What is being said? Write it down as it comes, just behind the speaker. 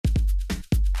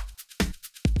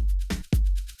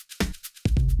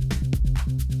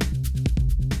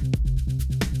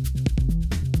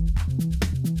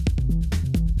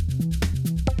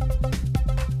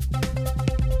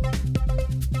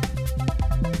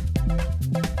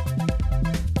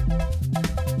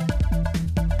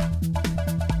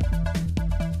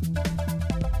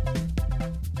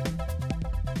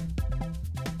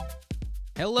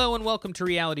Hello and welcome to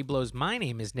Reality Blows. My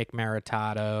name is Nick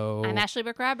Maritato. I'm Ashley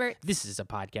Brooke-Roberts. This is a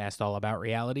podcast all about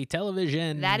reality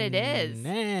television. That it is.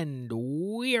 And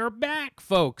we are back,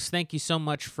 folks. Thank you so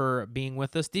much for being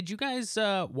with us. Did you guys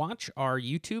watch our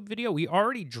YouTube video? We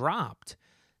already dropped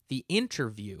the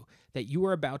interview that you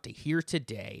are about to hear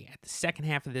today at the second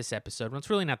half of this episode. Well, it's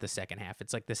really not the second half.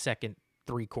 It's like the second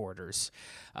 3/4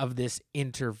 of this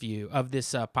interview, of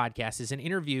this podcast, is an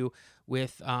interview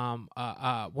with one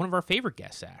of our favorite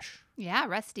guests, Ash. Yeah,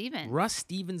 Russ Stevens. Russ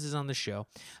Stevens is on the show.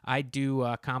 I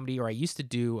do comedy, or I used to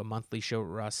do a monthly show with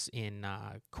Russ in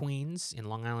Queens, in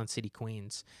Long Island City,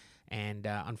 Queens. And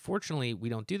unfortunately, we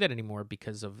don't do that anymore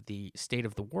because of the state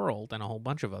of the world and a whole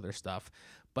bunch of other stuff.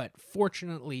 But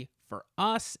fortunately for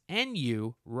us and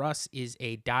you, Russ is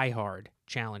a diehard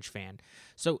challenge fan.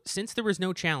 So since there was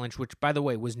no challenge, which, by the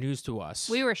way, was news to us.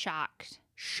 We were shocked.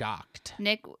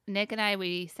 Nick and I,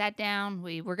 we sat down.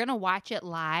 We were going to watch it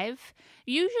live.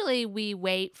 Usually we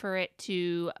wait for it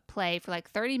to play for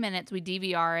like 30 minutes. We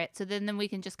DVR it. So then we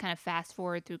can just kind of fast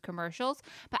forward through commercials.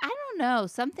 But I don't know.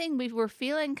 Something we were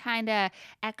feeling kind of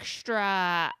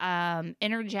extra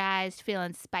energized,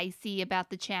 feeling spicy about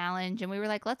the challenge. And we were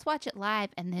like, let's watch it live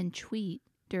and then tweet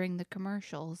during the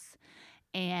commercials.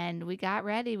 And we got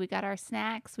ready. We got our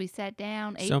snacks. We sat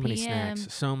down. 8 p.m.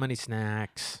 So many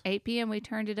snacks. 8 p.m. we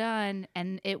turned it on,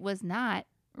 and it was not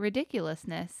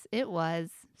ridiculousness. It was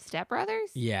Step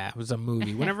Brothers. Yeah, it was a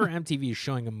movie. Whenever MTV is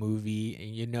showing a movie,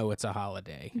 you know it's a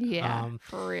holiday. Yeah,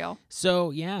 for real.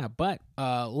 So, yeah, but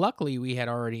luckily we had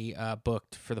already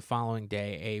booked for the following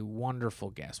day a wonderful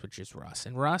guest, which is Russ.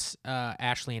 And Russ,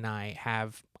 Ashley, and I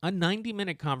have a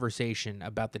 90-minute conversation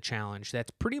about the challenge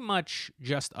that's pretty much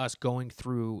just us going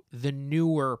through the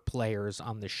newer players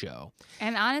on the show.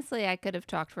 And honestly, I could have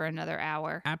talked for another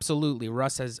hour. Absolutely.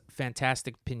 Russ has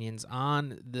fantastic opinions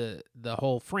on the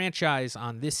whole franchise,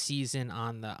 on this season,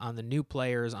 on the new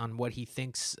players, on what he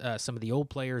thinks some of the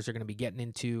old players are going to be getting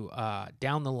into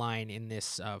down the line in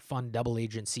this fun double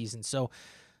agent season. So,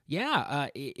 yeah,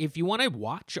 if you want to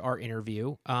watch our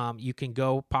interview, you can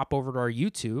go pop over to our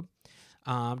YouTube.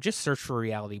 Just search for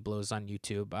Reality Blows on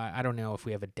YouTube. I don't know if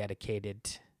we have a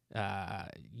dedicated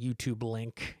YouTube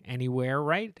link anywhere,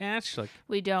 right, Ash?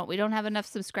 We don't have enough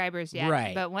subscribers yet.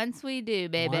 Right. But once we do,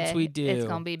 baby, it's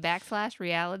going to be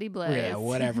 /Reality Blows. Yeah,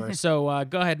 whatever. So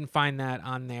go ahead and find that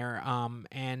on there.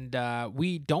 And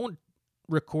we don't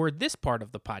record this part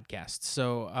of the podcast.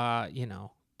 So,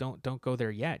 don't go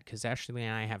there yet, because Ashley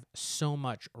and I have so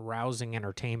much rousing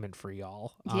entertainment for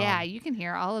y'all. Yeah, you can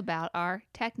hear all about our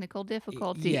technical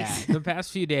difficulties. Yeah, the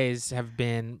past few days have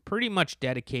been pretty much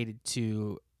dedicated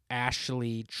to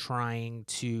Ashley trying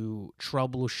to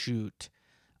troubleshoot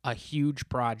a huge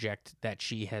project that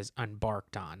she has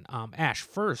embarked on. Ash,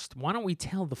 first, why don't we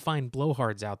tell the fine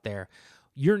blowhards out there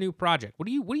your new project? What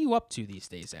are you up to these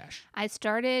days, Ash? I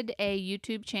started a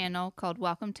YouTube channel called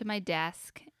Welcome to My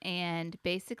Desk, and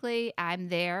basically I'm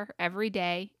there every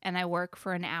day and I work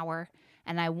for an hour,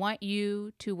 and I want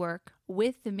you to work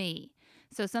with me.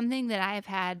 So something that I have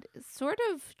had sort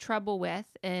of trouble with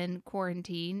in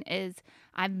quarantine is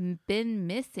I've been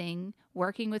missing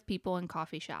working with people in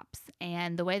coffee shops.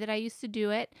 And the way that I used to do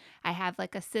it, I have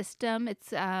like a system.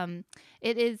 It's a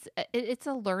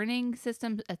learning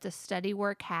system. It's a study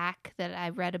work hack that I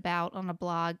read about on a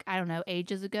blog, I don't know,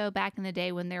 ages ago, back in the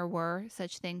day when there were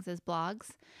such things as blogs.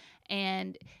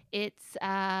 And it's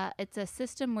a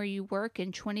system where you work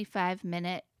in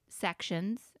 25-minute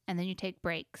sections, and then you take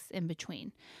breaks in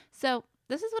between. So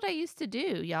this is what I used to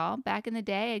do, y'all. Back in the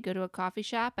day, I'd go to a coffee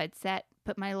shop, I'd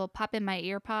pop in my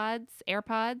AirPods,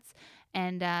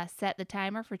 and set the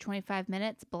timer for 25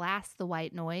 minutes, blast the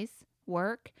white noise,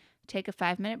 work, take a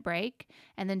 5-minute break,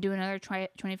 and then do another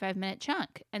 25-minute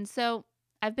chunk. And so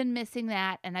I've been missing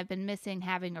that, and I've been missing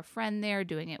having a friend there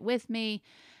doing it with me.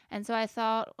 And so I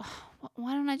thought,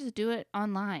 why don't I just do it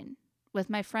online with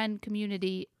my friend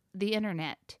community, the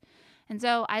internet? And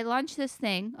so I launched this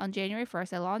thing on January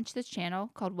 1st. I launched this channel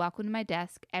called Welcome to My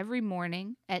Desk every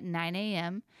morning at 9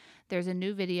 a.m. There's a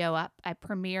new video up. I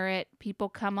premiere it. People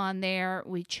come on there.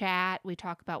 We chat. We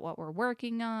talk about what we're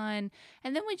working on.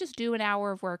 And then we just do an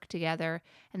hour of work together.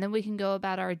 And then we can go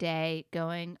about our day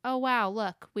going, oh, wow,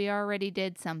 look, we already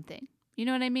did something. You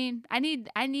know what I mean? I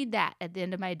need that at the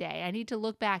end of my day. I need to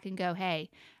look back and go, hey,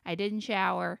 I didn't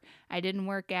shower. I didn't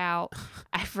work out.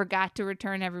 I forgot to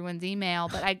return everyone's email,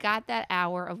 but I got that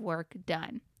hour of work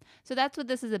done. So that's what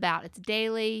this is about. It's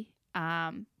daily,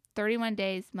 31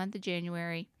 days, month of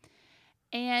January.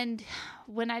 And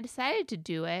when I decided to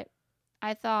do it,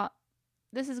 I thought,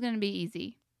 this is going to be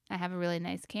easy. I have a really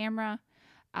nice camera.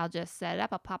 I'll just set it up.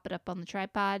 I'll pop it up on the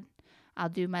tripod. I'll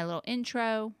do my little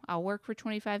intro. I'll work for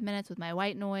 25 minutes with my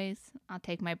white noise. I'll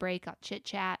take my break. I'll chit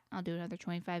chat. I'll do another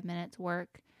 25 minutes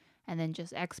work and then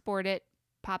just export it,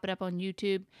 pop it up on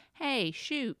YouTube. Hey,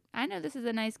 shoot, I know this is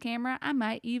a nice camera. I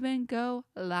might even go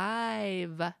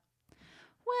live.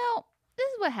 Well, this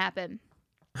is what happened.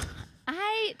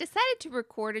 I decided to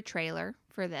record a trailer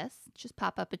for this. Just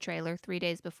pop up a trailer 3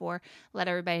 days before, let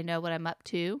everybody know what I'm up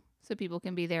to so people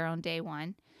can be there on day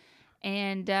one.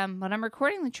 And when I'm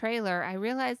recording the trailer, I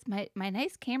realized my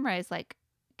nice camera is like,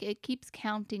 it keeps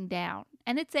counting down.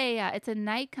 And it's a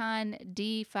Nikon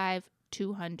D5200,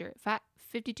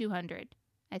 5200,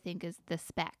 I think is the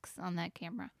specs on that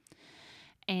camera.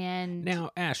 And now,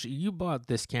 Ash, you bought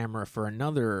this camera for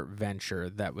another venture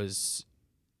that was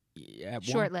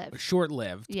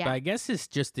short-lived. Yeah. But I guess it's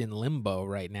just in limbo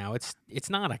right now. It's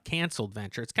not a canceled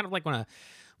venture. It's kind of like when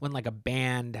like a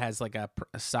band has like a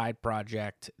side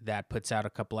project that puts out a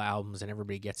couple of albums and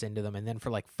everybody gets into them, and then for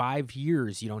like 5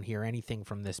 years you don't hear anything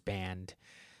from this band.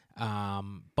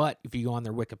 But if you go on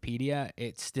their Wikipedia,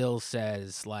 it still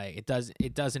says like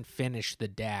it doesn't finish the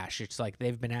dash. It's like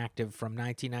they've been active from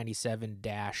 1997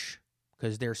 dash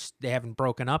because they haven't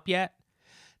broken up yet.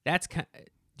 That's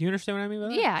do you understand what I mean by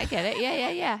that? yeah, I get it.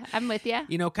 Yeah. I'm with you.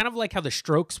 You know, kind of like how the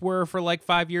Strokes were for like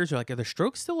 5 years. You're like, are the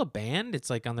Strokes still a band?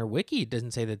 It's like on their wiki, it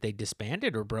doesn't say that they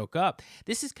disbanded or broke up.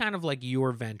 This is kind of like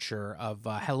your venture of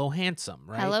Hello Handsome,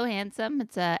 right? Hello Handsome.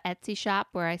 It's a Etsy shop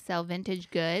where I sell vintage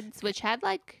goods, which had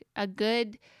like a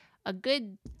good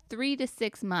 3 to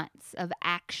 6 months of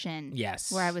action.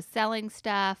 Yes. Where I was selling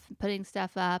stuff, putting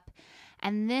stuff up.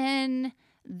 And then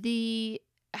the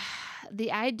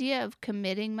idea of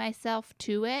committing myself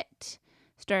to it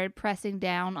started pressing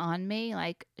down on me.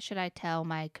 Like, should I tell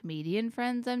my comedian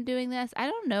friends I'm doing this? I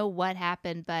don't know what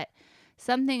happened, but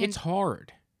something... It's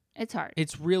hard. It's hard.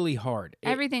 It's really hard.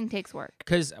 Everything takes work.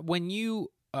 Because when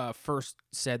you first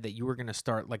said that you were going to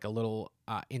start like a little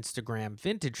Instagram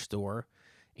vintage store,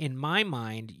 in my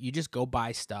mind, you just go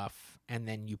buy stuff and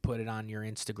then you put it on your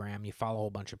Instagram. You follow a whole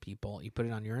bunch of people. You put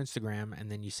it on your Instagram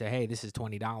and then you say, hey, this is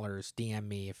 $20. DM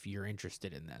me if you're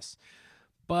interested in this.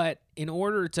 But in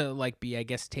order to like be, I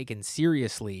guess, taken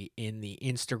seriously in the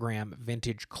Instagram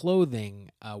vintage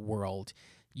clothing world,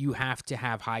 you have to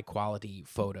have high quality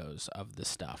photos of the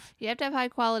stuff. You have to have high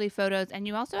quality photos, and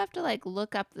you also have to like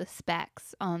look up the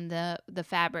specs on the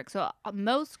fabric. So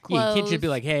most clothes, Yeah, you can't just be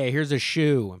like, "Hey, here's a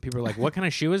shoe," and people are like, "What kind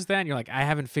of shoe is that?" And you're like, "I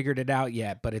haven't figured it out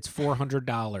yet, but it's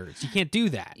 $400." You can't do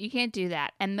that. You can't do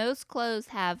that. And most clothes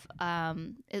have,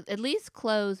 at least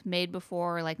clothes made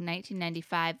before like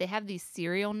 1995. They have these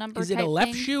serial number. Is it a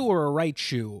left shoe or a right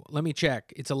shoe? Let me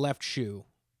check. It's a left shoe.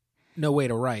 No way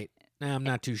to right. I'm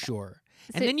not too sure.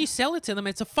 And then you sell it to them.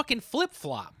 It's a fucking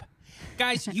flip-flop.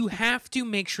 Guys, you have to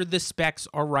make sure the specs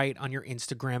are right on your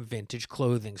Instagram vintage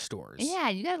clothing stores. Yeah,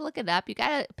 you got to look it up. You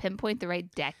got to pinpoint the right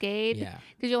decade. Yeah.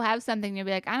 Because you'll have something, you'll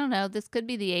be like, I don't know, this could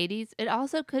be the 80s. It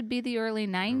also could be the early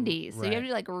 90s. So you have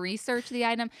to like research the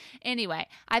item. Anyway,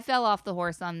 I fell off the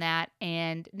horse on that.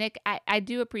 And Nick, I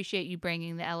do appreciate you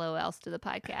bringing the LOLs to the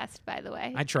podcast, by the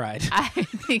way. I tried. I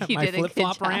think you My did a good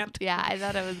flip-flop job. rant? Yeah, I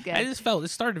thought it was good. I just felt it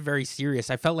started very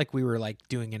serious. I felt like we were like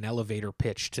doing an elevator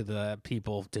pitch to the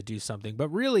people to do something, but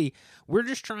really, we're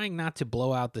just trying not to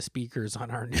blow out the speakers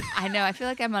on our. I know. I feel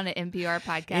like I'm on an NPR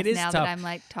podcast It is now tough. that I'm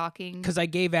like talking. Because I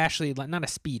gave Ashley not a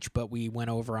speech, but we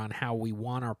went over on how we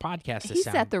want our podcast to He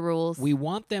sound. set the rules. We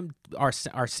want them our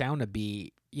sound to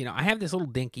be. You know, I have this little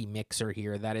dinky mixer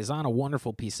here that is on a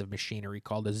wonderful piece of machinery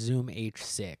called a Zoom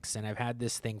H6, and I've had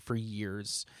this thing for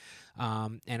years.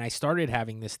 And I started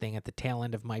having this thing at the tail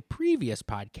end of my previous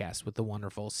podcast with the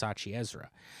wonderful Sachi Ezra,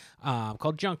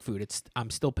 called Junk Food. I'm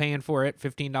still paying for it,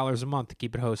 $15 a month to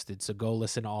keep it hosted. So go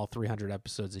listen to all 300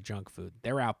 episodes of Junk Food.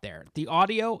 They're out there. The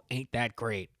audio ain't that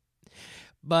great.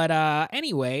 But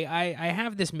anyway, I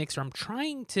have this mixer. I'm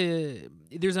trying to.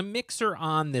 There's a mixer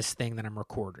on this thing that I'm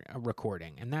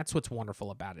recording, and that's what's wonderful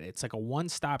about it. It's like a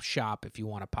one-stop shop if you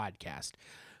want a podcast.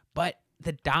 But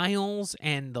the dials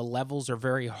and the levels are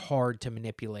very hard to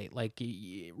manipulate. Like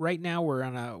right now, we're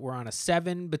on a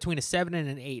 7, between a 7 and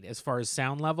an 8 as far as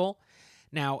sound level.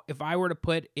 Now, if I were to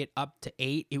put it up to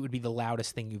 8, it would be the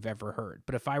loudest thing you've ever heard.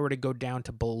 But if I were to go down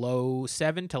to below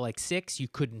 7 to like 6, you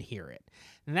couldn't hear it.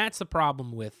 And that's the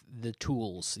problem with the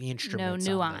tools, the instruments.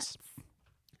 No on nuance. this.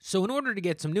 So in order to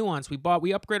get some nuance, we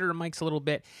upgraded our mics a little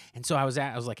bit. And so I was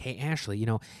like, hey, Ashley, you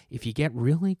know, if you get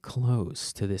really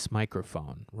close to this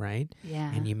microphone, right?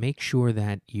 Yeah. And you make sure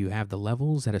that you have the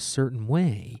levels at a certain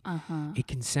way, it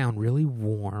can sound really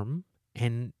warm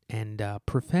and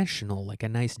professional, like a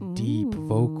nice deep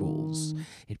vocals.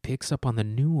 It picks up on the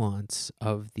nuance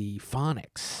of the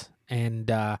phonics.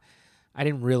 And I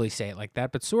didn't really say it like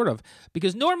that, but sort of.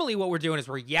 Because normally what we're doing is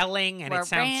we're yelling and We're it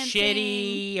sounds ranting.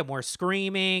 shitty and we're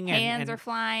screaming. Hands are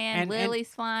flying. Lily's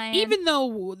flying. Even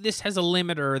though this has a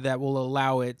limiter that will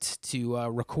allow it to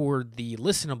record the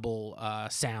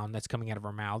listenable sound that's coming out of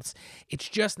our mouths, it's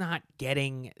just not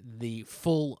getting the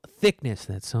full thickness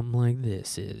that something like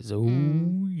this is. Oh,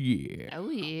 yeah. Oh,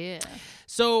 yeah.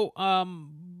 So,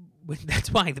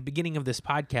 that's why the beginning of this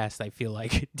podcast, I feel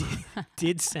like,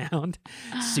 did sound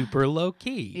super low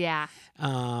key. Yeah.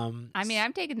 I mean,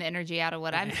 I'm taking the energy out of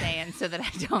what I'm saying so that I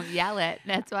don't yell it.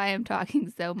 That's why I'm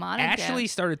talking so monotone. Ashley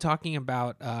started talking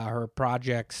about her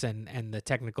projects and the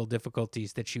technical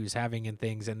difficulties that she was having and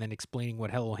things, and then explaining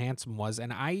what Hello Handsome was.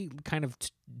 And I kind of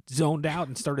zoned out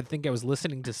and started thinking I was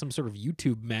listening to some sort of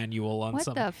YouTube manual on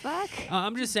something. What the fuck?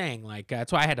 I'm just saying, like,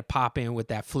 that's why I had to pop in with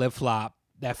that flip-flop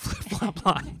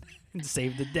line. And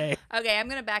save the day. Okay, I'm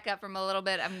gonna back up from a little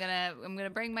bit. I'm gonna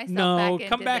bring myself back into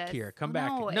come back this. here. Come Oh,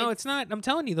 back. No, it's not. I'm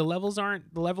telling you, the levels aren't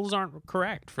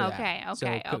correct for that. Okay.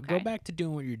 So go back to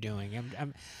doing what you're doing.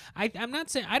 I'm not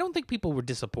saying I don't think people were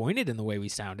disappointed in the way we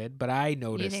sounded, but I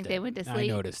noticed. You think they went to sleep? I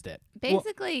noticed it.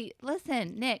 Basically,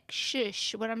 listen, Nick,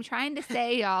 shush. What I'm trying to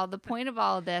say, y'all, the point of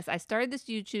all of this, I started this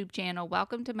YouTube channel,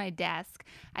 Welcome to My Desk.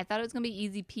 I thought it was going to be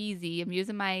easy peasy. I'm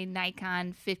using my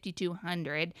Nikon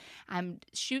 5200. I'm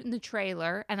shooting the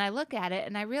trailer, and I look at it,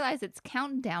 and I realize it's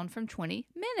counting down from 20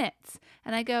 minutes.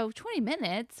 And I go, 20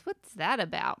 minutes? What's that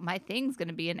about? My thing's going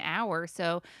to be an hour,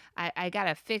 so I got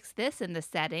to fix this in the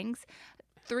settings.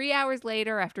 3 hours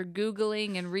later, after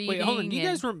Googling and reading. Wait, hold on. You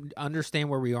guys understand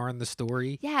where we are in the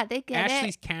story? Yeah, they get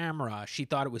Ashley's camera. She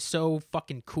thought it was so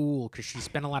fucking cool because she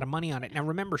spent a lot of money on it. Now,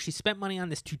 remember, she spent money on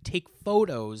this to take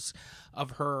photos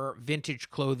of her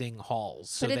vintage clothing hauls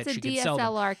so but that it's she a could sell them.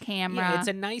 DSLR camera. Yeah, it's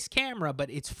a nice camera,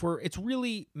 but it's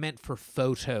really meant for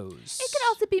photos. It could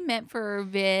also be meant for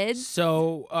vids.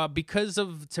 So,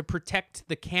 to protect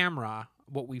the camera,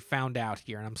 what we found out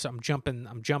here, and I'm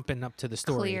jumping up to the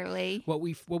story. Clearly, what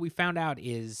we found out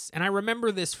is, and I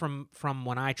remember this from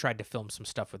when I tried to film some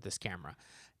stuff with this camera.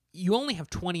 You only have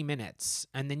 20 minutes,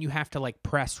 and then you have to like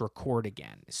press record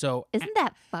again. So isn't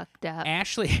that fucked up?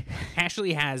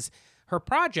 Ashley has her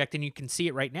project, and you can see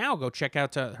it right now. Go check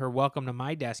out her Welcome to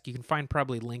My Desk. You can find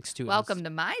probably links to it. Welcome to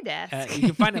My Desk. You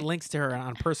can find links to her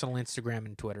on personal Instagram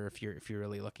and Twitter if you're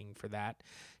really looking for that.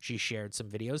 She shared some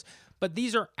videos, but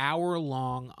these are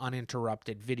hour-long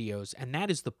uninterrupted videos, and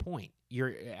that is the point.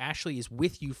 Ashley is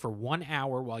with you for 1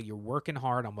 hour while you're working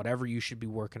hard on whatever you should be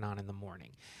working on in the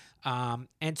morning,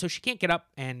 and so she can't get up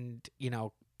and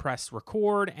press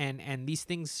record, and these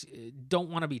things don't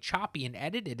want to be choppy and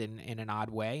edited in an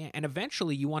odd way, and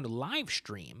eventually you want to live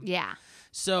stream. Yeah.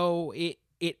 So it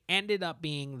ended up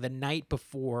being the night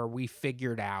before we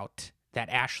figured out that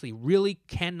Ashley really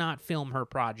cannot film her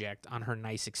project on her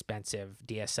nice expensive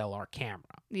DSLR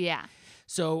camera. Yeah.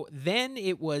 So then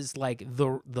it was like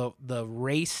the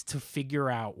race to figure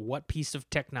out what piece of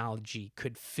technology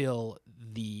could fill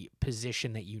the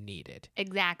position that you needed.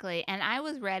 Exactly. And I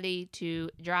was ready to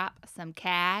drop some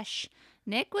cash.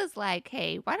 Nick was like,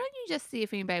 hey, why don't you just see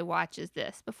if anybody watches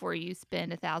this before you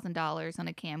spend $1,000 on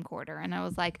a camcorder? And I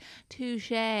was like, touche,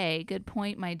 good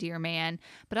point, my dear man.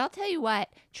 But I'll tell you what,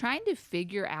 trying to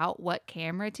figure out what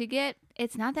camera to get,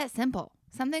 it's not that simple.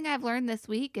 Something I've learned this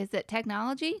week is that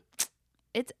technology,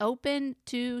 it's open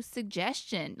to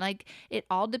suggestion. Like, it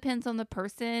all depends on the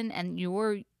person and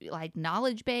your like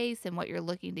knowledge base and what you're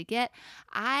looking to get.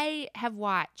 I have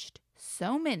watched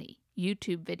so many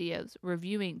YouTube videos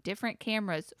reviewing different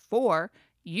cameras for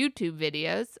YouTube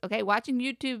videos. Okay, watching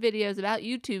YouTube videos about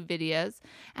YouTube videos,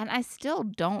 and I still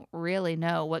don't really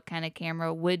know what kind of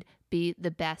camera would be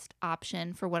the best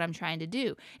option for what I'm trying to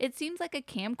do. It seems like a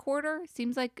camcorder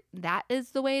seems like that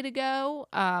is the way to go,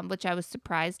 which I was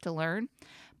surprised to learn.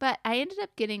 But I ended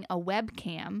up getting a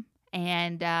webcam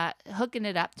and hooking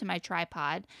it up to my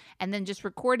tripod and then just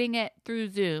recording it through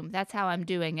Zoom. That's how I'm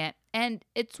doing it. And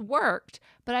it's worked,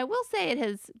 but I will say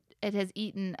it has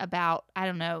eaten about,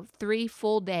 3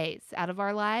 full days out of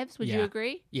our lives. Would you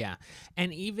agree? Yeah.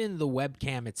 And even the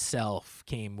webcam itself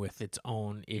came with its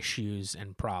own issues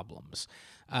and problems.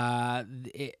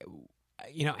 Ashley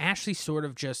sort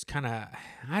of just kind of,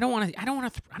 I don't want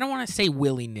to say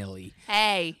willy-nilly.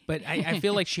 Hey. But I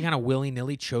feel like she kind of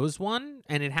willy-nilly chose one,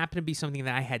 and it happened to be something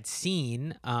that I had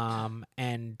seen,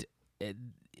 and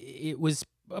it was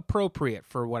appropriate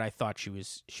for what I thought she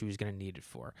was going to need it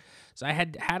for. So I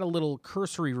had a little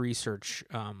cursory research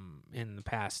in the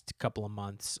past couple of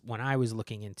months when I was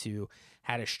looking into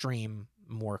how to stream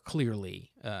more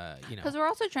clearly. Because we're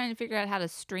also trying to figure out how to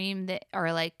stream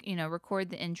record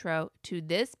the intro to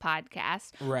this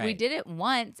podcast. Right. We did it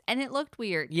once and it looked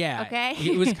weird. Yeah. Okay.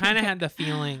 It was kind of had the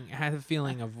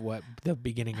feeling of what the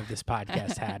beginning of this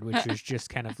podcast had, which was just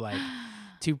kind of like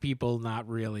two people not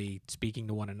really speaking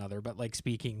to one another, but like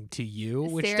speaking to you,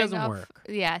 which doesn't work.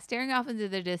 Yeah, staring off into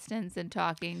the distance and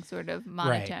talking sort of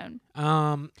monotone.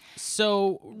 Right.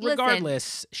 So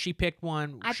regardless, she picked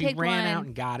one. She ran out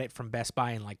and got it from Best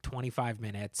Buy in like 25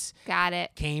 minutes. Got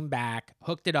it. Came back,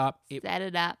 hooked it up. Set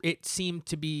it up. It seemed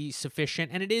to be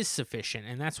sufficient, and it is sufficient,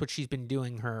 and that's what she's been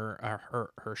doing her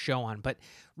show on. But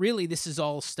really, this is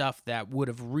all stuff that would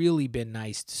have really been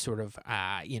nice to sort of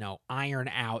iron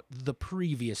out the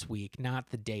previous week, not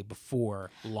the day before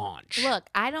launch. Look,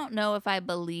 I don't know if I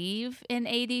believe in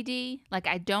ADD. Like,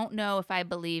 I don't know if I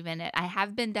believe in it. I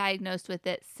have been diagnosed with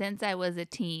it since I was a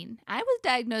teen. I was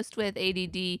diagnosed with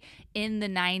ADD in the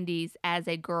 90s as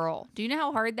a girl. Do you know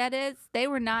how hard that is? They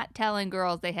were not telling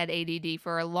girls they had ADD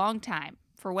for a long time.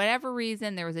 For whatever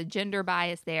reason, there was a gender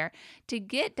bias there. To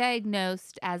get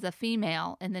diagnosed as a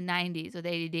female in the 90s with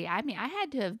ADD, I mean, I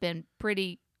had to have been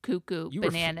pretty cuckoo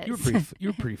bananas. You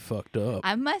were pretty fucked up.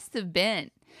 I must have been.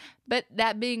 But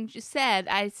that being said,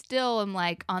 I still am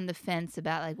like on the fence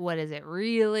about like, what is it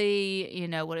really?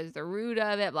 What is the root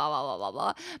of it? Blah, blah, blah, blah,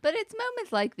 blah. But it's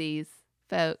moments like these,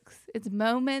 folks. It's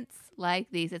moments like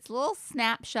these. It's little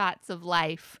snapshots of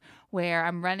life where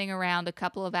I'm running around a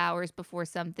couple of hours before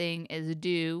something is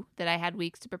due that I had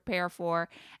weeks to prepare for.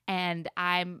 And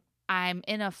I'm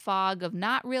in a fog of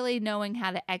not really knowing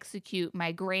how to execute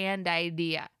my grand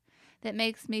idea. That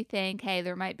makes me think, hey,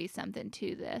 there might be something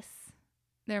to this.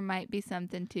 There might be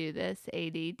something to this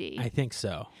ADD. I think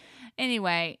so.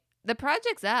 Anyway, the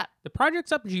project's up. The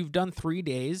project's up. You've done 3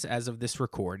 days as of this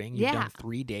recording. You've done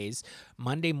 3 days.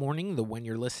 Monday morning, when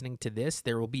you're listening to this,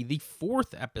 there will be the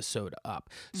 4th episode up.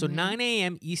 So 9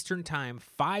 a.m. Eastern time,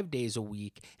 5 days a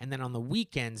week. And then on the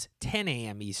weekends, 10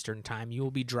 a.m. Eastern time, you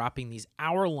will be dropping these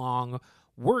hour-long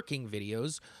working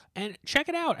videos. And check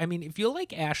it out. I mean, if you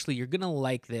like Ashley, you're going to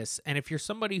like this. And if you're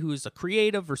somebody who's a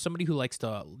creative or somebody who likes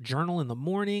to journal in the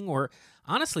morning, or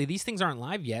honestly, these things aren't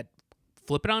live yet,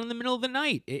 flip it on in the middle of the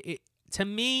night. To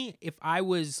me, if I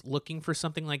was looking for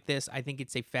something like this, I think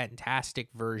it's a fantastic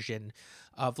version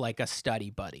of like a study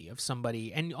buddy of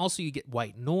somebody. And also you get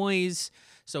white noise.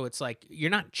 So it's like you're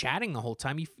not chatting the whole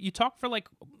time. You talk for like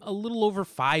a little over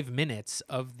 5 minutes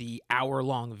of the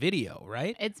hour-long video,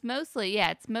 right? It's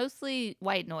mostly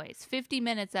white noise. 50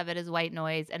 minutes of it is white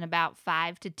noise, and about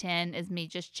 5 to 10 is me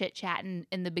just chit-chatting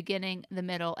in the beginning, the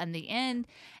middle, and the end.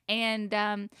 And,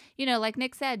 like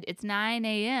Nick said, it's 9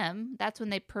 a.m. That's when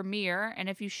they premiere. And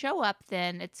if you show up,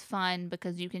 then it's fun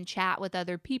because you can chat with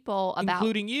other people about...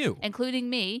 Including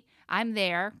me. I'm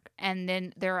there. And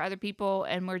then there are other people,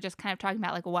 and we're just kind of talking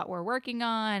about like what we're working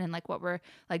on and like what we're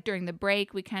like during the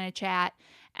break, we kind of chat.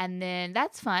 And then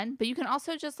that's fun. But you can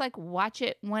also just like watch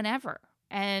it whenever.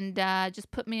 And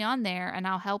just put me on there, and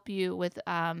I'll help you with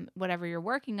whatever you're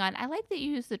working on. I like that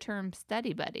you use the term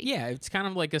study buddy. Yeah, it's kind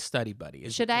of like a study buddy.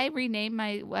 Should I rename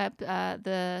my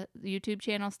the YouTube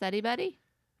channel Study Buddy?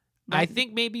 I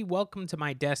think maybe Welcome to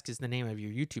My Desk is the name of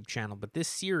your YouTube channel, but this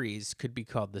series could be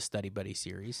called the Study Buddy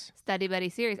series. Study Buddy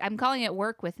series. I'm calling it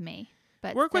Work With Me.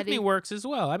 But Work With Me works as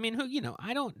well. I mean,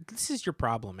 this is your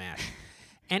problem, Ash.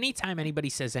 Anytime anybody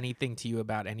says anything to you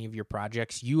about any of your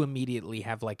projects, you immediately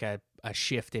have like a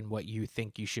shift in what you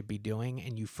think you should be doing,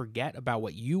 and you forget about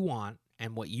what you want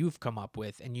and what you've come up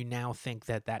with, and you now think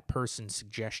that person's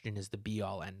suggestion is the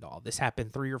be-all, end-all. This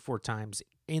happened 3 or 4 times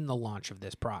in the launch of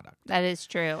this product. That is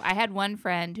true. I had one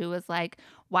friend who was like,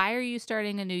 why are you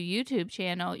starting a new YouTube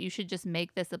channel? You should just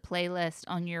make this a playlist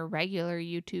on your regular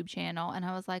YouTube channel. And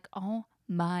I was like, oh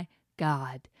my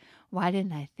God, why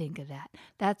didn't I think of that?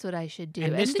 That's what I should do.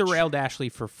 And this derailed Ashley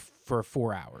for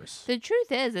 4 hours. The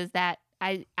truth is that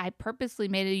I purposely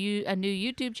made a new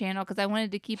YouTube channel because I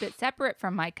wanted to keep it separate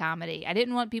from my comedy. I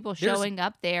didn't want people showing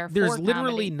up there for There's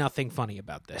literally comedy. Nothing funny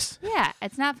about this. Yeah,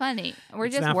 it's not funny. We're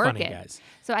It's just not working. funny, guys.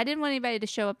 So I didn't want anybody to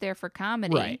show up there for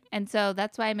comedy. Right. And so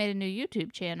that's why I made a new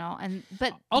YouTube channel.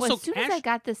 But Also, as soon as I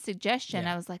got this suggestion,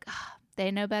 I was like,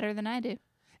 they know better than I do.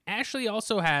 Ashley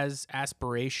also has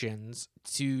aspirations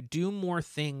to do more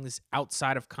things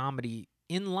outside of comedy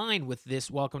in line with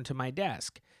this Welcome to My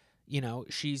Desk.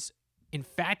 She's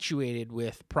infatuated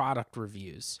with product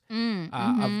reviews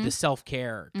of the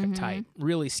self-care type,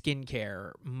 really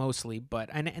skincare mostly, but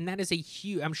and that is a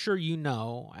huge, I'm sure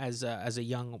as a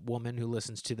young woman who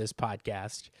listens to this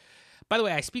podcast. By the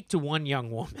way, I speak to one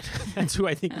young woman. That's who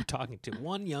I think you're talking to.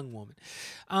 One young woman.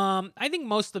 I think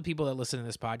most of the people that listen to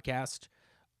this podcast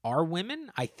our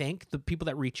women, I think, the people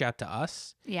that reach out to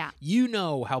us, Yeah. you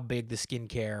know how big the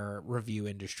skincare review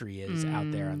industry is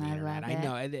out there on the I internet. love I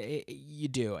know you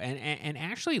do. And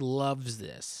Ashley loves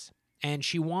this. And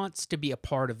she wants to be a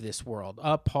part of this world,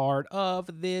 a part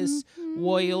of this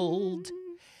world.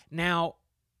 Now,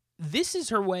 this is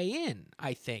her way in,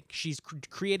 I think. She's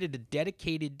created a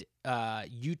dedicated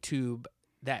YouTube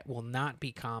that will not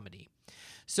be comedy.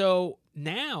 So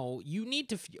now you need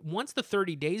to, once the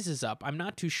 30 days is up, I'm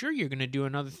not too sure you're going to do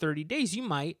another 30 days. You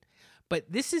might,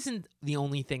 but this isn't the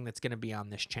only thing that's going to be on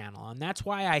this channel. And that's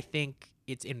why I think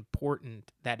it's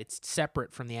important that it's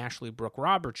separate from the Ashley Brooke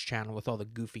Roberts channel with all the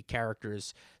goofy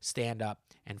characters, stand-up,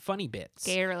 and funny bits.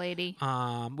 Gator lady.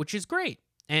 Which is great.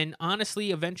 And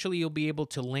honestly, eventually you'll be able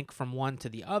to link from one to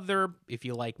the other. If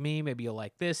you like me, maybe you'll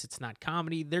like this. It's not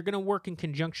comedy. They're going to work in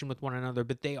conjunction with one another,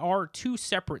 but they are two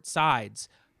separate sides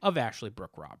of Ashley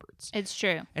Brooke Roberts. It's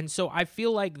true. And so I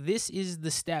feel like this is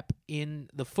the step in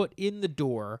the foot in the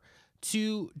door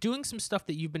to doing some stuff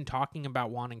that you've been talking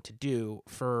about wanting to do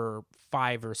for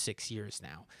 5 or 6 years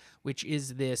now, which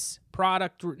is this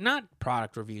not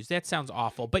product reviews. That sounds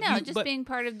awful, but just being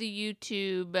part of the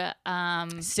YouTube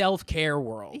self-care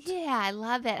world. Yeah, I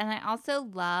love it. And I also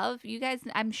love, you guys,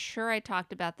 I'm sure I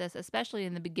talked about this, especially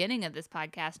in the beginning of this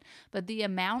podcast, but the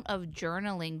amount of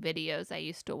journaling videos I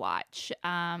used to watch.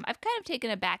 I've kind of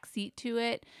taken a back seat to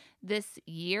it this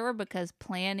year because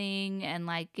planning and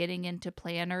like getting into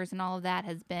planners and all of that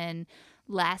has been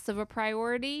less of a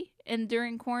priority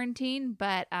during quarantine.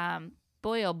 But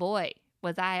boy, oh boy,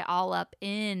 was I all up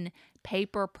in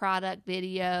paper product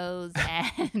videos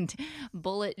and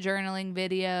bullet journaling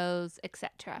videos,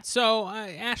 etc. So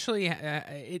Ashley,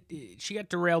 she got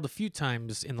derailed a few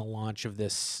times in the launch of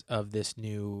this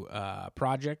new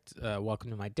project, Welcome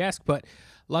to My Desk. But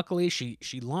luckily, she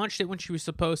launched it when she was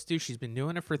supposed to. She's been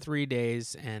doing it for 3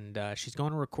 days, and she's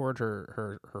going to record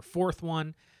her fourth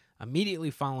one immediately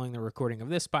following the recording of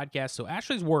this podcast. So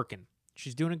Ashley's working.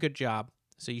 She's doing a good job.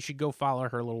 So you should go follow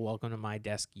her little Welcome to My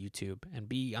Desk YouTube and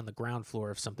be on the ground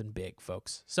floor of something big,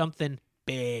 folks. Something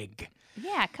big.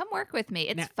 Yeah, come work with me.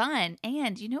 It's fun.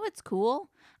 And you know what's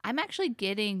cool? I'm actually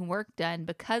getting work done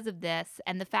because of this.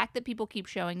 And the fact that people keep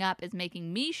showing up is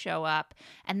making me show up.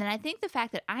 And then I think the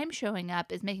fact that I'm showing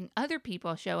up is making other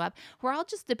people show up. We're all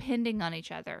just depending on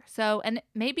each other. So, and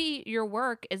maybe your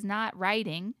work is not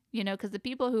writing, you know, because the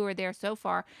people who are there so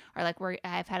far are like,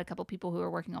 I've had a couple people who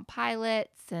are working on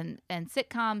pilots and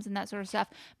sitcoms and that sort of stuff.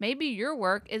 Maybe your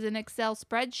work is an Excel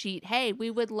spreadsheet. Hey, we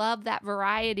would love that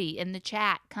variety in the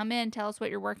chat. Come in, tell us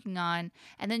what you're working on,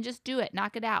 and then just do it.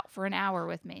 Knock it out for an hour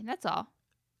with me. That's all.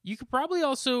 You could probably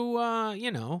also,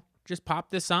 just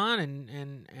pop this on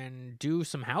and do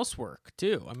some housework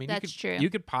too. I mean, that's true. You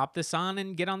could pop this on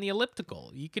and get on the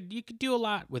elliptical. You could do a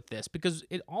lot with this because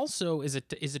it also is a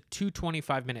 2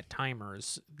 25-minute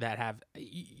timers that have.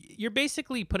 You're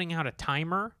basically putting out a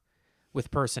timer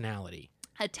with personality.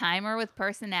 A timer with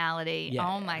personality. Yeah,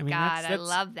 oh my God, that's I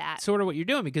love that. Sort of what you're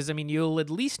doing because I mean you'll at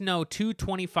least know 2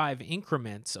 25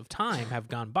 increments of time have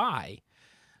gone by.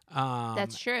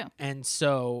 That's true. And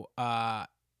so,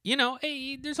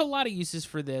 hey, there's a lot of uses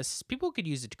for this. People could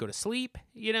use it to go to sleep,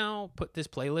 put this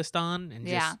playlist on and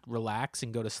just relax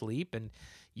and go to sleep. And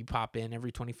you pop in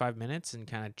every 25 minutes and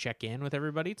kind of check in with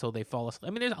everybody till they fall asleep.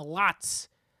 I mean, there's lots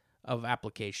of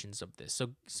applications of this.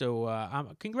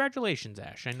 So congratulations,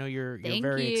 Ash. I know you're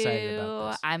very excited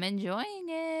about this. I'm enjoying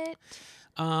it.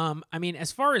 I mean,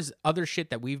 as far as other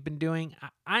shit that we've been doing,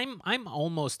 I'm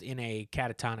almost in a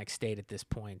catatonic state at this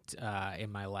point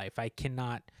in my life.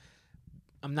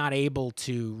 I'm not able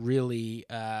to really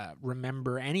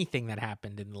remember anything that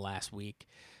happened in the last week.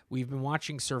 We've been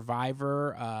watching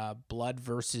Survivor, Blood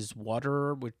versus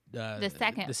Water, with the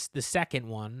second, second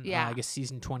one. Yeah, I guess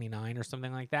season 29 or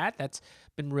something like that. That's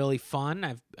been really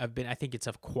fun. I think it's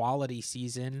a quality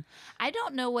season. I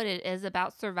don't know what it is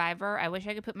about Survivor. I wish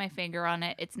I could put my finger on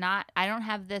it. It's not. I don't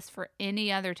have this for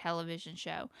any other television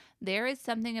show. There is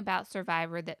something about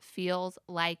Survivor that feels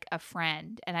like a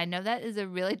friend, and I know that is a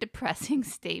really depressing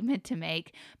statement to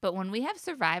make. But when we have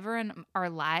Survivor in our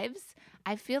lives,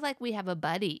 I feel like we have a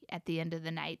buddy at the end of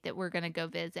the night that we're going to go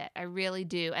visit. I really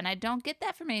do. And I don't get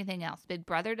that from anything else. Big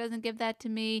Brother doesn't give that to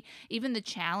me. Even the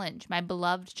Challenge, my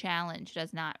beloved Challenge,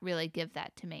 does not really give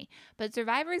that to me. But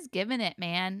Survivor's given it,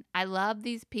 man. I love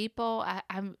these people.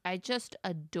 I just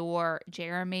adore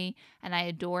Jeremy and I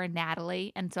adore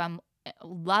Natalie. And so I'm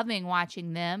loving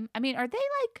watching them. I mean, are they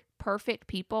like perfect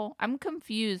people? I'm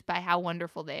confused by how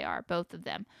wonderful they are, both of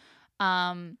them.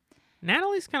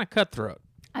 Natalie's kind of cutthroat.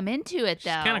 I'm into it,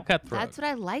 though. She's kind of cutthroat. That's what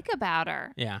I like about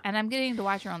her. Yeah. And I'm getting to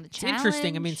watch her on the Challenge. It's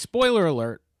interesting. I mean, spoiler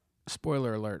alert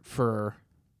for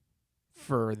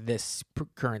for this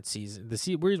current season.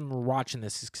 The reason we're watching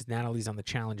this is because Natalie's on the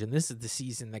challenge, and this is the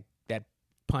season that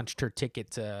punched her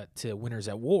ticket to Winners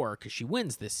at War because she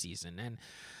wins this season. And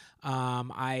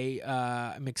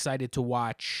I'm excited to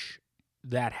watch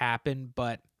that happen,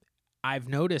 but I've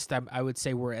noticed I would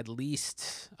say we're at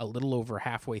least a little over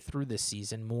halfway through this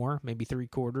season, maybe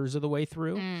 3/4 of the way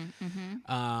through.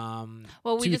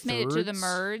 Well, we just made it to the 2/3.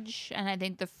 merge, and I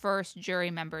think the first jury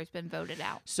member has been voted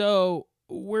out. So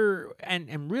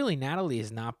and really Natalie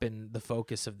has not been the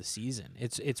focus of the season.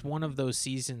 It's one of those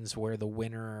seasons where the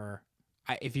winner,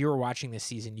 if you were watching this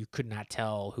season, you could not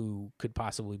tell who could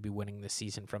possibly be winning this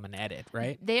season from an edit,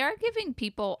 right? They are giving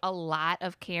people a lot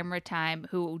of camera time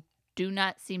who do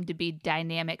not seem to be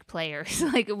dynamic players.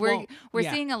 Like we're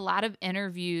yeah. seeing a lot of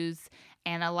interviews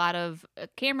and a lot of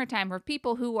camera time for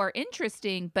people who are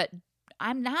interesting, but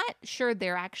I'm not sure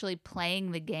they're actually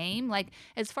playing the game. Like,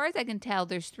 as far as I can tell,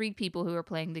 there's 3 people who are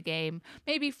playing the game,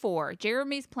 maybe 4.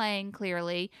 Jeremy's playing,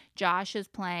 clearly. Josh is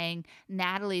playing.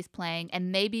 Natalie's playing.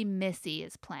 And maybe Missy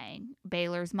is playing,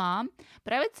 Baylor's mom.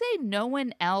 But I would say no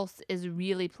one else is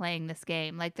really playing this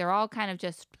game. Like, they're all kind of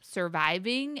just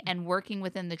surviving and working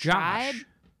within the tribe.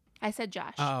 I said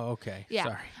Josh. Oh, okay. Yeah,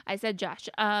 Sorry. I said Josh.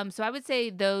 So I would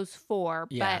say those 4.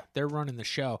 Yeah, but they're running the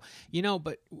show.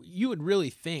 But you would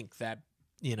really think that,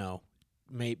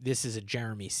 maybe this is a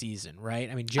Jeremy season, right?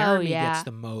 I mean, Jeremy gets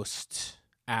the most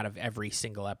out of every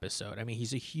single episode. I mean,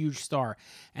 he's a huge star,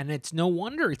 and it's no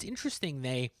wonder. It's interesting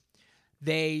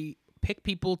they pick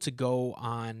people to go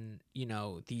on,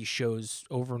 these shows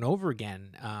over and over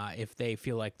again if they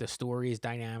feel like the story is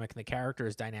dynamic and the character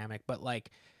is dynamic. But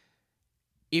like,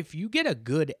 if you get a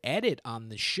good edit on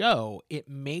the show, it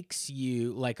makes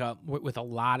you like with a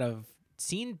lot of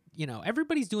scene,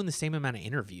 everybody's doing the same amount of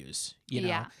interviews,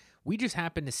 Yeah. We just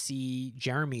happen to see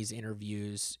Jeremy's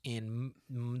interviews in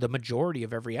the majority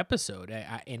of every episode.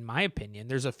 In my opinion,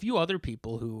 there's a few other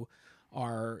people who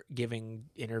are giving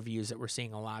interviews that we're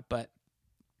seeing a lot, but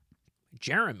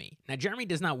Jeremy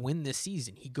does not win this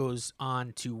season. He goes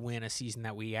on to win a season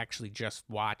that we actually just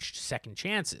watched, Second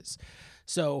Chances.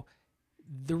 So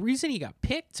the reason he got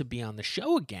picked to be on the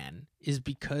show again is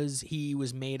because he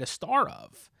was made a star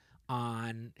of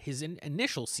on his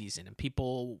initial season, and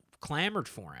people clamored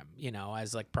for him,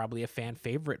 as like probably a fan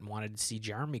favorite, and wanted to see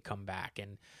Jeremy come back.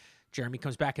 And Jeremy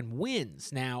comes back and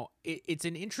wins. Now, it's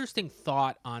an interesting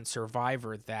thought on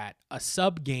Survivor that a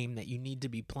sub game that you need to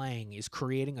be playing is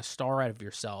creating a star out of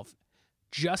yourself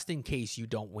just in case you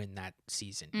don't win that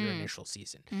season, your initial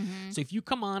season. Mm-hmm. So if you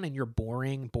come on and you're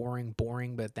boring,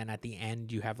 but then at the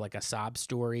end you have like a sob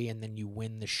story and then you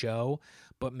win the show,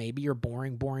 but maybe you're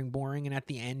boring, and at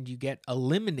the end you get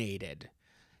eliminated,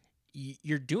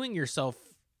 you're doing yourself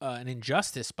an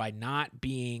injustice by not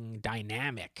being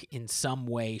dynamic in some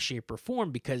way, shape, or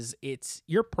form, because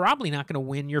you're probably not going to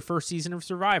win your first season of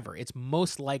Survivor. It's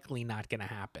most likely not going to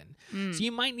happen. So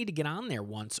you might need to get on there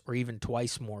once or even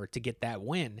twice more to get that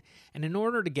win. And in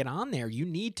order to get on there, you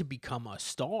need to become a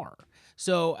star.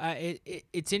 So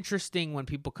it's interesting when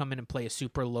people come in and play a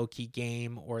super low-key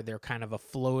game, or they're kind of a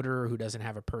floater who doesn't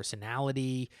have a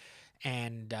personality.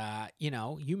 And,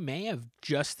 you may have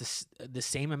just the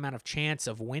same amount of chance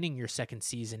of winning your second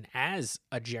season as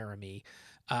a Jeremy,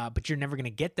 but you're never going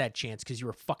to get that chance because you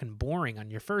were fucking boring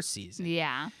on your first season.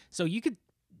 Yeah. So you could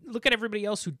look at everybody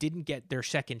else who didn't get their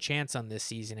second chance on this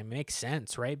season. It makes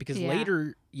sense, right? Because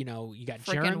later, you got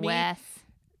Frickin' Jeremy. Wes.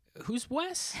 Who's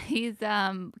Wes? He's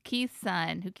Keith's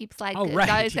son who keeps like right, always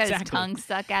got his exactly. tongue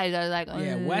stuck out. He's always like,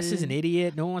 Yeah, Wes is an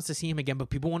idiot. No one wants to see him again, but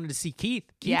people wanted to see Keith.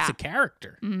 Keith's a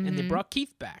character, and they brought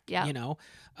Keith back. Yeah.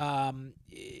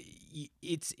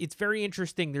 It's very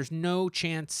interesting. There's no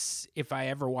chance if I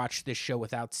ever watched this show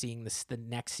without seeing the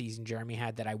next season Jeremy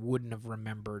had that I wouldn't have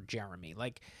remembered Jeremy.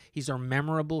 Like, he's a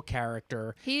memorable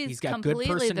character. He's got good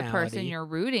completely the personality. person you're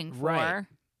rooting for.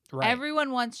 Right.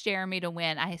 Everyone wants Jeremy to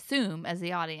win, I assume, as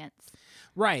the audience.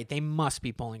 Right. They must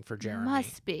be pulling for Jeremy.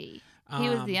 Must be. He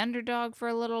was the underdog for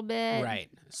a little bit. Right.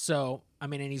 So, I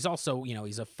mean, and he's also,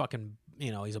 he's a fucking,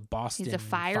 he's a Boston He's a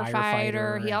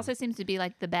firefighter. He and- also seems to be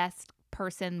like the best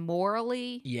person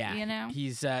morally. Yeah,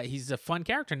 he's a fun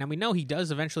character. Now we know he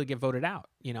does eventually get voted out,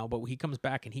 but he comes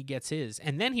back and he gets his,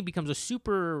 and then he becomes a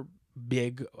super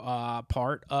big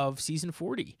part of season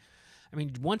 40. I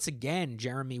mean, once again,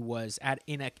 Jeremy was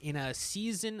in a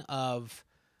season of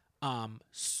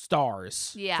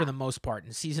stars for the most part,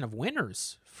 and season of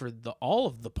winners for all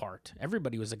of the part.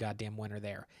 Everybody was a goddamn winner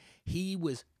there. He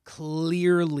was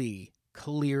clearly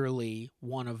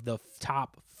one of the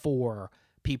top 4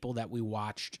 people that we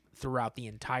watched throughout the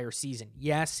entire season.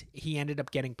 Yes, he ended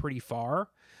up getting pretty far,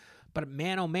 But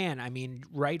man, oh man, I mean,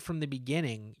 right from the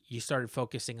beginning, you started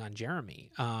focusing on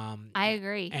Jeremy. I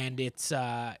agree. And it's,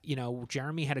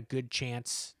 Jeremy had a good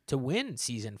chance to win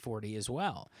season 40 as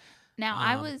well. Now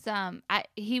I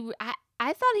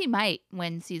thought he might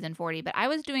win season 40, but I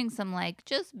was doing some like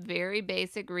just very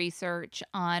basic research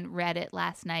on Reddit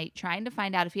last night, trying to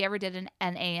find out if he ever did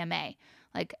an AMA.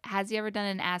 Like, has he ever done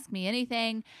an Ask Me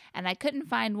Anything? And I couldn't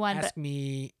find one. Ask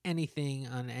Me Anything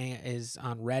is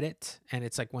on Reddit, and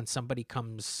it's like when somebody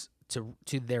comes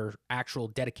to their actual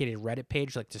dedicated Reddit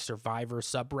page, like the Survivor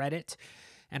subreddit,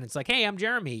 and it's like, hey, I'm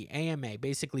Jeremy, AMA.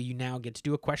 Basically, you now get to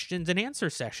do a questions and answer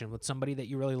session with somebody that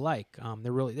you really like.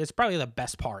 It's probably the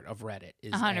best part of Reddit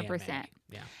is 100%. AMA.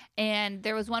 Yeah. And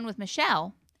there was one with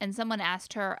Michelle, and someone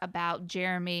asked her about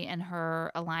Jeremy and her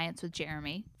alliance with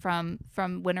Jeremy from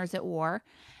Winners at War.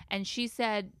 And she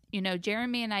said,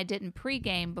 Jeremy and I didn't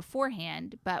pregame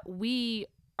beforehand, but we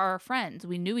are friends.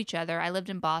 We knew each other. I lived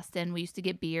in Boston. We used to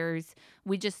get beers.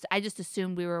 I just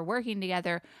assumed we were working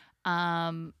together. We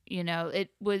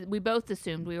both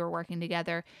assumed we were working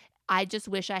together. I just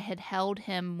wish I had held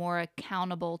him more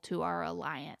accountable to our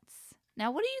alliance. Now,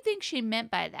 what do you think she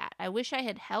meant by that? I wish I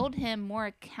had held him more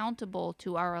accountable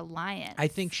to our alliance. I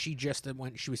think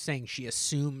when she was saying she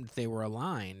assumed they were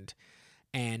aligned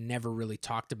and never really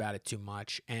talked about it too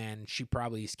much. And she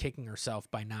probably is kicking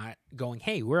herself by not going,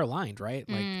 hey, we're aligned, right?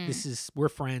 Like we're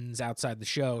friends outside the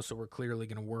show. So we're clearly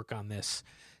going to work on this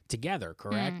together,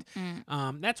 correct?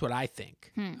 That's what I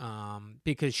think.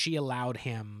 Because she allowed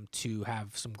him to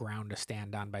have some ground to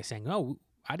stand on by saying, oh,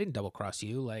 I didn't double cross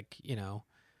you. Like,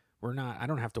 I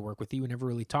don't have to work with you. We never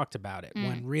really talked about it.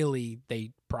 When really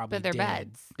they probably But they're did.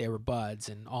 buds. They were buds,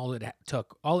 and all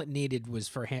it needed was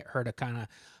for her to kind of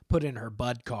put in her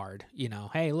bud card.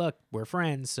 Hey, look, we're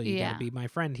friends, so you gotta be my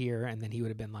friend here. And then he would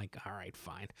have been like, all right,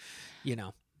 fine.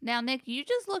 Now, Nick, you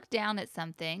just looked down at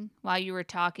something while you were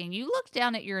talking. You looked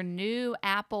down at your new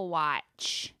Apple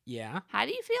Watch. Yeah. How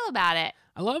do you feel about it?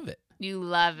 I love it. You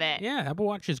love it. Yeah, Apple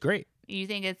Watch is great. You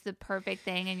think it's the perfect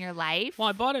thing in your life? Well,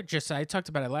 I bought it I talked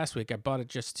about it last week. I bought it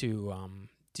just to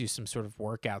do some sort of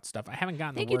workout stuff. I haven't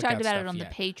gotten the workout I think you talked about it on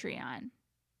yet. the Patreon.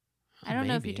 I don't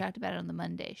know if you talked about it on the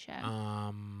Monday show.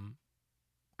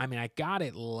 I got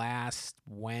it last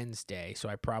Wednesday, so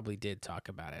I probably did talk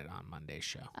about it on Monday's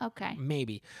show. Okay.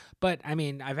 Maybe. But,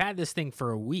 I've had this thing for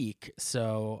a week,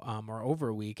 so, or over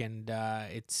a week, and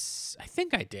I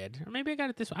think I did. Or maybe I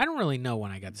got it this way. I don't really know when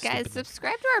I got this. Guys,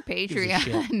 subscribe to our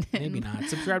Patreon. Maybe not.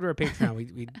 Subscribe to our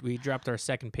Patreon. We dropped our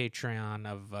second Patreon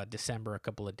of December a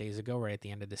couple of days ago, right at the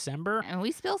end of December. And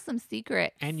we spill some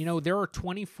secrets. And, there are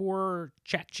 24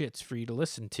 chat chits for you to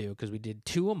listen to, because we did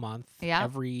 2 a month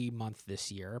every month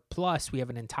this year. Plus, we have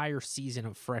an entire season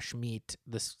of Fresh Meat,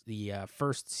 the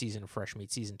first season of Fresh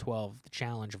Meat, season 12, the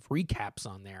challenge of recaps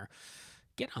on there.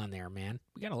 Get on there, man.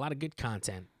 We got a lot of good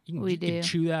content. You can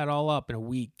chew that all up in a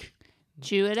week.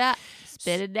 Chew it up.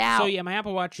 Spit it out. So, yeah, my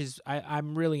Apple Watch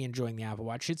I'm really enjoying the Apple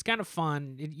Watch. It's kind of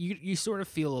fun. You sort of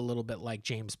feel a little bit like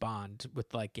James Bond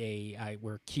with like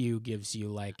where Q gives you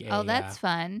like a... Oh, that's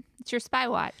fun. It's your spy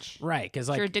watch. Right, because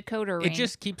like... It's your decoder ring. It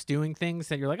just keeps doing things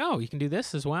that you're like, oh, you can do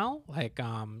this as well? Like,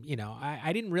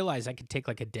 I didn't realize I could take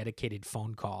like a dedicated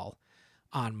phone call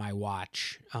on my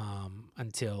watch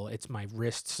until my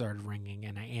wrist started ringing,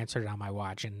 and I answered it on my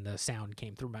watch, and the sound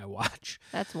came through my watch.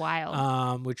 That's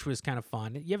wild. Which was kind of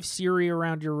fun. You have Siri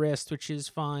around your wrist, which is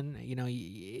fun.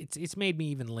 It's made me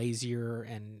even lazier,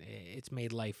 and it's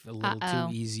made life a little too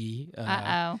easy.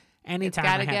 Anytime it's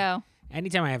gotta go.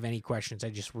 Anytime I have any questions, I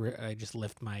just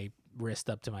lift my wrist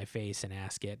up to my face and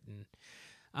ask it, and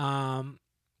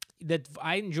that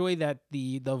I enjoy that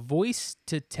the voice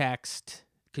to text.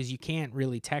 Because you can't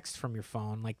really text from your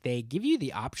phone. Like, they give you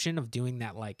the option of doing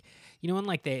that, like, when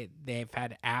like they've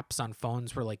had apps on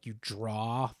phones where like you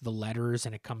draw the letters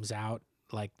and it comes out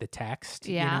like the text.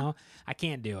 Yeah. I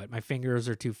can't do it. My fingers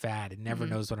are too fat. It never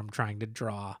knows what I'm trying to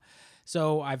draw.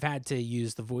 So I've had to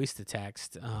use the voice to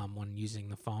text when using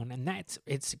the phone, and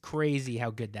it's crazy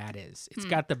how good that is. It's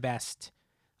got the best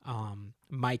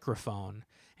microphone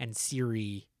and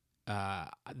Siri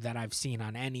that I've seen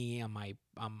on my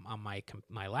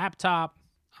laptop,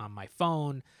 on my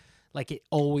phone. Like, it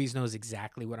always knows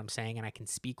exactly what I'm saying, and I can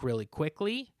speak really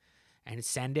quickly and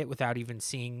send it without even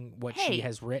seeing what she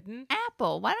has written.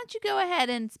 Apple, why don't you go ahead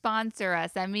and sponsor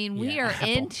us? We are Apple.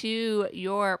 into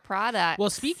your product. Well,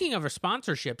 speaking of our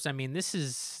sponsorships, this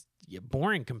is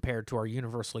boring compared to our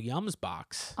Universal Yums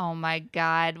box. Oh my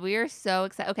God. We are so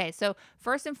excited. Okay, so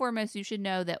first and foremost, you should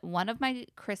know that one of my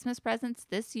Christmas presents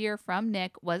this year from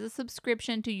Nick was a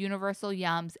subscription to Universal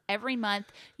Yums. Every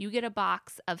month, you get a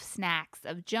box of snacks,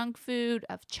 of junk food,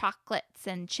 of chocolates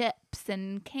and chips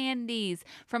and candies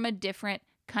from a different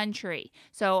country.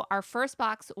 So our first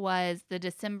box was the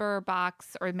December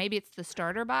box, or maybe it's the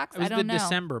starter box. It was I don't know. the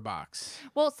December box.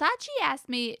 Well, Sachi asked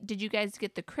me, did you guys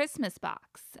get the Christmas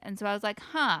box? And so I was like,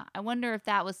 I wonder if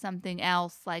that was something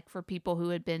else, like for people who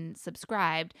had been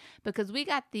subscribed, because we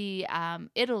got the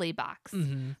Italy box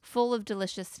full of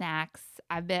delicious snacks.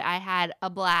 I had a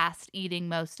blast eating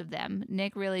most of them.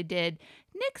 Nick really did.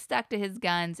 Nick stuck to his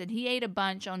guns, and he ate a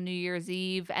bunch on New Year's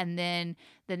Eve, and then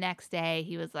the next day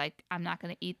he was like, I'm not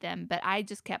going to eat them, but I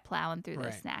just kept plowing through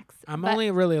those snacks. I'm only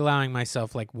really allowing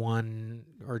myself like 1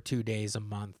 or 2 days a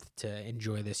month to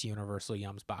enjoy this Universal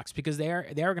Yums box, because they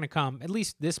are going to come at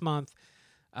least this month,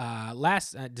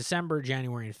 last December,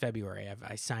 January, and February.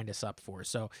 I signed us up for.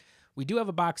 So we do have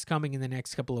a box coming in the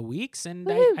next couple of weeks,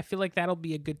 and I feel like that'll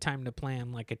be a good time to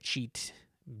plan like a cheat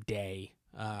day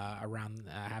around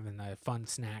having the fun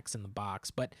snacks in the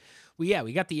box. But we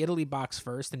got the Italy box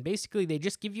first, and basically they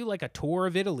just give you like a tour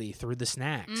of Italy through the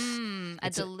snacks. A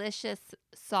delicious,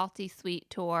 salty, sweet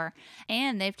tour.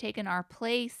 And they've taken our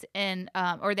place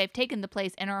or they've taken the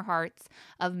place in our hearts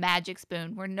of Magic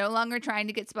Spoon. We're no longer trying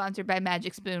to get sponsored by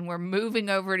Magic Spoon. We're moving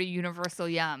over to Universal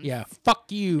Yums. Yeah,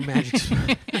 fuck you, Magic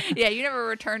Spoon. Yeah, you never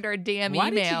returned our damn Why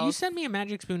emails. did you send me a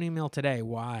Magic Spoon email today?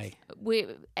 Why?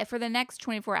 For the next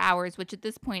 24 hours, which at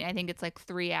this point I think it's like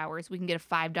 3 hours, we can get a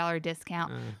 $5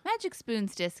 discount. Magic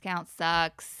Spoon's discount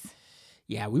sucks.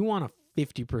 Yeah, we want a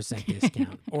 50%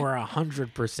 discount or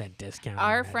 100% discount.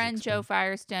 Our friend Joe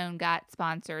Firestone got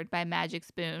sponsored by Magic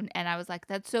Spoon, and I was like,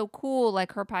 that's so cool.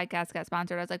 Like, her podcast got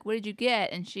sponsored. I was like, what did you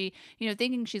get? And she,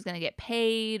 thinking she's going to get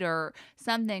paid or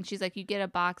something, she's like, you get a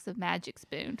box of Magic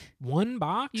Spoon. One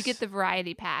box? You get the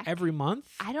variety pack. Every month?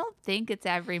 I don't think it's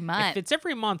every month. If it's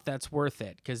every month, that's worth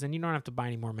it, because then you don't have to buy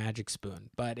any more Magic Spoon.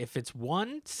 But if it's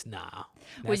once, nah.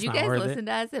 Would you guys listen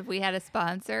to us if we had a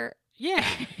sponsor? Yeah,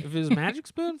 if it was Magic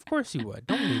Spoon, of course you would.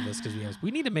 Don't leave us because we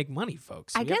need to make money,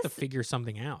 folks. We have to figure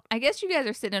something out. I guess you guys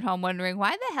are sitting at home wondering, why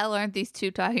the hell aren't these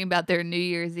two talking about their New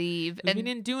Year's Eve? And we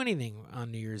didn't do anything on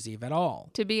New Year's Eve at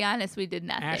all. To be honest, we did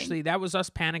nothing. Ashley, that was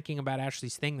us panicking about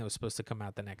Ashley's thing that was supposed to come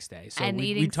out the next day. So and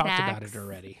we talked about it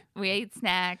already. We ate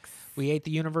snacks. We ate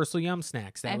the Universal Yum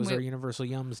snacks. That was our Universal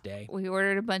Yums day. We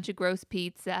ordered a bunch of gross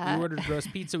pizza. We ordered gross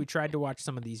pizza. We tried to watch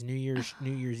some of these New Year's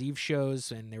Eve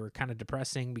shows, and they were kind of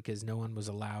depressing because no one was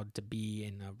allowed to be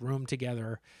in a room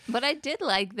together. What I did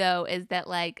like, though, is that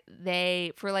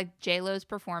for J-Lo's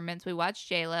performance, we watched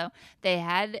J-Lo.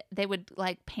 They would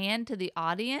like pan to the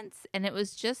audience, and it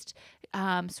was just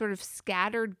sort of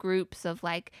scattered groups of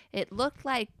it looked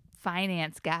like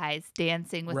finance guys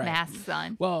dancing with masks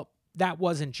on. Well, that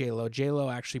wasn't J-Lo. J-Lo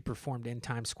actually performed in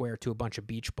Times Square to a bunch of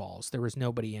beach balls. There was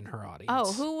nobody in her audience.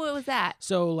 Oh, who was that?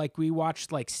 So we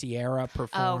watched Sierra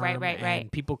perform. Oh, right.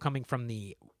 And people coming from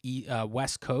the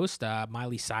West Coast.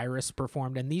 Miley Cyrus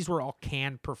performed, and these were all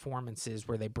canned performances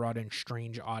where they brought in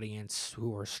strange audience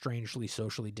who were strangely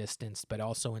socially distanced, but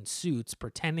also in suits,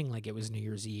 pretending like it was New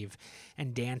Year's Eve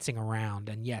and dancing around.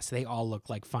 And yes, they all look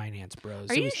like finance bros.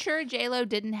 Are you sure J-Lo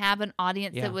didn't have an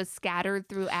audience that was scattered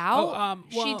throughout? Oh,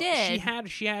 she did.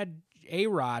 She had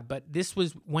A-Rod, but this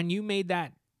was when you made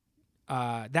that.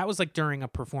 That was during a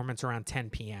performance around 10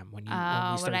 p.m. when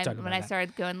I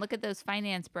started going, look at those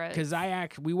finance bros. Because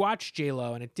we watched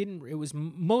J-Lo, and it was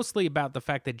mostly about the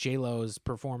fact that J-Lo's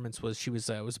performance was it was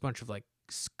a bunch of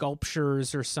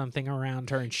sculptures or something around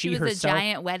her, and she was herself, a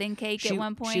giant wedding cake at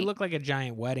one point. She looked like a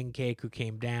giant wedding cake who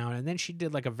came down, and then she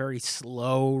did a very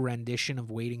slow rendition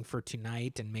of Waiting for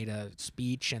Tonight and made a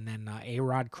speech, and then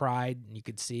A-Rod cried, and you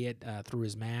could see it through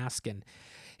his mask, and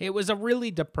it was a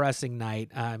really depressing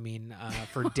night.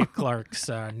 For Dick Clark's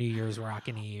New Year's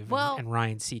Rockin' Eve and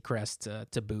Ryan Seacrest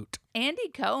to boot. Andy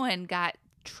Cohen got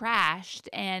trashed,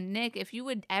 and Nick, if you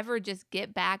would ever just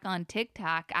get back on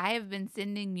TikTok, I have been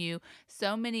sending you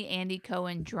so many Andy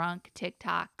Cohen drunk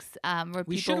TikToks where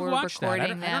people were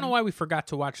recording them. I don't know why we forgot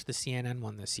to watch the CNN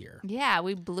one this year. Yeah,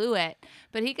 we blew it.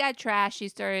 But he got trashed. He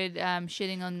started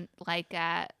shitting on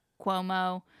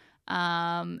Cuomo.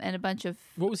 And a bunch of...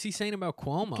 What was he saying about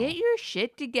Cuomo? Get your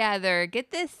shit together.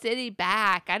 Get this city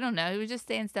back. I don't know. He was just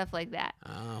saying stuff like that.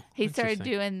 Oh, he started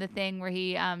doing the thing where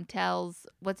he tells,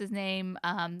 what's his name?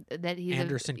 That he's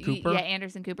Anderson Cooper? Yeah,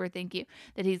 Anderson Cooper, thank you.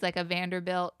 That he's a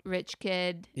Vanderbilt rich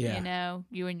kid, you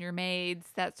and your maids,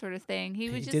 that sort of thing. He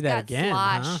just did that got again,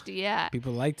 sloshed. huh? Yeah.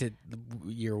 People liked it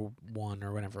year one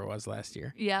or whatever it was last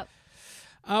year. Yep.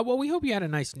 Well, we hope you had a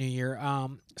nice New Year.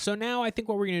 So now I think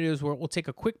what we're going to do is we'll take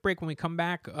a quick break. When we come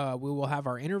back, we will have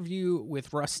our interview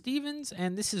with Russ Stevens,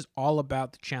 and this is all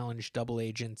about the Challenge Double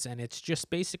Agents, and it's just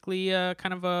basically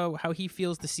kind of how he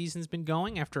feels the season's been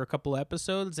going after a couple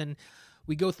episodes, and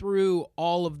we go through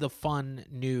all of the fun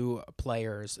new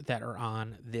players that are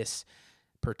on this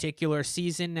particular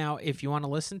season. Now, if you want to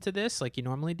listen to this like you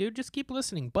normally do, just keep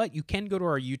listening, but you can go to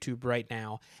our YouTube right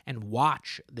now and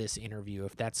watch this interview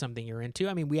if that's something you're into.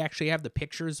 I mean, we actually have the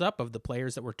pictures up of the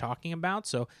players that we're talking about,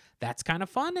 so that's kind of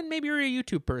fun, and maybe you're a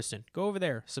YouTube person. Go over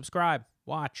there, subscribe,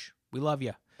 watch. We love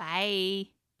you. Bye.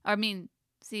 I mean,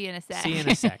 see you in a sec. See you in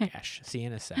a sec, Ash. See you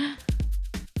in a sec.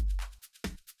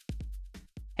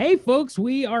 Hey, folks,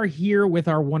 we are here with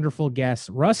our wonderful guest,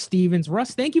 Russ Stevens.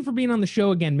 Russ, thank you for being on the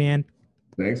show again, man.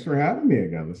 Thanks for having me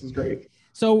again. This is great.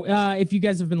 So if you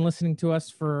guys have been listening to us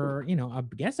for, I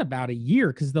guess about a year,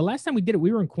 because the last time we did it,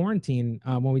 we were in quarantine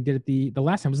when we did it. The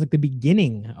last time was like the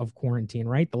beginning of quarantine,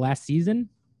 right? The last season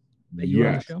that you were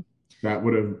on the show?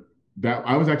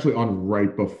 I was actually on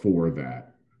right before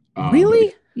that.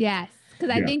 Really? Yes.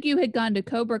 Because I think you had gone to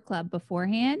Cobra Club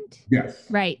beforehand. Yes.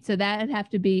 Right. So that would have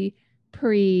to be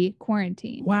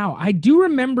pre-quarantine. Wow. I do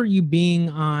remember you being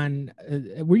on,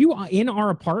 were you in our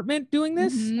apartment doing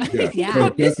this? Mm-hmm. Yeah.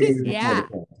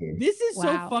 This is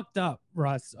so fucked up,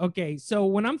 Russ. Okay. So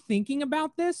when I'm thinking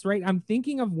about this, right, I'm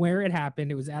thinking of where it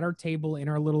happened. It was at our table in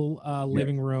our little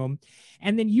living room.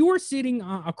 And then you were sitting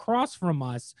across from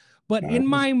us. But in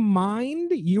my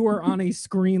mind, you are on a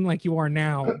screen like you are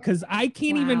now, because I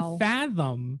can't even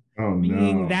fathom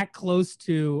being that close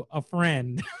to a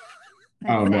friend.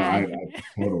 Oh no, I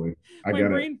totally.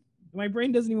 My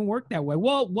brain doesn't even work that way.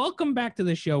 Well, welcome back to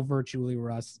the show virtually,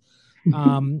 Russ.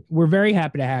 We're very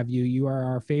happy to have you. You are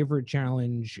our favorite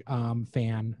Challenge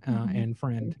fan and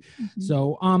friend. Mm-hmm.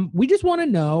 So we just want to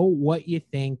know what you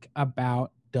think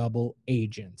about Double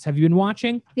Agents. Have you been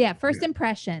watching? Yeah, first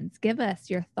impressions. Give us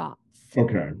your thoughts.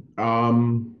 Okay.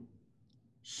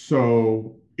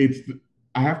 So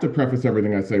I have to preface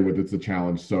everything I say with it's a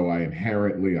challenge, so I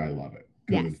love it.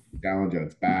 Yes. It's a challenge and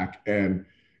it's back, and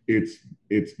it's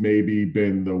maybe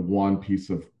been the one piece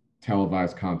of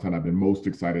televised content I've been most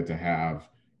excited to have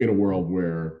in a world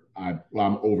where I'm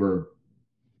over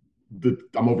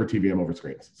TV, I'm over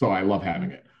screens, so I love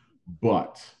having it.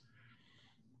 But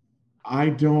I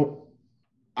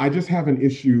just have an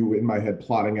issue in my head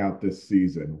plotting out this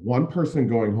season. One person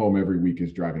going home every week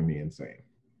is driving me insane.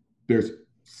 There's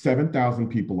 7,000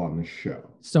 people on this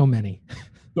show. So many.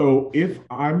 So if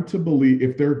I'm to believe,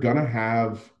 if they're going to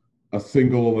have a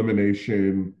single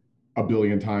elimination a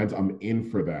billion times, I'm in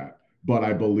for that. But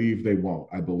I believe they won't.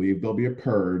 I believe there'll be a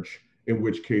purge, in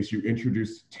which case you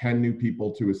introduce 10 new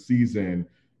people to a season,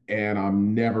 and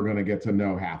I'm never going to get to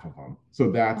know half of them.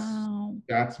 So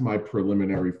that's my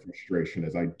preliminary frustration,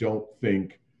 is I don't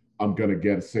think I'm going to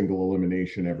get a single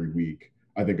elimination every week.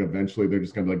 I think eventually they're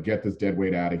just going to get this dead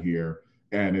weight out of here,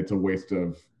 and it's a waste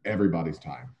of everybody's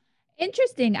time.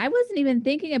 Interesting. I wasn't even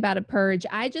thinking about a purge.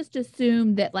 I just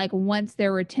assumed that like once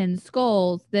there were 10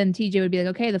 skulls, then TJ would be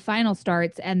like, okay, the final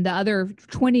starts and the other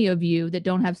 20 of you that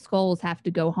don't have skulls have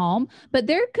to go home. But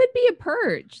there could be a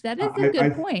purge. That is a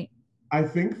good point. I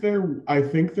think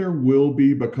there will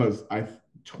be, because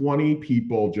 20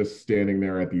 people just standing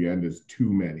there at the end is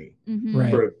too many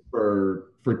for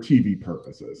TV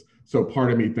purposes. So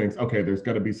part of me thinks, okay, there's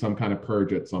got to be some kind of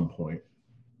purge at some point.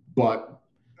 But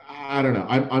I don't know.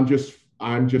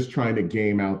 I'm just trying to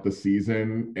game out the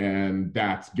season, and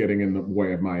that's getting in the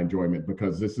way of my enjoyment,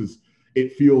 because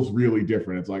it feels really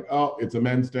different. It's like, oh, it's a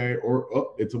men's day, or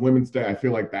oh, it's a women's day. I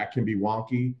feel like that can be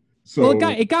wonky. So well,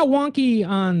 it got wonky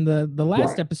on the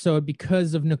last episode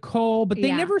because of Nicole, but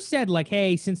they never said like,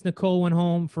 hey, since Nicole went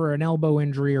home for an elbow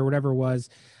injury or whatever it was,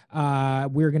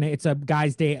 it's a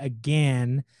guy's day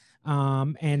again.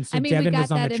 And so Devin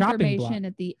was on the chopping block. We got that information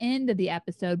at the end of the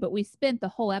episode, but we spent the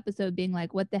whole episode being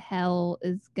like, what the hell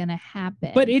is going to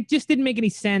happen? But it just didn't make any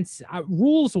sense.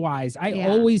 Rules wise, I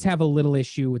always have a little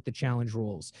issue with the challenge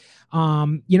rules.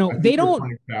 They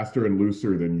don't faster and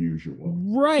looser than usual.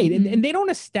 Right. Mm-hmm. And they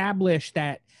don't establish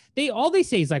that. All they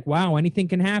say is like, wow, anything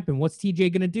can happen. What's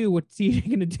TJ going to do? What's TJ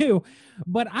going to do?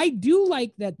 But I do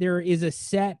like that there is a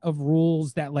set of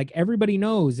rules that like everybody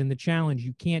knows in the challenge.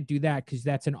 You can't do that because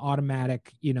that's an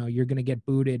automatic, you're going to get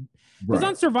booted. Because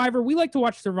on Survivor, we like to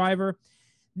watch Survivor.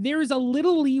 There's a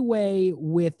little leeway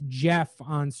with Jeff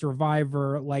on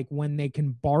Survivor, like when they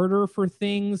can barter for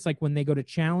things, like when they go to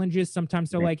challenges, sometimes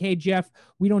they're like, hey, Jeff,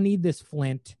 we don't need this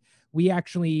flint. We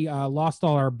actually lost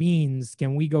all our beans.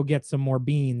 Can we go get some more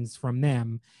beans from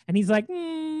them? And he's like,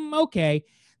 okay.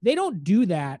 they don't do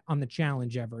that on the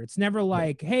challenge ever. It's never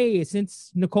like, hey,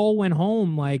 since Nicole went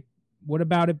home, like, what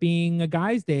about it being a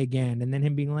guy's day again? And then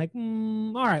him being like,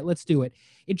 all right, let's do it.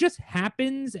 It just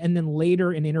happens. And then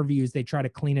later in interviews, they try to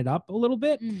clean it up a little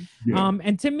bit. Yeah.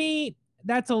 And to me,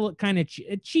 that's a kind of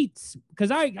it cheats, because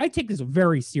I take this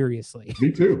very seriously.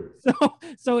 Me too.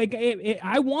 So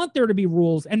I want there to be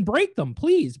rules, and break them,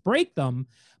 please break them.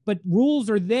 But rules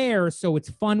are there, so it's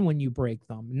fun when you break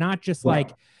them, not just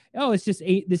like, oh, it's just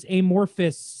this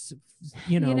amorphous,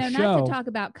 show. Not to talk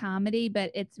about comedy,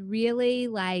 but it's really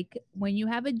like when you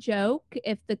have a joke,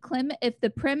 if the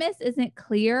premise isn't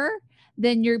clear,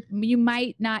 then you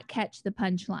might not catch the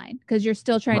punchline because you're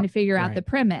still trying to figure out the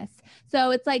premise. So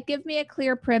it's like, give me a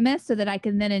clear premise so that I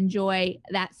can then enjoy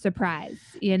that surprise,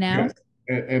 Yes.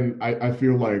 And I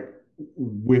feel like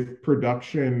with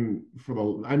production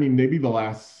maybe the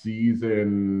last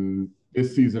season,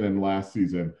 this season and last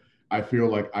season, I feel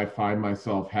like I find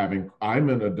myself I'm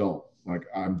an adult. Like,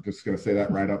 I'm just going to say that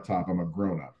right up top. I'm a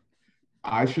grown up.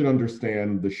 I should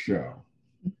understand the show.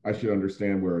 I should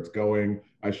understand where it's going.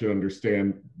 I should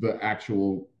understand the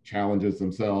actual challenges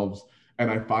themselves. And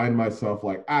I find myself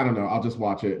like, I don't know, I'll just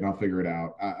watch it and I'll figure it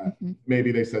out.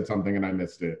 Maybe they said something and I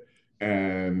missed it.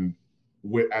 And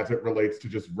as it relates to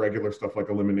just regular stuff like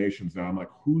eliminations now, I'm like,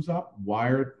 who's up?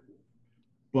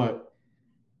 But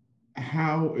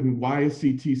how and why is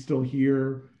CT still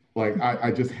here? Like,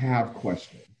 I just have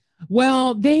questions.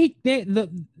 Well, they've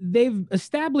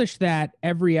established that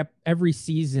every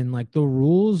season, like, the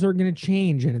rules are going to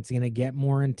change and it's going to get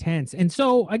more intense. And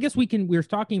so I guess we're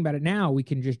talking about it now. We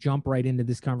can just jump right into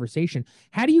this conversation.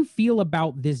 How do you feel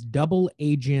about this double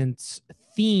agents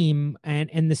theme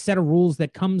and the set of rules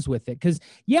that comes with it? Because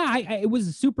it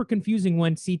was super confusing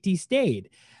when CT stayed.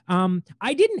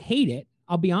 I didn't hate it.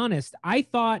 I'll be honest. I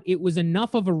thought it was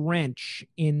enough of a wrench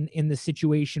in the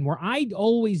situation where I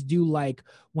always do, like,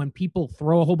 when people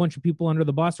throw a whole bunch of people under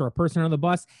the bus or a person under the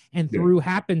bus, and through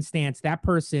happenstance, that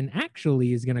person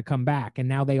actually is going to come back. And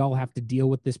now they all have to deal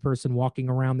with this person walking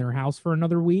around their house for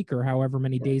another week or however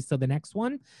many days till the next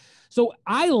one. So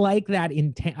I like that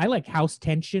I like house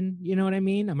tension. You know what I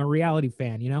mean? I'm a reality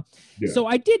fan, Yeah. So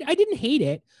I didn't hate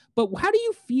it, but how do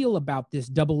you feel about this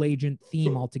double agent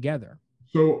theme altogether?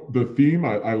 So the theme,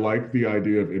 I like the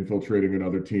idea of infiltrating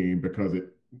another team, because it,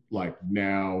 like,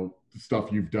 now the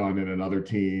stuff you've done in another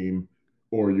team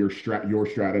or your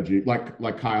strategy,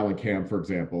 like Kyle and Cam, for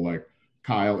example, like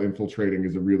Kyle infiltrating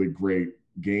is a really great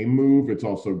game move. It's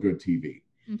also good TV.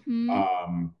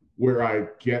 Where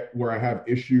I have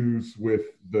issues with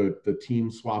the team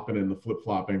swapping and the flip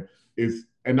flopping is,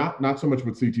 and not so much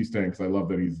with CT staying, because I love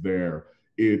that he's there.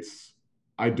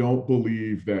 I don't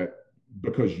believe that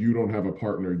because you don't have a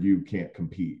partner, you can't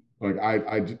compete. Like,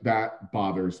 that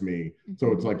bothers me.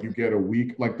 So it's like, you get a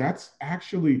week, like, that's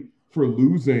actually, for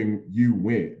losing, you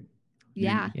win.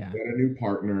 Yeah. You get a new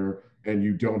partner and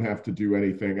you don't have to do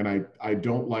anything. And I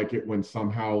don't like it when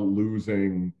somehow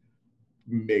losing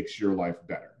makes your life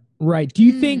better. Right. Do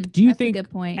you think a good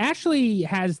point. Ashley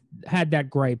has had that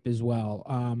gripe as well?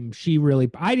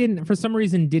 For some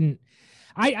reason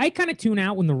I kind of tune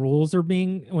out when the rules are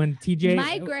when TJ.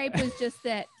 My gripe was just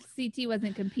that CT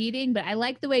wasn't competing, but I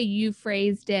like the way you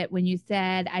phrased it when you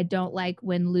said, I don't like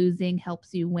when losing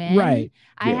helps you win. Right.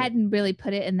 I hadn't really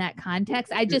put it in that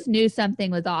context. I just knew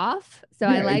something was off. So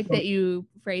I like that you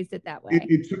phrased it that way.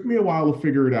 It took me a while to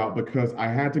figure it out, because I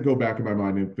had to go back in my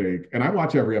mind and think, and I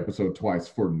watch every episode twice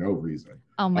for no reason.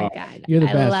 Oh my God. You're the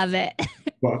best. I love it.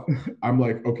 But I'm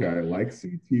like, okay, I like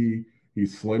CT.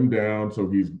 He's slimmed down, so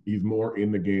he's more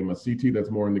in the game. A CT that's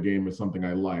more in the game is something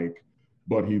I like,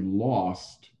 but he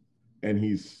lost, and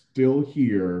he's still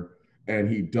here, and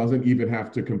he doesn't even have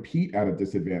to compete at a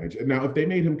disadvantage. And now, if they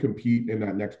made him compete in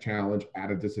that next challenge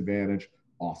at a disadvantage,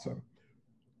 awesome.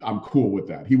 I'm cool with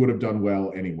that. He would have done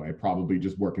well anyway, probably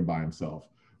just working by himself.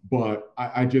 But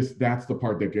I just, that's the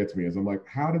part that gets me, is I'm like,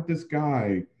 how did this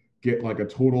guy get like a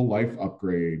total life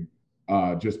upgrade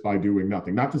just by doing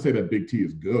nothing? Not to say that Big T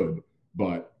is good,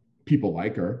 but people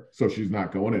like her, so she's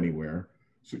not going anywhere.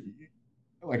 So,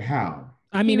 like, how?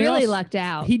 I mean, he really lucked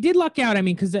out. He did luck out. I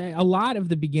mean, because a lot of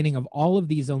the beginning of all of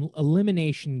these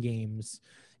elimination games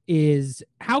is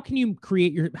how can you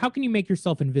make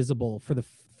yourself invisible for the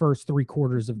first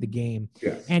 3/4 of the game?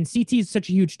 Yes. And CT is such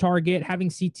a huge target. Having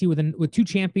CT with two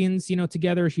champions,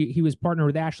 together, he was partnered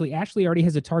with Ashley. Ashley already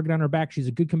has a target on her back. She's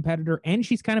a good competitor, and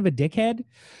she's kind of a dickhead.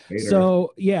 Hater.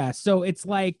 So yeah, so it's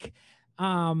like,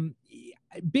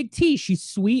 Big T, she's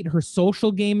sweet. Her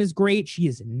social game is great. She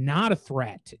is not a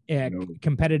threat No.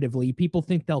 competitively. People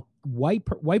think they'll wipe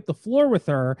the floor with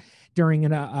her during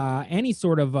any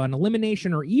sort of an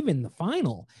elimination or even the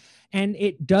final, and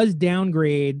it does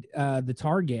downgrade the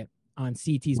target on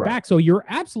CT's Right. back. So you're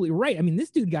absolutely right. I mean, this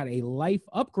dude got a life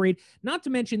upgrade. Not to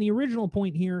mention the original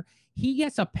point here, he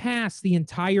gets a pass the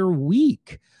entire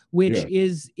week, which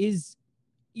is.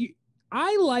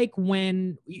 I like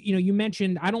when, you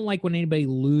mentioned, I don't like when anybody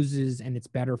loses and it's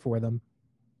better for them.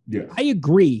 Yes. I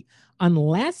agree,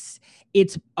 unless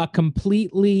it's a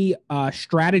completely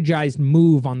strategized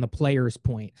move on the player's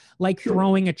point, like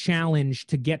throwing a challenge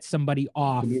to get somebody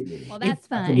off. Absolutely. Well, that's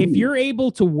fun. If you're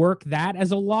able to work that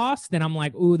as a loss, then I'm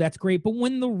like, ooh, that's great. But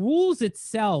when the rules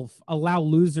itself allow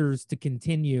losers to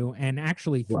continue and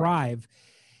actually thrive,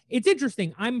 it's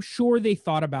interesting. I'm sure they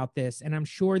thought about this, and I'm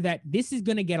sure that this is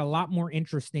going to get a lot more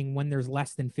interesting when there's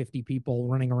less than 50 people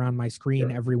running around my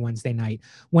screen every Wednesday night.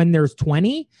 When there's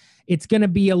 20, it's going to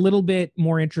be a little bit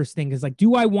more interesting, because like,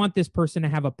 do I want this person to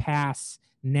have a pass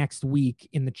next week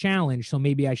in the challenge? So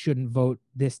maybe I shouldn't vote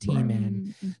this team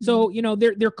in. Mm-hmm. So,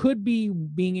 there could be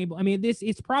being able, I mean,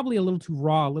 it's probably a little too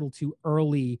raw, a little too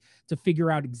early to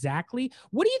figure out exactly.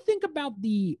 What do you think about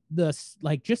the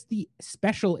like just the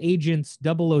Special Agents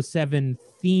 007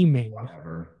 theming?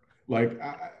 Whatever. Like,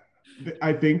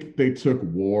 I think they took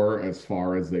war as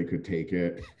far as they could take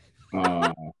it.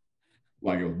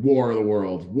 Like it was War of the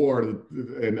Worlds,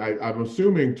 and I'm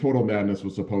assuming Total Madness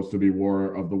was supposed to be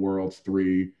War of the Worlds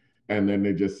 3, and then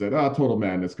they just said, Total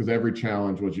Madness, because every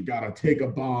challenge was you got to take a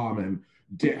bomb and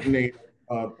detonate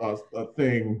a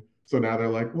thing. So now they're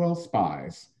like, well,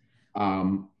 spies.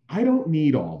 I don't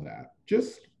need all that.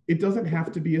 Just, it doesn't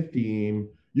have to be a theme.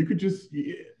 You could just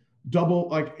double,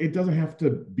 like, it doesn't have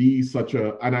to be such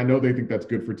a, and I know they think that's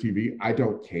good for TV. I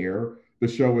don't care. The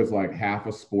show is like half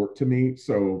a sport to me.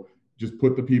 So just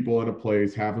put the people in a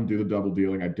place, have them do the double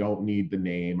dealing. I don't need the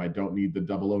name. I don't need the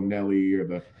double O'Nelly or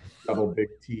the double Big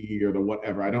T or the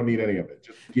whatever. I don't need any of it.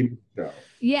 Just give me the show.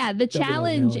 Yeah, the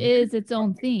challenge is its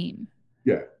own theme.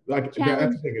 Yeah, like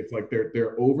that's the thing. It's like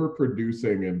they're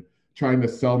overproducing and trying to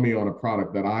sell me on a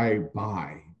product that I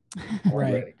buy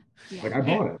already. Right. Yeah. Like I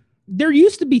bought it. There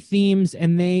used to be themes,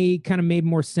 and they kind of made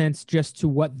more sense just to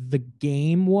what the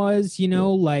game was,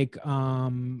 like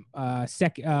what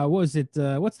was it?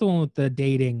 What's the one with the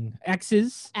dating?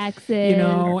 X's,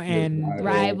 and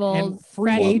Rivals,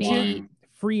 and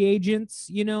free agents,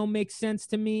 makes sense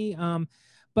to me.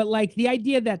 But like the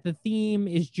idea that the theme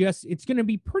is just, it's going to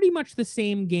be pretty much the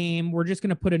same game. We're just going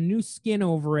to put a new skin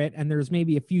over it, and there's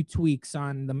maybe a few tweaks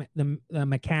on the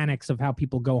mechanics of how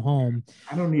people go home.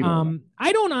 I don't need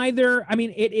I don't either. I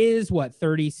mean, it is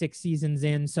 36 seasons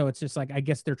in, so it's just like, I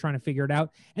guess they're trying to figure it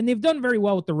out, and they've done very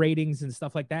well with the ratings and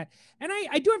stuff like that. And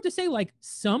I do have to say, like,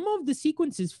 some of the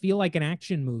sequences feel like an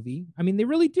action movie. I mean, they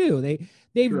really do.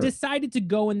 They've decided to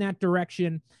go in that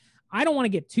direction. I don't want to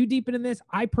get too deep into this.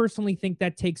 I personally think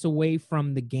that takes away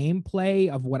from the gameplay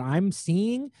of what I'm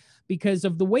seeing, because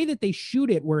of the way that they shoot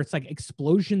it, where it's like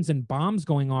explosions and bombs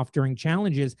going off during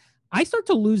challenges. I start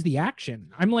to lose the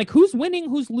action. I'm like, who's winning?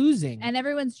 Who's losing? And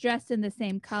everyone's dressed in the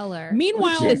same color.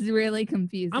 Meanwhile, which is really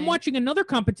confusing. I'm watching another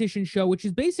competition show, which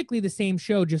is basically the same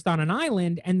show, just on an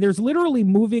island. And there's literally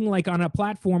moving like on a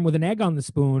platform with an egg on the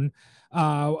spoon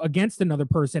against another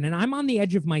person. And I'm on the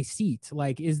edge of my seat.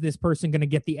 Like, is this person going to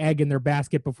get the egg in their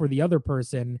basket before the other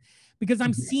person? Because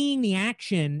I'm seeing the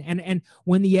action. And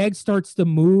when the egg starts to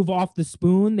move off the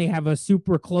spoon, they have a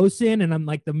super close in, and I'm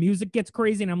like, the music gets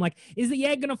crazy. And I'm like, is the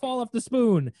egg going to fall off the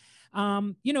spoon?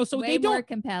 So way they don't, more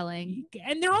compelling.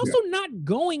 And they're also not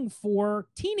going for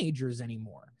teenagers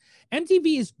anymore.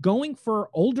 MTV is going for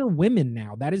older women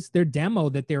now. That is their demo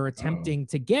that they're attempting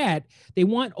to get. They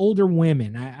want older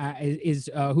women. What's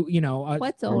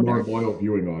a older? more loyal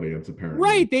viewing audience, apparently.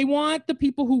 Right. They want the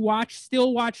people who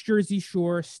still watch Jersey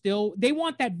Shore. They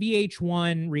want that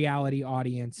VH1 reality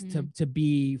audience to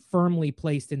be firmly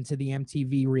placed into the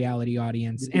MTV reality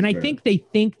audience. And I think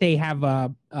they have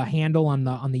a handle on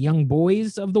the young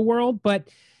boys of the world, but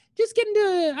just getting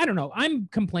to, I don't know. I'm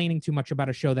complaining too much about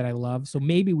a show that I love, so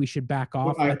maybe we should back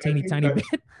off a tiny bit.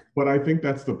 But I think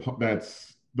that's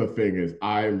the thing is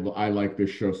I like this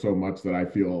show so much that I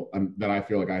feel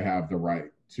like I have the right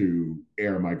to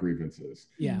air my grievances.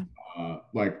 Yeah.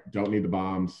 Like, don't need the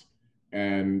bombs,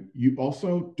 and you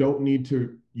also don't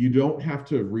have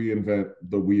to reinvent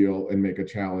the wheel and make a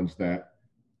challenge that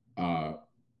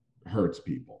hurts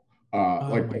people.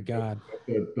 Oh my God.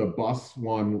 The bus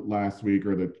one last week,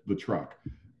 or the truck.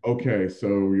 Okay,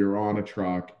 so you're on a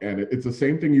truck, and it's the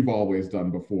same thing you've always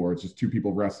done before. It's just two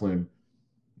people wrestling.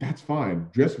 that's fine.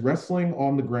 Just wrestling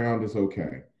on the ground is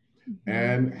okay.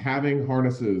 And having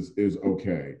harnesses is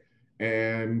okay.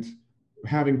 And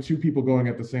having two people going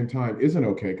at the same time isn't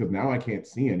okay because now I can't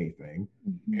see anything.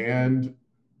 And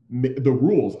the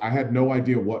rules, I had no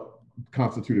idea what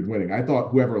constituted winning. I thought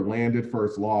whoever landed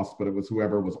first lost, but it was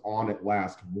whoever was on it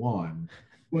last won.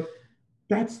 But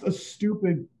that's a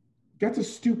stupid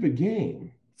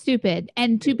game. Stupid.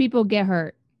 And two people get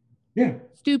hurt. Yeah.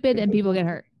 Stupid and people get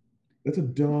hurt. That's a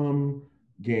dumb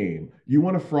game. You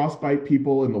want to frostbite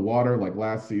people in the water like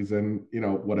last season,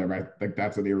 whatever. I think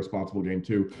that's an irresponsible game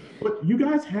too. But you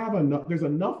guys have enough, there's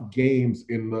enough games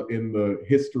in the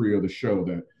history of the show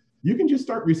that you can just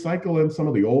start recycling some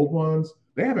of the old ones.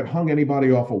 They haven't hung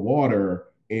anybody off of water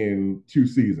in 2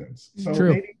 seasons.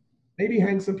 So maybe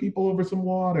hang some people over some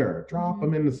water, drop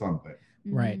them into something.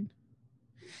 Right.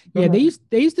 Yeah, they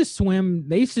used to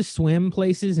swim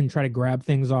places and try to grab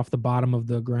things off the bottom of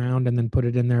the ground and then put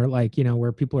it in there, like,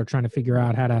 where people are trying to figure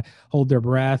out how to hold their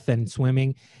breath and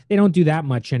swimming. They don't do that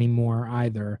much anymore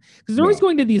either, because they're always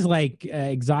going to these like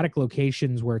exotic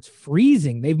locations where it's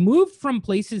freezing. They've moved from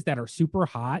places that are super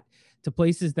hot to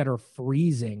places that are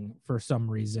freezing for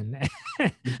some reason.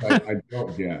 I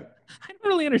don't get. I don't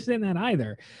really understand that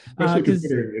either. Especially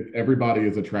considering everybody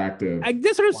is attractive.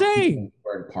 That's what I'm saying.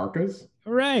 Wearing parkas.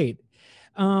 Right.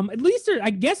 At least I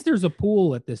guess there's a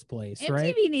pool at this place,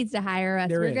 right? MTV needs to hire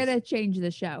us. We're gonna change the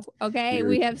show. Okay,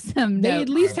 we have some. They at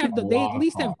least have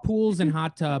pools and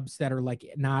hot tubs that are like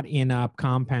not in a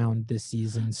compound this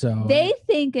season. So they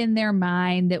think in their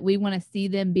mind that we want to see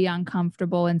them be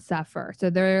uncomfortable and suffer. So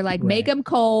they're like, make them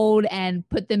cold and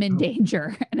put them in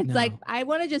danger. And it's like, I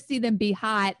want to just see them be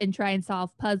hot and try and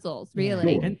solve puzzles.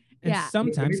 Really. Cool. And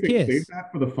sometimes kiss. Save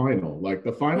that for the final. Like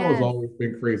the final has always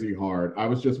been crazy hard. I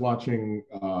was just watching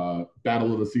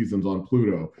Battle of the Seasons on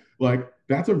Pluto. Like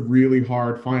that's a really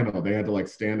hard final. They had to like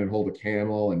stand and hold a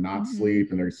camel and not sleep,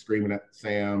 and they're screaming at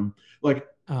Sam. Like,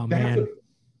 oh man,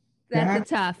 that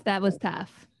was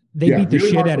tough. They beat the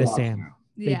shit out of Sam.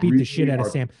 They beat the shit out of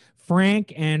Sam.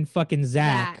 Frank and fucking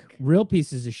Zach. Real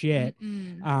pieces of shit.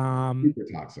 Super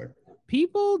toxic.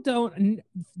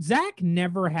 Zach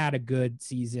never had a good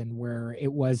season where he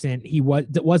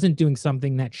wasn't doing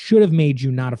something that should have made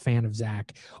you not a fan of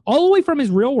Zach all the way from his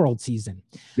Real World season.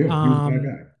 Yeah, he was a bad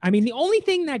guy. I mean, the only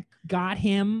thing that got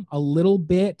him a little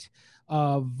bit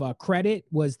of credit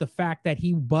was the fact that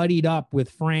he buddied up with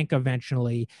Frank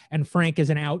eventually, and Frank is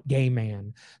an out gay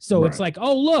man. So it's like,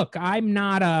 oh, look, I'm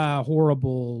not a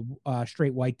horrible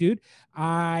straight white dude.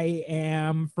 I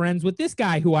am friends with this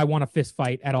guy who I want to fist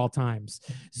fight at all times.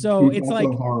 So it's like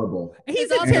horrible. He's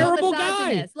a terrible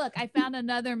guy. Look, I found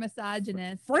another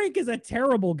misogynist. Frank is a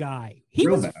terrible guy. He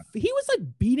was like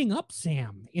beating up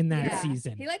Sam in that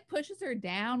season. He like pushes her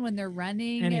down when they're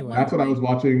running. Anyway, that's what I was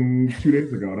watching 2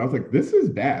 days ago, and I was like, this is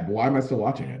bad. Why am I still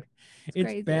watching it?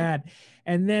 It's bad.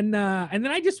 And then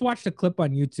I just watched a clip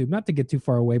on YouTube, not to get too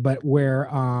far away, but where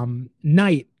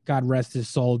Knight, God rest his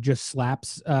soul, just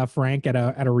slaps Frank at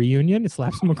a reunion. It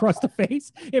slaps him across the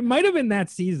face. It might have been that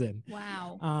season.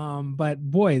 Wow. But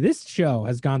boy, this show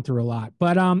has gone through a lot.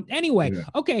 But anyway,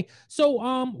 okay. So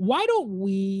why don't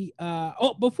we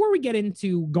before we get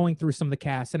into going through some of the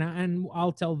cast, and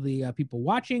I'll tell the people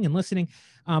watching and listening,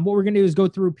 what we're gonna do is go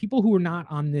through people who are not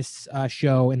on this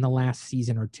show in the last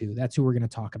season or two. That's who we're gonna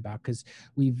talk about, because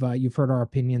you've heard our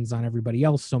opinions on everybody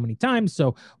else so many times.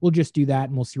 So we'll just do that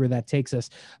and we'll see where that takes us.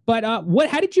 But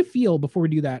how did you feel before we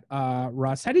do that,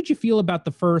 Russ? How did you feel about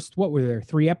the first, what were there,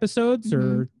 3 episodes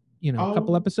or a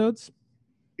couple episodes?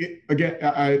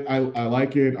 I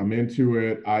like it. I'm into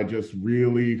it. I just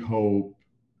really hope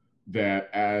that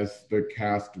as the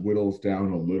cast whittles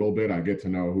down a little bit, I get to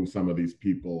know who some of these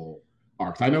people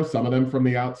are. Because I know some of them from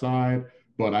the outside,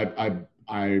 but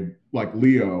I like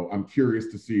Leo. I'm curious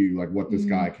to see like what this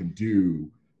guy can do,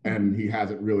 and he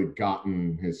hasn't really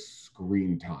gotten his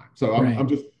screen time. So I'm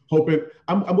just hoping.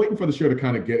 I'm waiting for the show to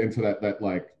kind of get into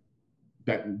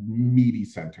that meaty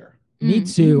center. Me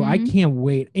too. I can't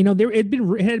wait.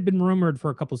 It had been rumored for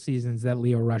a couple seasons that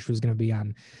Leo Rush was going to be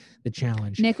on the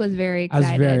challenge. Nick was very excited.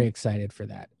 I was very excited for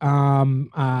that.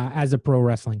 As a pro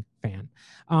wrestling fan.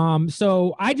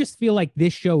 So I just feel like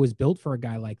this show is built for a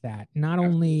guy like that. Not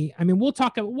only, I mean, we'll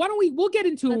get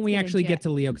into it when we actually get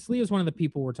to Leo, because Leo's one of the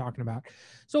people we're talking about.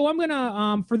 So I'm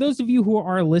gonna, for those of you who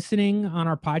are listening on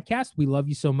our podcast, we love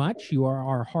you so much. You are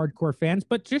our hardcore fans.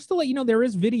 But just to let you know, there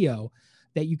is video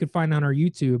that you can find on our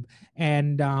YouTube.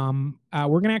 And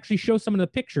we're going to actually show some of the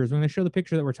pictures. We're going to show the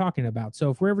picture that we're talking about.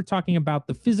 So if we're ever talking about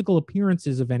the physical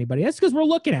appearances of anybody, that's because we're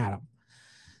looking at them.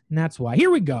 And that's why. Here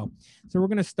we go. So we're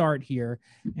going to start here.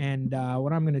 And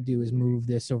what I'm going to do is move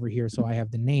this over here so I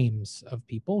have the names of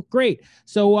people. Great.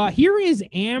 So here is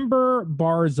Amber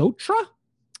Barzotra.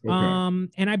 Okay.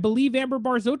 And I believe Amber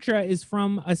Barzotra is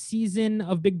from a season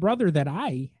of Big Brother that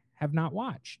I have not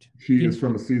watched. She is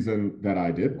from a season that I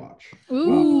did watch.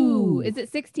 Ooh, is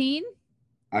it 16?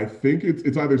 I think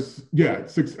it's either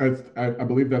six. I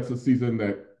believe that's the season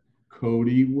that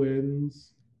Cody wins.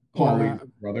 Paulie's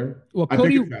brother. Well,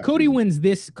 Cody wins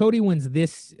this. Cody wins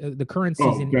this the current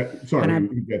season.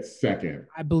 He gets second.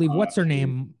 I believe what's her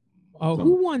name? Oh,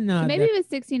 who won? Maybe it was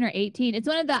 16 or 18. It's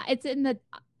It's in the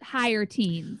higher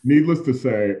teens. Needless to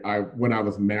say, when I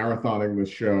was marathoning the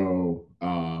show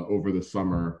over the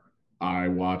summer, I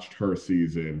watched her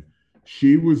season.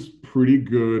 She was pretty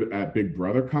good at Big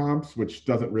Brother comps, which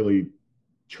doesn't really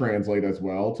translate as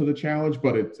well to the challenge,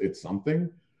 but it's something.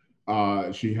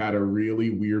 She had a really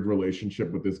weird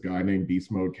relationship with this guy named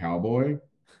Beast Mode Cowboy.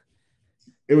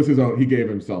 It was his own. He gave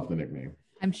himself the nickname.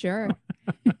 I'm sure.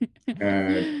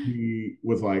 And he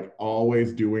was like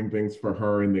always doing things for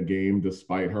her in the game,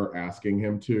 despite her asking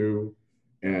him to.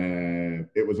 And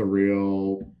it was a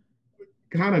real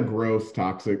kind of gross,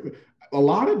 toxic. A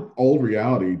lot of old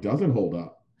reality doesn't hold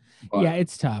up. Yeah,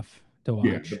 it's tough to watch.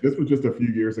 Yeah, but this was just a few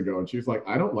years ago, and she's like,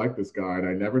 I don't like this guy, and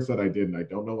I never said I did, and I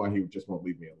don't know why he just won't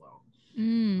leave me alone.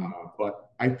 But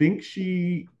I think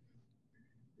she's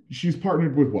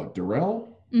partnered with what,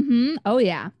 Darrell? Mm-hmm. Oh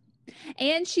yeah.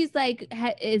 And she's like,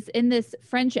 is in this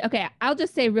friendship. Okay, I'll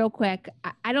just say real quick,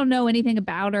 I don't know anything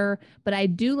about her, but I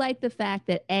do like the fact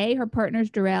that A, her partner's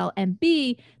Darrell, and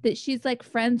B, that she's like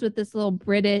friends with this little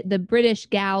the British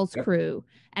gals crew.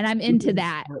 And I'm into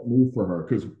that. Smart move for her,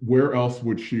 because where else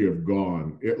would she have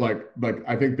gone? Like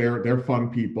I think they're fun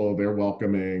people, they're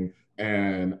welcoming,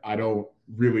 and I don't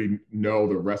really know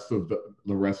the rest of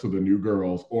the new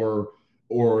girls, or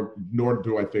nor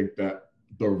do I think that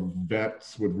the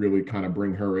vets would really kind of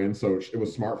bring her in. So it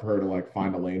was smart for her to like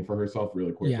find a lane for herself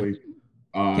really quickly.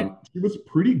 Yeah. She was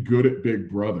pretty good at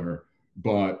Big Brother,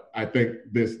 but I think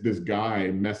this guy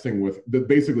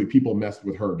basically people messed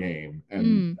with her game,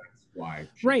 and that's why.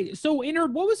 Right. So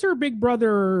what was her Big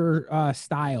Brother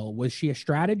style? Was she a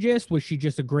strategist? Was she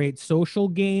just a great social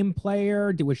game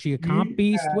player? Was she a comp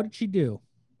beast? What did she do?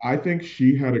 I think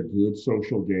she had a good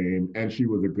social game, and she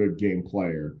was a good game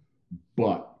player,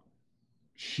 but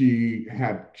she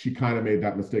kind of made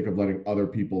that mistake of letting other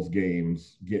people's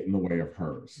games get in the way of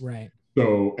hers. Right.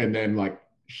 So, and then like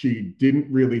she didn't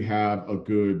really have a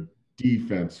good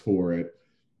defense for it.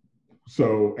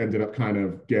 So ended up kind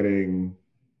of getting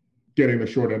the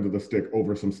short end of the stick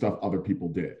over some stuff other people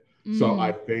did. So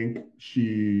I think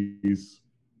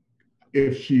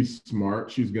if she's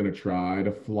smart, she's going to try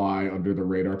to fly under the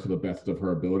radar to the best of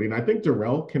her ability. And I think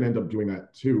Darrell can end up doing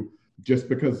that too, just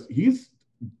because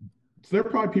there are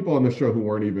probably people on the show who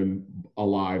weren't even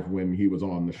alive when he was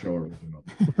on the show originally.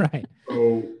 Right.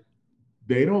 So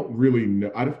they don't really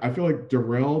know. I feel like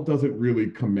Darrell doesn't really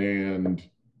command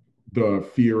the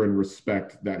fear and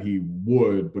respect that he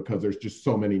would, because there's just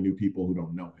so many new people who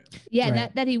don't know him. Yeah,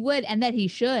 right. that he would, and that he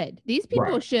should. These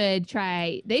people should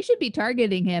be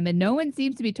targeting him, and no one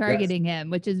seems to be targeting him,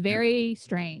 which is very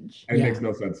strange. It makes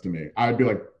no sense to me. I'd be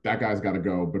like, that guy's got to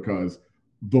go, because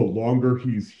the longer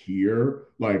he's here,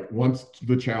 like once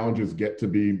the challenges get to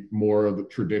be more of the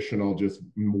traditional, just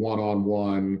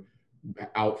one-on-one,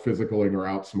 out physicaling or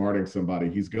outsmarting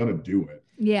somebody, he's gonna do it.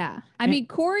 Yeah. I mean,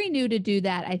 Corey knew to do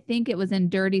that. I think it was in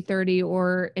Dirty 30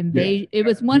 or Invasion. It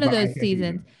was one of those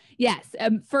seasons. Yes.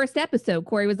 First episode,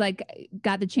 Corey was like,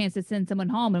 got the chance to send someone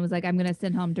home and was like, I'm going to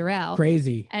send home Darrell.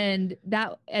 Crazy. And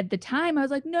that at the time I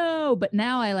was like, no, but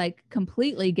now I like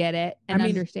completely get it and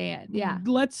understand. Yeah.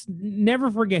 Let's never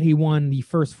forget he won the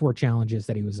first 4 challenges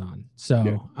that he was on.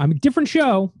 So different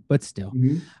show, but still.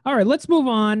 Mm-hmm. All right, let's move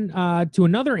on to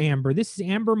another Amber. This is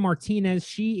Amber Martinez.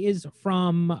 She is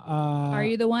from Are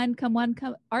You the One? Come One,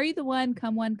 Come. Are You the One?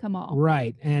 Come One, Come All.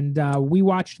 Right. And we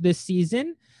watched this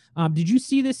season. Did you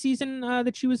see this season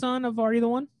that she was on of Are You the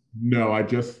One? No,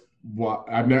 I've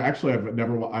watched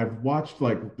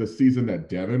like the season that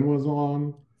Devin was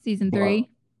on. Season 3.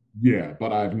 Yeah,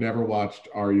 but I've never watched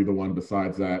Are You the One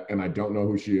besides that, and I don't know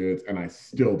who she is, and I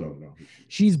still don't know who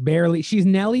she is. She's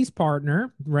Nellie's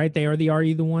partner, right? They are the Are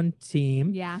You the One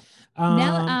team. Yeah.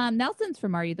 Nelson's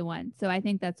from Are You the One, so I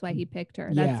think that's why he picked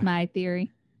her. That's my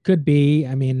theory. Could be.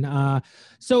 I mean,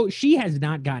 so she has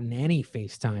not gotten any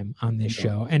FaceTime on this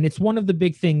show. And it's one of the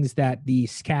big things that the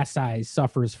cast size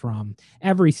suffers from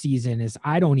every season is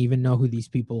I don't even know who these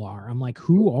people are. I'm like,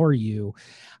 who are you?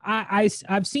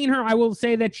 I've seen her. I will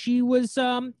say that she was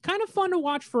kind of fun to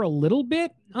watch for a little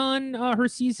bit on her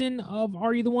season of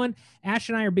Are You the One? Ash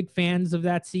and I are big fans of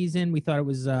that season. We thought it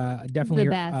was definitely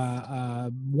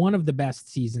one of the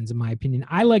best seasons, in my opinion.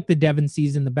 I like the Devin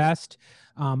season the best.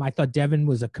 I thought Devin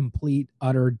was a complete,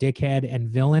 utter dickhead and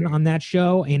villain on that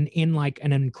show in like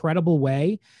an incredible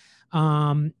way.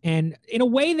 And in a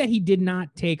way that he did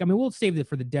not take, I mean, we'll save it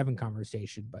for the Devin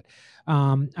conversation, but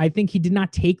I think he did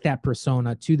not take that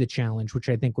persona to the challenge, which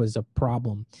I think was a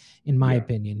problem, in my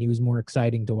opinion. He was more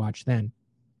exciting to watch then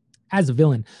as a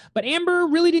villain. But Amber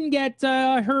really didn't get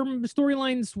her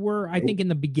storylines were, I think, in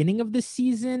the beginning of the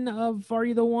season of Are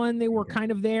You the One? They were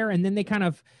kind of there, and then they kind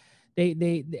of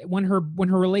they when her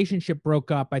relationship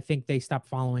broke up, I think they stopped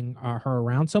following her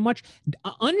around so much.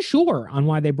 Unsure on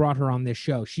why they brought her on this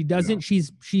show. She doesn't.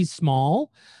 She's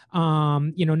small.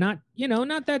 Not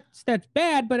that's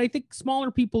bad, but I think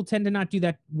smaller people tend to not do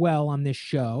that well on this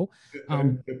show.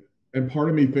 And part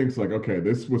of me thinks like, okay,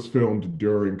 this was filmed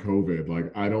during COVID.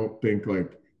 Like, I don't think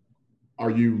like,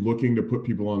 are you looking to put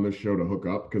people on this show to hook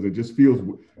up? Because it just feels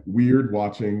weird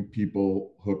watching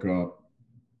people hook up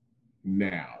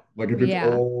now. Like if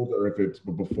it's old or if it's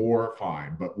before,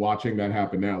 fine. But watching that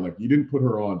happen now, like you didn't put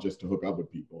her on just to hook up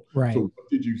with people. Right. So what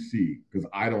did you see? Because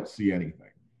I don't see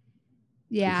anything.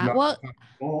 Yeah.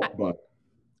 But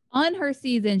on her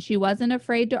season, she wasn't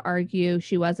afraid to argue.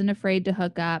 She wasn't afraid to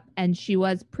hook up, and she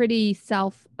was pretty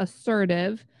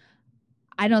self-assertive.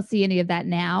 I don't see any of that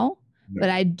now. But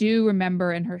I do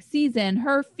remember in her season,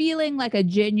 her feeling like a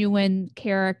genuine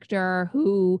character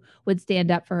who would stand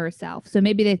up for herself. So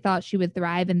maybe they thought she would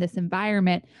thrive in this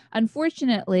environment.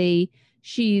 Unfortunately,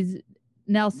 she's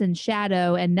Nelson's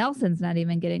shadow, and Nelson's not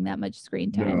even getting that much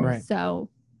screen time. No. Right. So,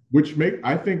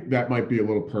 I think that might be a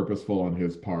little purposeful on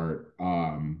his part.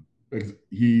 Because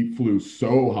he flew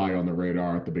so high on the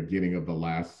radar at the beginning of the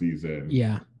last season.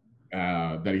 Yeah.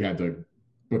 That he had to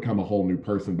become a whole new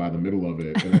person by the middle of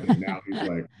it. And I think now he's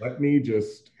like, let me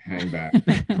just hang back.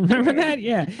 Remember that?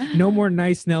 Yeah. No more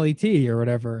nice Nelly T or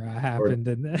whatever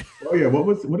happened. Oh yeah.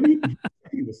 What did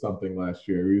he was something last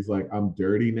year. He was like, I'm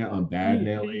dirty now. I'm bad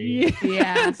Nelly.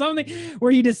 Yeah. Something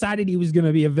where he decided he was going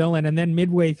to be a villain. And then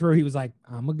midway through, he was like,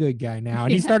 I'm a good guy now.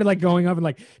 And he started like going up and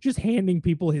like just handing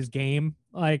people his game.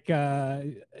 Like,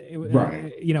 right.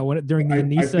 During the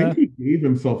Anissa. I think he gave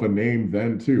himself a name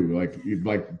then too.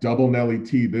 Like double Nelly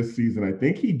T this season. I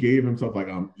think he gave himself like,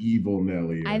 I'm evil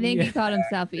Nelly. I think he called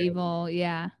himself evil.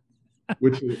 Yeah.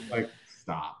 Which is like,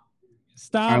 stop.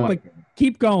 Like,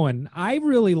 keep going. I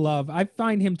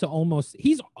find him to almost,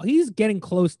 he's getting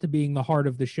close to being the heart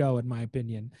of the show, in my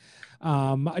opinion.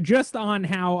 Just on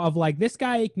how of like, this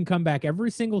guy can come back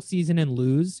every single season and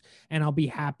lose, and I'll be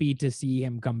happy to see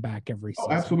him come back every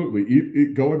season. Oh,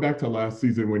 absolutely. Going back to last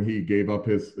season when he gave up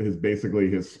his basically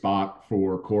his spot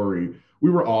for Corey,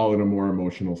 we were all in a more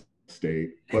emotional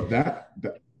state, but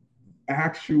the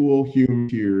actual human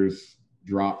tears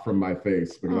dropped from my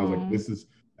face because I was like,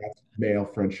 that's male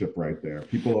friendship right there.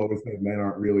 People always say men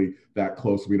aren't really that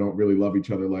close. We don't really love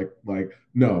each other. Like,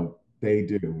 no, they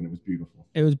do. And it was beautiful.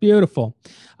 It was beautiful.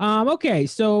 Okay.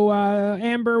 So,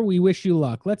 Amber, we wish you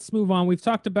luck. Let's move on. We've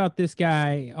talked about this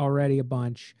guy already a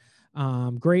bunch.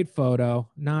 Great photo,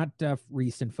 not a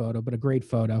recent photo, but a great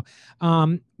photo.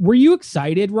 Were you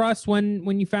excited, Russ,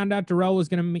 when you found out Darrell was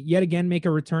going to yet again make a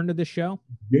return to the show?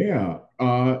 Yeah.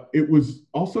 It was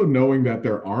also knowing that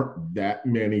there aren't that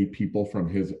many people from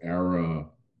his era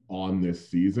on this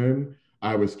season.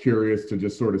 I was curious to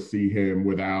just sort of see him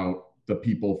without the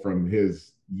people from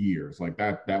his years. Like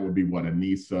that would be what,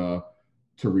 Anissa,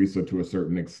 Teresa to a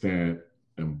certain extent,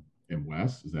 and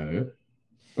Wes, is that it?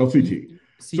 Oh, CT.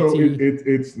 So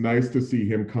it's nice to see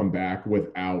him come back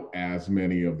without as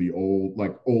many of the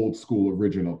old school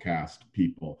original cast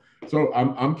people. So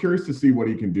I'm curious to see what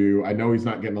he can do. I know he's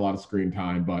not getting a lot of screen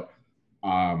time, but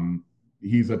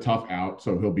he's a tough out,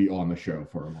 so he'll be on the show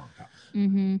for a long time.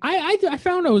 Mm-hmm. I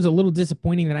found it was a little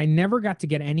disappointing that I never got to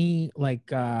get any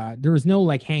there was no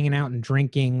like hanging out and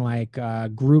drinking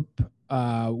group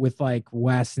with like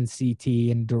Wes and CT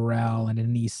and Darrell and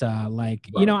Anissa.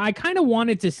 I kind of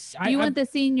wanted to. You want the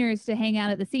seniors to hang out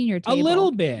at the senior table a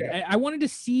little bit. Yeah. I wanted to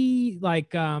see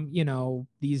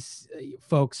these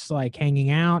folks like hanging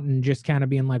out and just kind of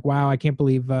being like, wow, I can't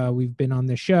believe we've been on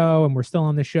the show and we're still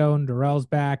on the show and Darrell's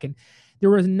back. And There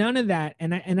was none of that,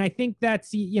 and I think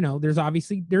that's,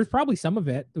 there's probably some of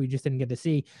it that we just didn't get to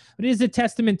see, but it is a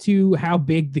testament to how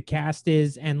big the cast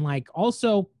is, and like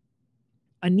also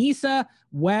Anissa,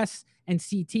 Wes, and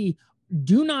CT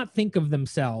do not think of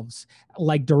themselves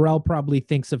like Darrell probably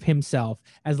thinks of himself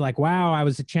as like, wow, I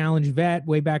was a challenge vet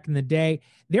way back in the day.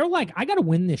 They're like, I got to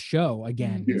win this show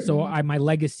again. Mhm. So my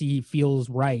legacy feels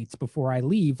right before I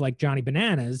leave, like Johnny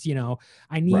Bananas,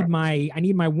 I need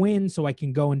my win so I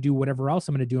can go and do whatever else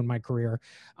I'm going to do in my career.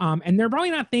 And they're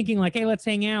probably not thinking like, hey, let's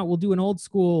hang out. We'll do an old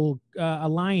school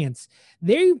alliance.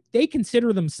 They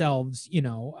consider themselves,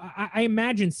 I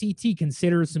imagine CT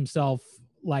considers himself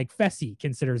like Fessy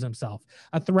considers himself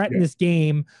a threat in this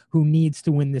game who needs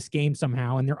to win this game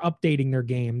somehow, and they're updating their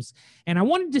games. And I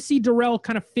wanted to see Darrell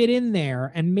kind of fit in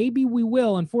there, and maybe we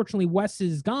will. Unfortunately, Wes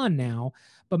is gone now,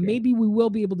 but maybe we will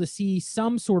be able to see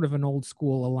some sort of an old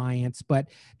school alliance. But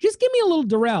just give me a little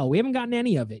Darrell. We haven't gotten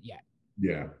any of it yet.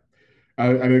 Yeah.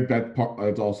 I think that part,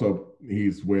 it's also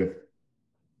he's with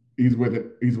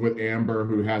Amber,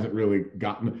 who hasn't really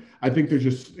gotten. I think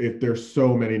there's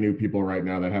so many new people right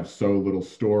now that have so little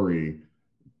story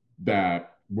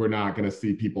that we're not going to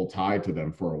see people tied to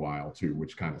them for a while too,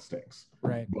 which kind of stinks.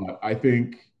 Right. But I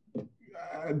think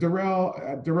Darrell's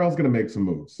going to make some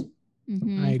moves.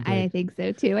 Mm-hmm. I think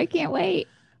so too. I can't wait.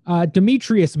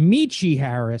 Demetrius Michi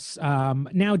Harris.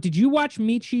 Now, did you watch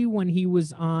Michi when he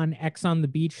was on X on the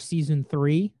Beach season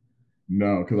 3?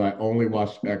 No, because I only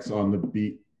watched X on the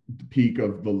Beach. Peak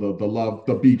of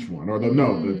the beach one, or the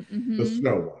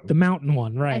snow one, the mountain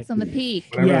one, right? That's on the peak.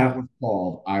 Whatever that was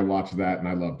called, I watched that and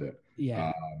I loved it.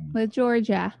 Yeah, with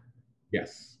Georgia.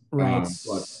 Yes, right.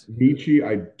 But Michi,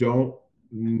 I don't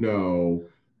know,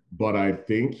 but I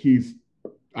think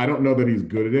I don't know that he's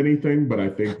good at anything, but I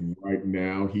think right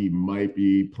now he might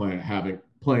be playing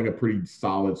a pretty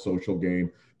solid social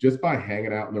game just by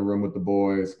hanging out in the room with the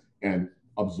boys and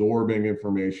absorbing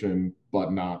information,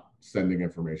 but not sending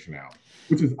information out,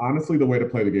 which is honestly the way to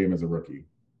play the game as a rookie.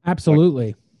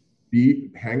 Absolutely.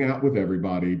 Hang out with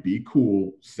everybody, be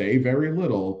cool, say very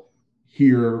little,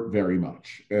 hear very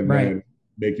much, and then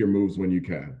make your moves when you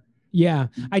can. Yeah,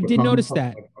 I did notice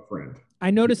that. A friend.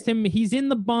 I noticed him. He's in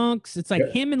the bunks. It's like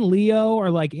him and Leo are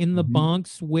like in the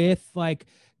bunks with like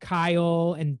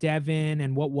Kyle and Devin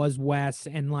and what was Wes,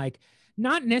 and like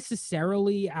not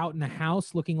necessarily out in the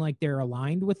house looking like they're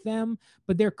aligned with them,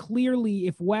 but they're clearly,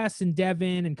 if Wes and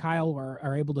Devin and Kyle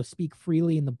are able to speak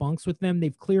freely in the bunks with them,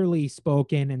 they've clearly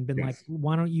spoken and been like,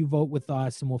 why don't you vote with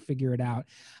us and we'll figure it out.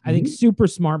 I think super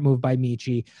smart move by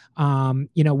Michi.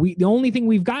 The only thing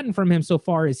we've gotten from him so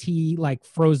far is he like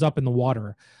froze up in the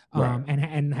water.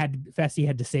 And Fessy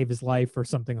had to save his life or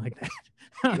something like that.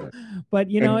 But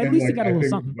at least he got a little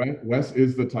something. Wes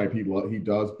is the type he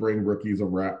does bring rookies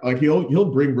around. Like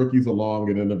he'll bring rookies along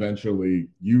and then eventually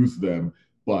use them.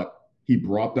 But he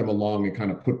brought them along and kind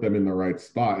of put them in the right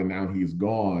spot, and now he's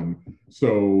gone.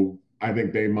 So I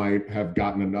think they might have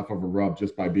gotten enough of a rub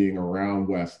just by being around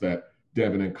Wes that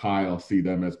Devin and Kyle see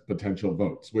them as potential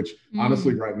votes. Which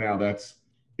honestly, right now, that's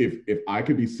if I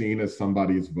could be seen as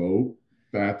somebody's vote,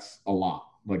 that's a lot.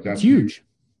 Like that's huge.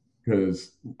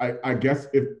 Because I guess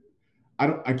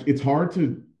it's hard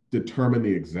to determine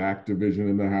the exact division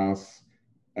in the house.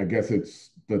 I guess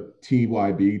it's the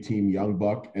TYB, Team Young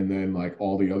Buck, and then like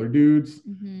all the other dudes.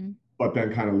 But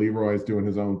then kind of Leroy's doing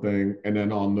his own thing. And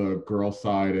then on the girl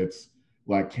side, it's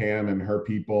like Cam and her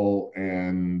people,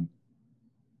 and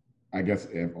I guess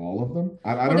all of them.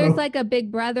 I don't know. There's like a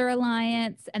Big Brother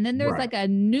alliance, and then there's like a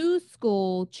new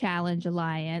school challenge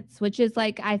alliance, which is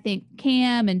like, I think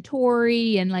Cam and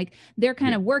Tori, and like they're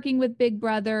kind of working with Big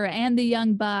Brother and the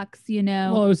Young Bucks,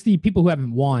 Well, it's the people who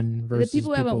haven't won versus the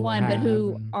people who haven't won, but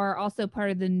who are also part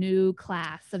of the new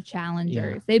class of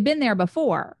challengers. Yeah. They've been there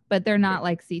before, but they're not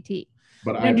like CT.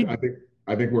 But I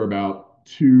think we're about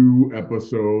 2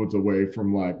 episodes away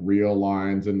from like real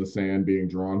lines in the sand being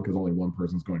drawn, because only one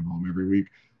person's going home every week.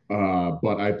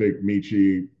 But I think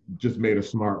Michi just made a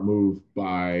smart move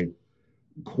by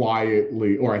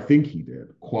quietly, or I think he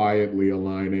did, quietly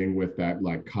aligning with that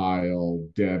like Kyle,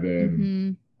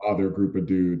 Devin, other group of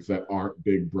dudes that aren't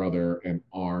Big Brother and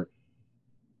aren't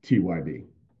TYB.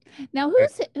 Now,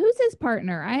 who's his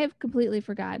partner? I have completely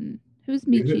forgotten. Who's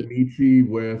Michi? Is it Michi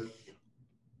with...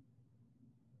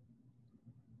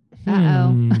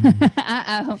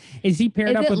 Uh-oh. Is he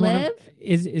paired up with Liv?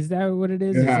 Is that what it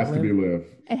is? It has to be Liv.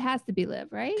 It has to be Liv,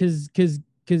 right?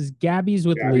 Because Gabby's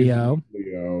with Leo.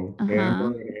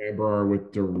 Amber are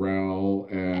with Darrell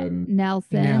and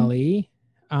Nelson. Nelly.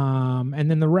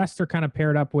 And then the rest are kind of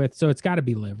paired up with, so it's got to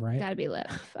be Liv, right? Got to be Liv.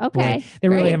 Okay. Boy, they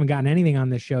really great. haven't gotten anything on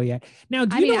this show yet. Now,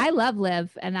 I love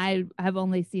Liv, and I have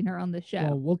only seen her on the show.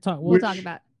 Well, we'll talk. We'll talk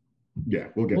about. Yeah,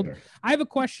 we'll get there. I have a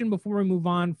question before we move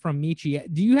on from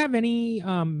Michi. Do you have any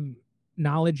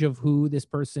knowledge of who this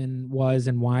person was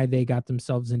and why they got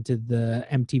themselves into the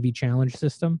MTV Challenge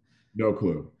system? No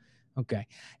clue. Okay.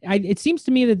 It seems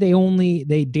to me that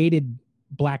they dated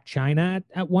Black China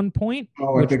at one point.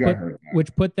 Oh, I think I heard that.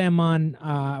 Which put them on,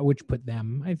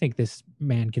 I think this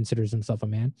man considers himself a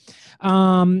man,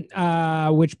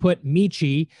 which put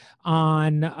Michi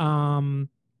on the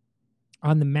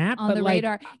map. On the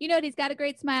radar. You know, he's got a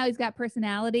great smile. He's got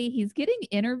personality. He's getting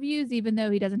interviews, even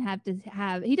though he doesn't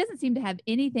seem to have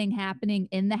anything happening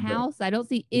in the house. I don't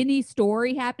see any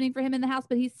story happening for him in the house,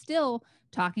 but he's still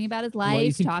talking about his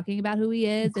life, talking about who he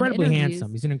is. Incredibly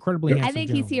handsome. He's an incredibly handsome I think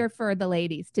gentleman. he's here for the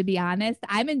ladies, to be honest.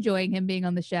 I'm enjoying him being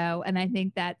on the show, and I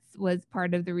think that was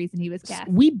part of the reason he was cast.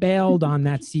 We bailed on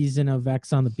that season of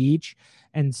X on the Beach,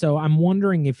 and so I'm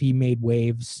wondering if he made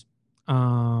waves.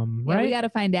 Yeah, right? We got to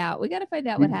find out. What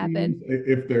happened.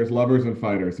 If there's lovers and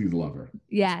fighters, he's a lover.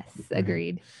 Yes,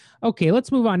 agreed. Okay,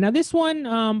 let's move on. Now, this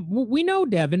one, we know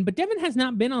Devin, but Devin has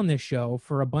not been on this show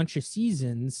for a bunch of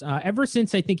seasons. Ever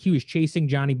since I think he was chasing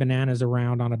Johnny Bananas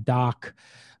around on a dock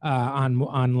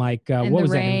on like, what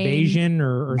was that, Invasion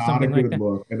or something like that?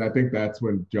 Look. And I think that's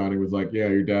when Johnny was like, yeah,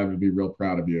 your dad would be real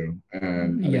proud of you.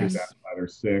 And I think his dad's either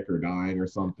sick or dying or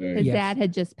something. His dad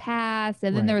had just passed.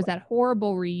 And then there was that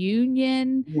horrible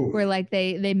reunion where like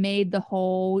they made the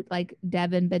whole like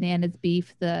Devin Bananas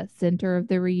beef the center of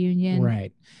the reunion.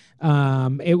 Right.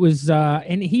 It was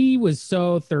and he was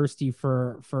so thirsty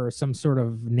for some sort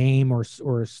of name or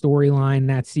storyline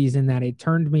that season that it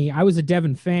turned me. I was a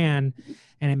Devin fan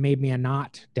and it made me a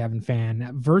not Devin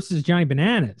fan versus Johnny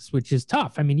Bananas, which is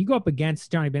tough. I mean, you go up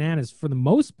against Johnny Bananas, for the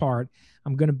most part,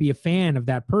 I'm going to be a fan of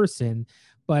that person,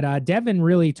 but Devin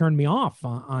really turned me off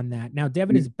on that. Now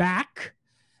Devin is back.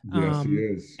 Yes, he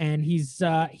is. And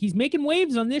he's making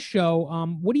waves on this show.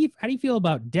 How do you feel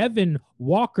about Devin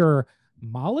Walker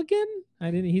Mulligan?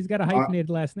 He's got a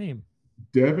hyphenated last name.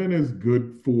 Devin is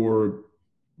good for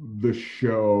the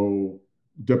show,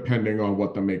 depending on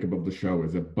what the makeup of the show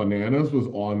is. If Bananas was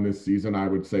on this season, I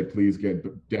would say please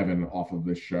get Devin off of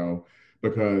this show,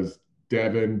 because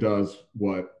Devin does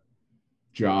what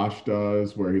Josh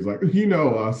does, where he's like, you know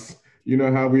us, you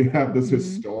know how we have this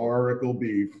historical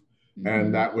beef.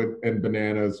 And that would, and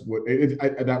Bananas would,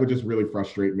 that would just really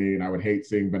frustrate me. And I would hate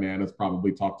seeing Bananas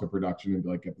probably talk to production and be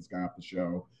like, get this guy off the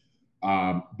show.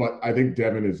 But I think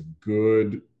Devin is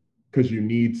good because you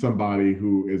need somebody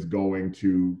who is going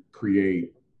to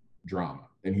create drama,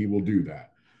 and he will do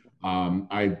that.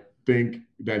 I think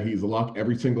that he's lucky.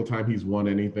 Every single time he's won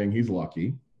anything, he's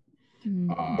lucky.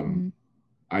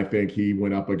 I think he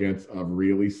went up against a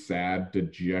really sad,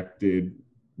 dejected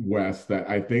Wes that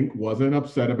I think wasn't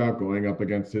upset about going up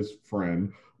against his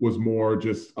friend, was more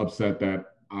just upset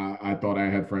that I thought I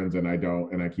had friends and I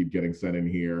don't, and I keep getting sent in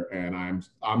here, and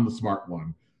I'm the smart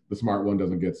one. The smart one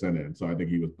doesn't get sent in. So I think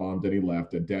he was bummed and he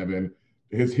left. And Devin,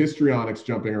 his histrionics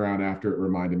jumping around after it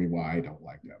reminded me why I don't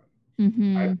like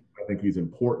Devin. I think he's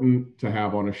important to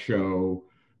have on a show,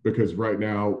 because right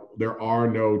now there are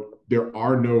no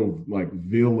like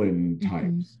villain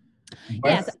types.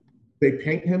 Yes. They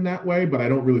paint him that way, but I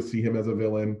don't really see him as a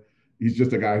villain. He's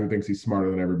just a guy who thinks he's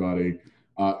smarter than everybody.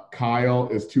 Kyle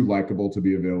is too likable to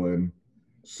be a villain.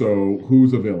 So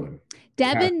who's a villain?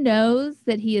 Devin knows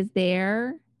that he is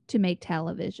there to make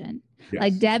television. Yes.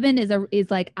 Like Devin is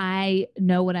like, I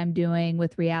know what I'm doing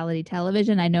with reality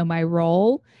television. I know my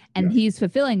role, and he's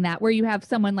fulfilling that. Where you have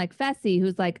someone like Fessy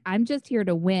who's like, I'm just here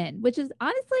to win, which is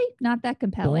honestly not that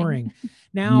compelling. Boring.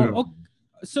 Now,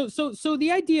 So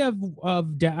the idea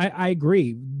of I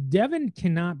agree. Devin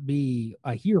cannot be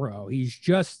a hero. He's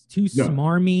just too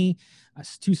smarmy,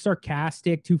 too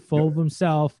sarcastic, too full of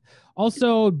himself.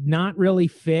 Also, not really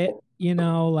fit. You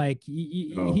know, like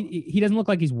he doesn't look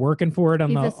like he's working for it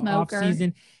on the off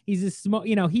season. He's a smoke.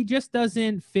 You know, he just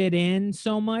doesn't fit in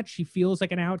so much. He feels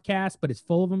like an outcast, but is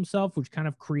full of himself, which kind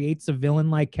of creates a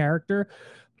villain-like character.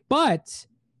 But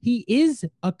he is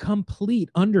a complete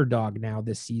underdog now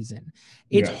this season.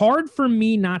 It's hard for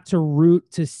me not to root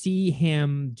to see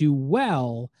him do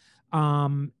well,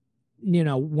 you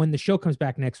know, when the show comes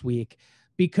back next week,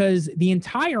 because the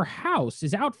entire house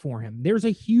is out for him. There's a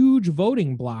huge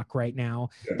voting block right now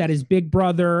that is Big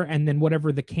Brother, and then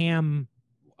whatever the Cam,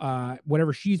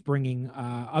 whatever she's bringing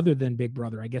other than Big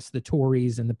Brother, I guess the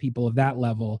Tories and the people of that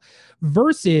level,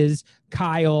 versus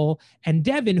Kyle and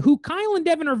Devin, who Kyle and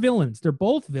Devin are villains. They're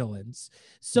both villains.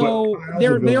 So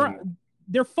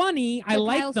they're funny. I But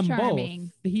like Kyle's them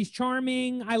charming. both. He's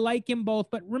charming. I like him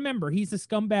both. But remember, he's a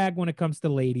scumbag when it comes to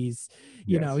ladies.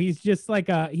 You know, he's just like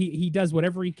he does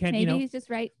whatever he can. Maybe he's just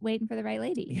waiting for the right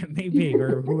lady. Yeah, maybe,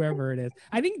 or whoever it is.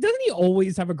 I think, doesn't he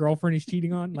always have a girlfriend he's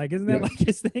cheating on? Like, isn't that like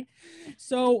his thing?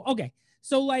 So, okay.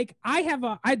 So like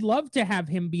I'd love to have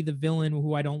him be the villain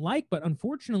who I don't like, but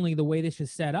unfortunately the way this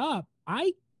is set up,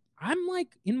 I'm like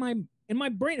in my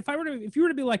brain, if you were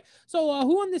to be like, so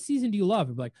who on this season do you love?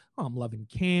 I'd be like, oh, I'm loving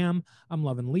Cam, I'm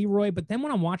loving Leroy. But then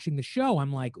when I'm watching the show,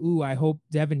 I'm like, ooh, I hope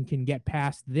Devin can get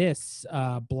past this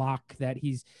block that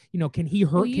he's, can he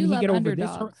hurt? Can he get over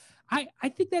this? I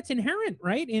think that's inherent,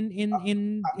 right?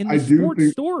 In the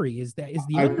sports story is the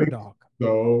underdog.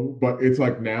 So, but it's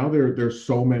like now there's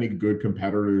so many good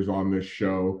competitors on this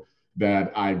show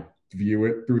that I view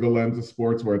it through the lens of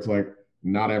sports, where it's like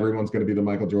not everyone's going to be the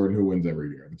Michael Jordan who wins every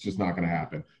year. It's just not going to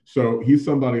happen. So he's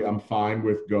somebody I'm fine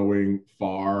with going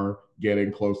far,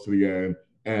 getting close to the end,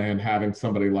 and having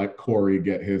somebody like Corey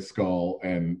get his skull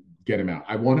and get him out.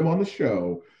 I want him on the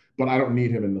show, but I don't need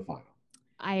him in the final.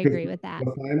 I agree with that.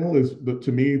 The final is,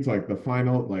 to me, it's like the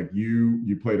final, like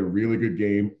you played a really good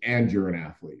game and you're an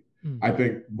athlete. I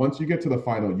think once you get to the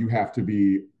final, you have to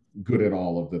be good at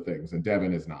all of the things, and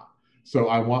Devin is not. So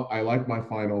I like my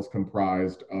finals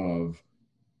comprised of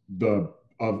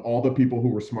all the people who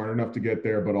were smart enough to get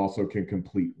there, but also can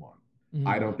complete one.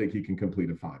 I don't think he can complete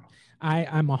a final.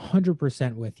 I'm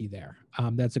 100% with you there.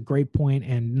 That's a great point.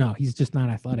 And no, he's just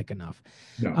not athletic enough.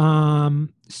 No.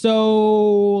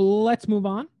 So let's move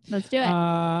on. Let's do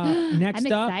it. Next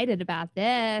I'm up, excited about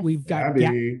this. we've got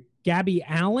Gabby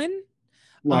Allen.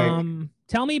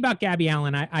 Tell me about Gabby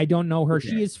Allen. I don't know her. Okay.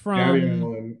 She is from Gabby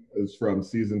Allen is from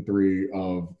season 3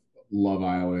 of Love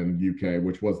Island UK,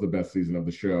 which was the best season of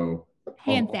the show.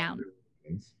 Hands down.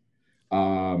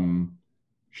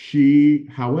 She,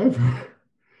 however,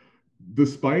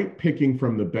 despite picking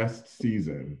from the best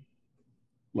season,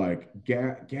 like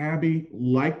Gabby,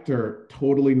 liked her,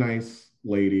 totally nice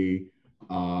lady,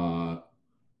 the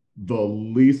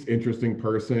least interesting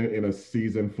person in a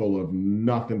season full of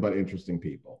nothing but interesting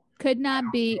people. Could not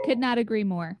agree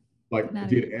more. Like,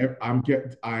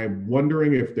 I'm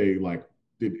wondering if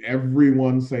did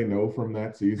everyone say no from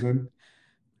that season?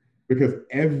 Because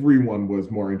everyone was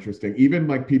more interesting. Even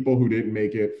like people who didn't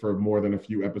make it for more than a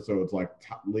few episodes, like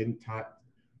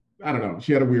I don't know.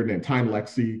 She had a weird name, Time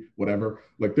Lexi, whatever.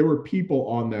 Like there were people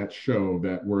on that show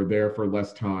that were there for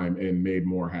less time and made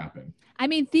more happen. I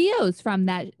mean, Theo's from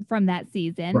that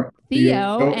season. Right.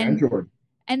 Theo and Jordan.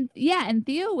 And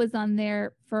Theo was on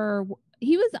there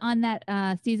he was on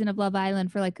that season of Love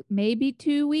Island for like maybe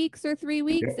 2 weeks or 3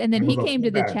 weeks. And then he came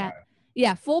to the chat.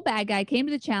 Yeah, full bad guy, came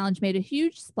to the challenge, made a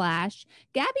huge splash.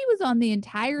 Gabby was on the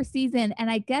entire season,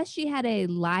 and I guess she had a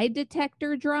lie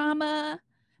detector drama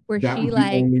where she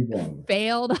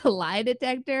failed a lie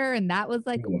detector, and that was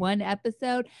like one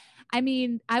episode. I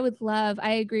mean, I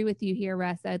agree with you here,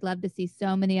 Russ. I'd love to see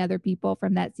so many other people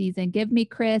from that season. Give me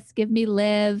Chris, give me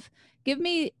Liv, give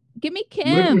me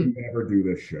Kim. Liv would never do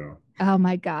this show. Oh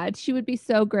my God, she would be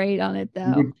so great on it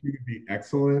though. She would be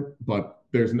excellent, but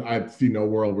I see no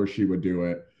world where she would do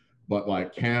it. But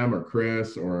like Cam or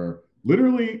Chris or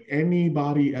literally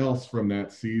anybody else from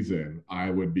that season, I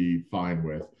would be fine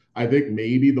with. I think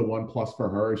maybe the one plus for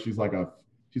her is she's like a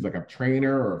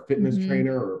trainer or a fitness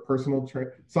trainer or a personal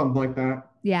trainer, something like that.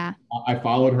 Yeah. I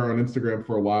followed her on Instagram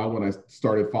for a while when I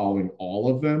started following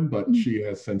all of them, but she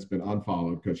has since been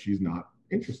unfollowed because she's not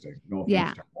interesting. No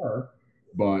offense to her,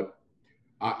 but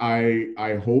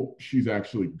I hope she's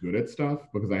actually good at stuff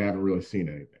because I haven't really seen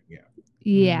anything yet.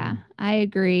 Yeah, I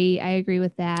agree. I agree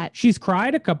with that. She's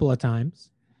cried a couple of times.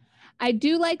 I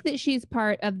do like that she's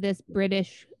part of this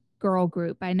British girl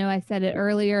group. I know I said it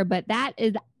earlier, but that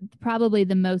is probably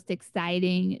the most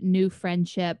exciting new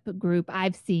friendship group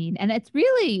I've seen. And it's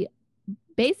really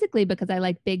basically because I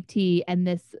like Big T and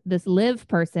this Liv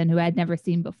person who I'd never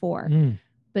seen before.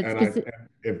 But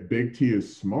if Big T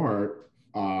is smart,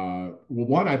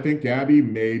 I think Gabby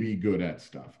may be good at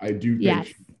stuff. I do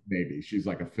think she's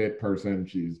like a fit person.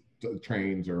 She's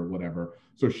trains or whatever.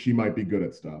 So she might be good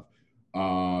at stuff.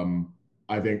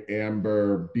 I think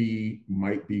Amber B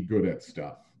might be good at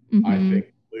stuff. I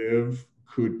think Liv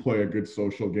could play a good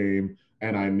social game.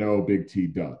 And I know Big T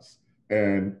does.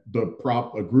 And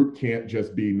a group can't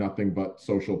just be nothing but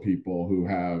social people who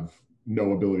have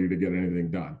no ability to get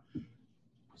anything done.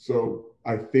 So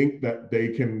I think that they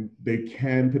can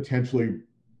potentially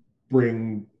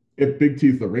bring, if Big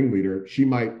T's the ringleader,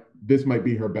 this might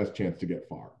be her best chance to get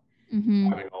far.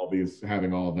 Having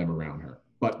all of them around her.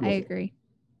 But I agree.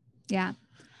 Yeah.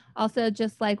 Also,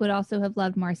 just like would also have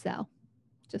loved Marcel.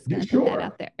 Just gonna put that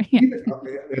out there.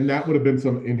 And that would have been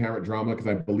some inherent drama because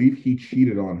I believe he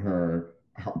cheated on her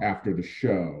after the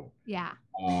show. Yeah.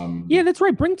 Yeah, that's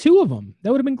right. Bring two of them.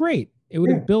 That would have been great. It would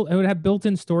Yeah. have built. It would have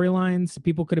built-in storylines.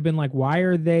 People could have been like, "Why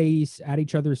are they at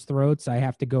each other's throats? I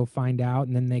have to go find out,"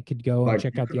 and then they could go and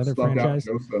check you out the could other have subbed out franchise.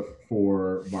 Joseph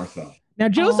for Marcel. Now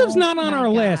Joseph's Oh not on my our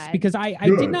list God. because I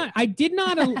Good. did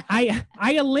not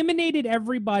I eliminated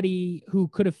everybody who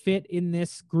could have fit in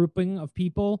this grouping of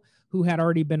people who had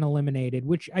already been eliminated,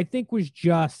 which I think was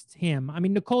just him. I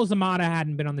mean, Nicole Zamata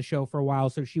hadn't been on the show for a while,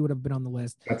 so she would have been on the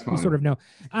list. That's We fine. sort of know.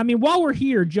 I mean, while we're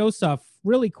here, Joseph,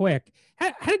 really quick,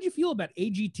 how did you feel about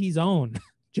AGT's own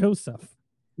Joseph?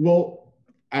 Well,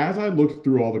 as I looked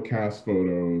through all the cast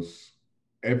photos,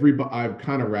 I've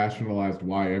kind of rationalized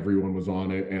why everyone was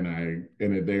on it,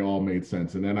 and they all made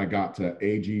sense. And then I got to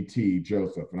AGT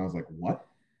Joseph, and I was like, what?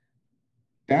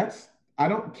 I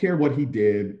don't care what he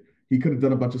did. He could have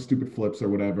done a bunch of stupid flips or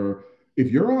whatever.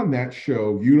 If you're on that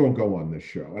show, you don't go on this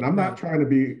show. And I'm not trying to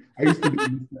be, I used to be,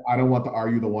 I don't want the Are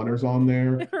You the Oneers on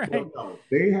there. Right. Well, no,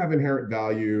 they have inherent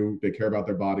value. They care about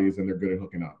their bodies and they're good at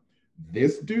hooking up.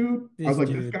 This dude, I was like,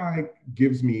 this guy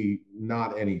gives me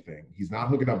not anything. He's not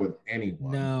hooking up with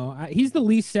anyone. No, he's the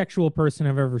least sexual person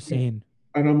I've ever seen.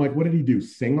 And I'm like, what did he do?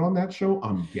 Sing on that show?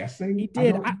 I'm guessing. He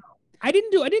did. I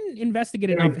didn't investigate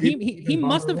enough. He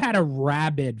must have had a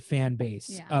rabid fan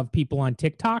base of people on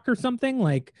TikTok or something.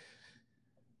 Like,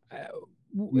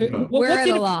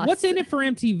 what's in it for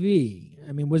MTV?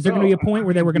 I mean, was there going to be a point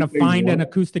where they were going to find an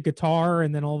acoustic guitar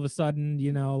and then all of a sudden,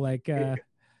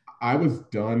 I was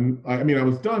done. I mean, I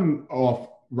was done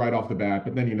right off the bat,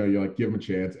 but then, you're like, give them a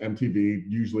chance. MTV,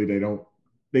 usually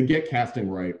they get casting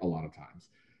right a lot of times.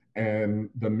 And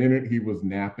the minute he was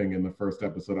napping in the first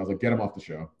episode, I was like, get him off the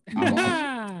show.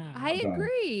 I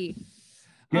agree.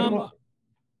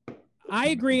 I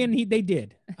agree, and they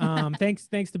did. Thanks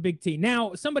to Big T.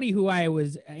 Now, somebody who I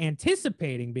was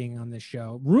anticipating being on this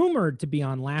show, rumored to be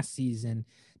on last season,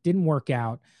 didn't work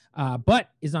out, but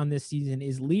is on this season,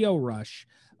 is Lio Rush.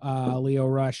 Lio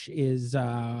Rush is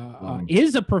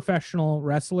a professional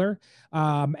wrestler,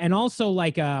 and also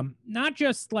not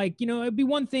just it'd be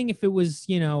one thing if it was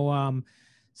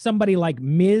somebody like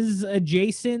Miz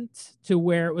adjacent to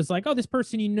where it was like, oh, this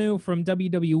person you knew from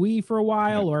WWE for a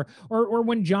while, or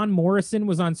when John Morrison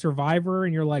was on Survivor,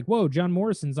 and you're like, whoa, John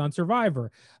Morrison's on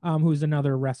Survivor, who's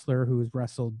another wrestler who's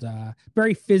wrestled,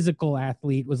 very physical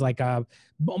athlete, was like a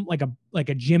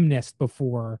gymnast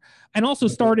before, and also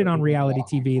started on reality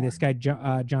TV. This guy,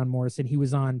 John Morrison, he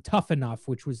was on Tough Enough,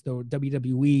 which was the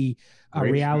WWE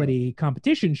reality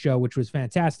competition show, which was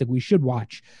fantastic. We should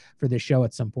watch for this show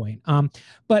at some point.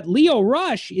 But Lio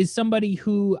Rush is somebody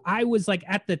who I was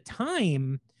at the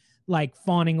time,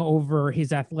 fawning over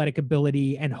his athletic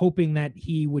ability and hoping that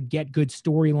he would get good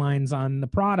storylines on the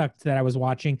product that I was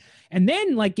watching. And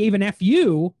then gave an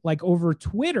FU over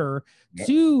Twitter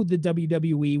to the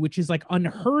WWE, which is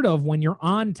unheard of when you're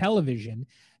on television.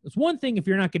 It's one thing if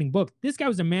you're not getting booked. This guy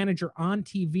was a manager on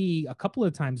TV a couple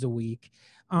of times a week.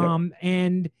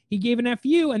 And he gave an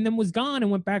FU and then was gone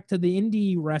and went back to the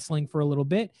indie wrestling for a little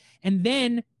bit, and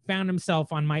then found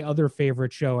himself on my other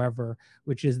favorite show ever,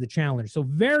 which is The Challenge. So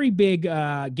very big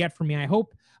get for me. I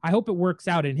hope it works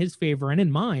out in his favor and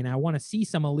in mine. I want to see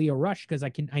some of Lio Rush because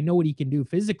I know what he can do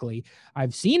physically.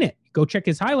 I've seen it. Go check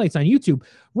his highlights on YouTube.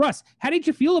 Russ, how did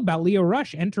you feel about Lio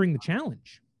Rush entering The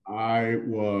Challenge? I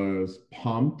was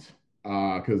pumped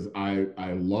because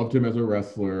I loved him as a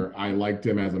wrestler. I liked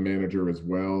him as a manager as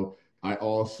well. I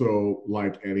also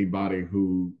like anybody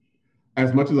who,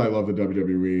 as much as I love the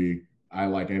WWE, I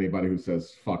like anybody who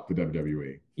says fuck the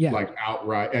WWE. Yeah.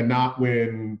 Outright, and not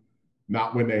when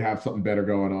they have something better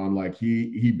going on.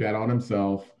 He bet on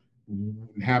himself,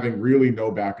 having really no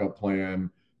backup plan,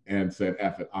 and said,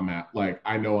 F it, I'm out.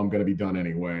 I know I'm gonna be done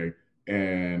anyway.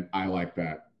 And I like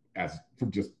that as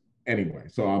just anyway.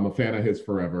 So I'm a fan of his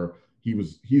forever.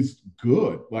 He's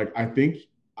good. I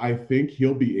think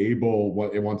he'll be able,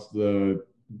 once the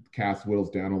cast whittles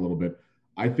down a little bit,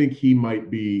 I think he's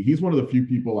one of the few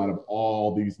people out of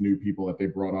all these new people that they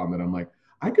brought on that I'm like,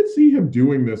 I could see him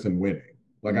doing this and winning.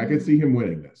 I could see him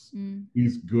winning this.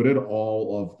 He's good at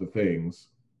all of the things.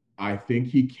 I think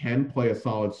he can play a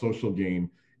solid social game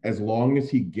as long as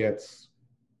he gets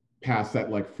past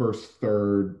that first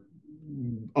third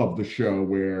of the show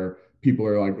where people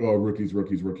are like, oh, rookies.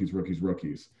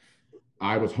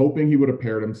 I was hoping he would have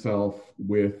paired himself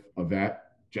with a vet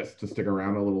just to stick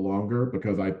around a little longer,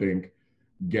 because I think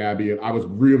Gabby, I was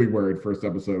really worried first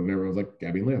episode and everyone was like,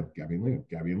 Gabby and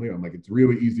Leo. I'm like, it's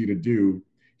really easy to do.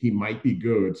 He might be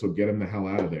good, so get him the hell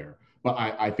out of there. But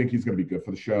I think he's going to be good for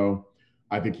the show.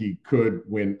 I think he could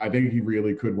win. I think he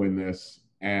really could win this.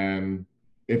 And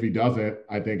if he doesn't,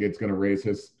 I think it's going to raise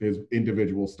his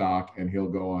individual stock, and he'll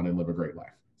go on and live a great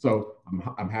life. So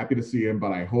I'm happy to see him,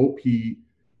 but I hope he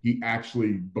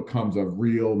actually becomes a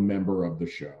real member of the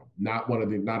show, not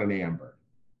an Amber.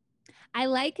 I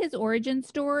like his origin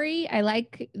story. I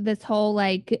like this whole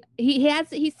like he has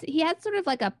sort of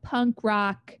like a punk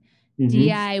rock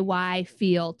DIY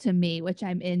feel to me, which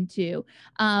I'm into.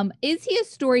 Is he a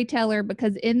storyteller?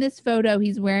 Because in this photo,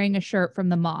 he's wearing a shirt from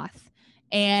The Moth,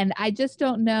 and I just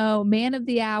don't know. Man of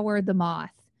the Hour, The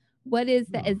Moth. What is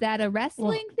that? Is that a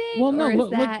wrestling thing? Well, no. or Look,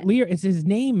 that... Lear. It's his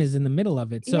name is in the middle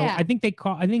of it. So Yeah. I think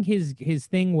I think his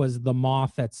thing was the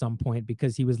Moth at some point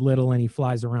because he was little and he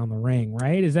flies around the ring.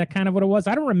 Right? Is that kind of what it was?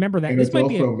 I don't remember that. And this it's might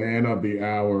also be Man of the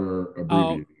Hour abbreviated.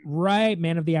 Oh, right.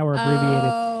 Man of the Hour abbreviated.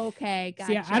 Oh, okay.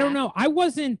 Gotcha. See, I don't know.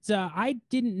 I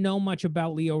didn't know much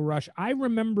about Lio Rush. I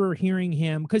remember hearing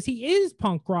him because he is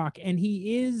punk rock and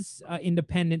he is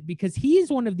independent, because he's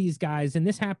one of these guys, and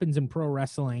this happens in pro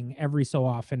wrestling every so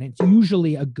often. It's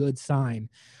usually a good sign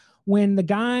when the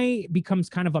guy becomes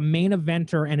kind of a main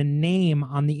eventer and a name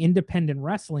on the independent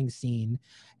wrestling scene,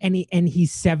 and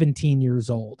he's 17 years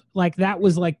old. Like that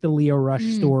was like the Lio Rush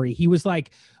story. He was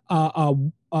like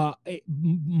blowing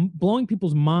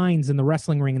people's minds in the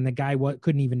wrestling ring, and the guy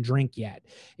couldn't even drink yet.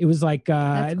 It was like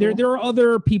cool. there are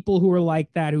other people who are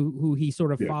like that who he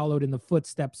sort of followed in the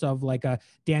footsteps of, like a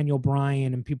Daniel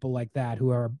Bryan and people like that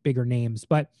who are bigger names.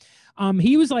 But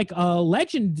he was like a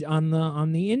legend on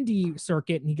the indie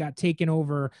circuit, and he got taken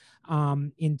over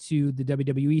into the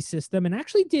WWE system and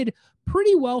actually did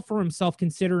pretty well for himself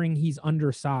considering he's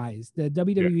undersized. The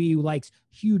WWE likes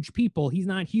huge people. He's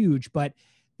not huge, but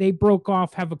they broke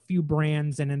off, have a few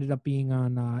brands, and ended up being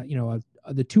on,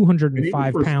 the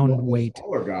 205-pound weight.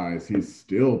 Smaller guys, he's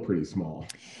still pretty small.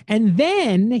 And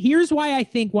then here's why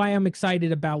I'm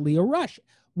excited about Lio Rush.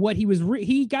 What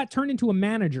he got turned into a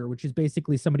manager, which is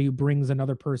basically somebody who brings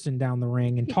another person down the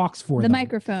ring and talks for them. The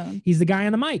microphone. He's the guy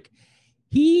on the mic.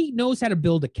 He knows how to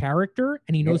build a character,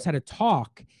 and he knows how to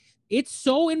talk. It's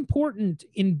so important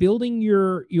in building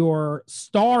your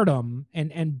stardom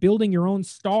and building your own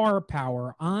star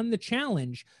power on the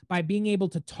challenge by being able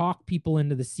to talk people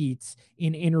into the seats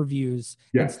in interviews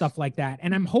and stuff like that.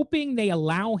 And I'm hoping they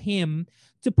allow him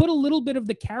to put a little bit of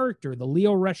the character, the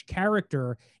Lio Rush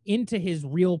character, into his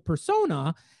real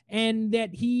persona, and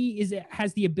that he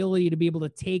has the ability to be able to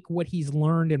take what he's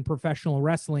learned in professional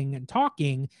wrestling and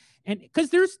talking. And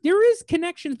because there is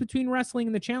connections between wrestling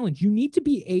and the challenge. You need to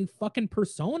be a fucking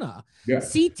persona.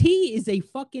 Yes. CT is a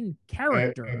fucking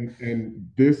character. And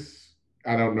this,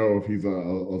 I don't know if he's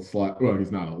a slide. Well,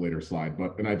 he's not a later slide,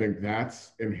 and I think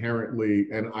that's inherently,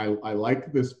 and I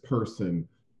like this person,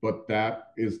 but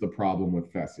that is the problem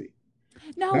with Fessy.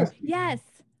 No, Fessy, yes.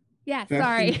 Fessy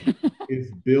Sorry.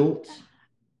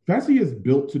 Fessy is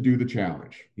built to do the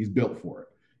challenge. He's built for it.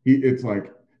 It's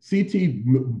like,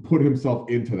 CT put himself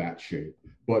into that shape,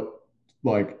 but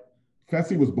like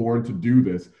Fessy was born to do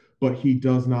this, but he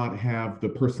does not have the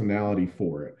personality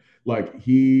for it. Like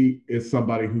he is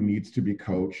somebody who needs to be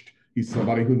coached. He's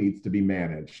somebody who needs to be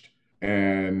managed,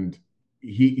 and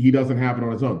he doesn't have it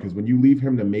on his own, because when you leave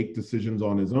him to make decisions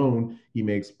on his own, he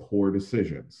makes poor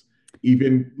decisions.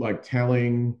 Even like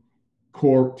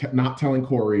not telling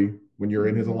Corey when you're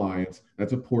in his alliance,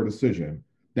 that's a poor decision.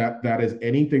 That is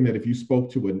anything that if you spoke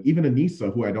to even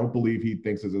Anissa, who I don't believe he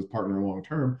thinks is his partner long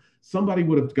term, somebody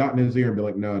would have gotten in his ear and be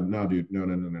like, no, dude, no.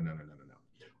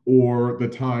 Or the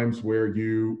times where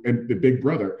and the Big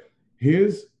Brother,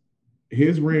 his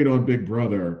reign on Big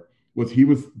Brother he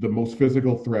was the most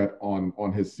physical threat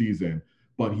on his season,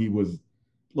 but he was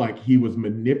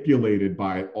manipulated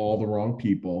by all the wrong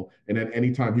people. And at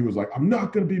any time he was like, I'm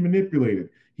not going to be manipulated,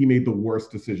 he made the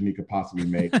worst decision he could possibly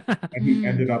make. And he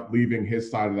ended up leaving his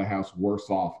side of the house worse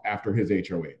off after his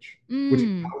HOH, which,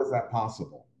 how is that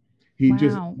possible? He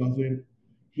just doesn't,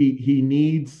 he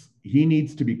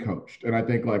needs to be coached. And I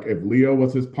think like if Lio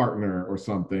was his partner or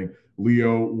something,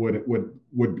 Lio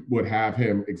would have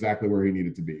him exactly where he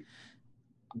needed to be.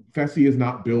 Fessy is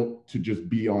not built to just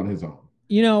be on his own.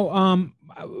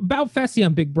 About Fessy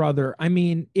on Big Brother, I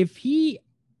mean, if he's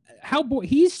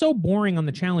so boring on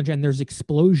the challenge and there's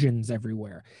explosions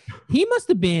everywhere. He must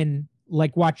have been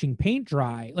like watching paint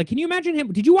dry. Like, can you imagine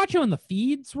him? Did you watch him on the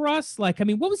feeds, Russ? Like, I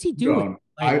mean, what was he doing?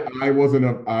 I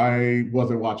wasn't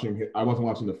watching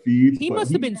the feeds. He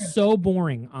must have been so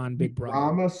boring on Big Brother.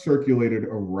 Drama circulated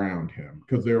around him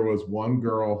because there was one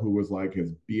girl who was like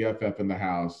his BFF in the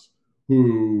house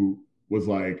who was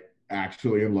like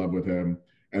actually in love with him.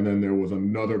 And then there was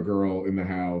another girl in the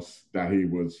house that he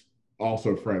was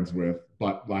also friends with,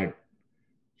 but like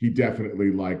he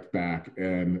definitely liked back.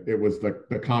 And it was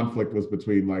the conflict was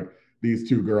between like these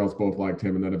two girls both liked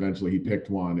him, and then eventually he picked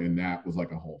one, and that was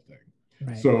like a whole thing.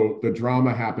 Right. So the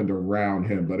drama happened around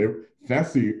him, but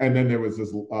Fessy, and then there was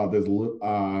this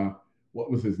what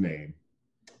was his name?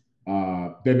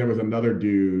 Then there was another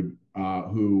dude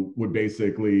who would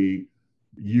basically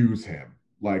use him,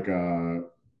 like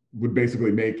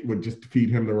would just feed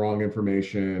him the wrong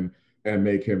information and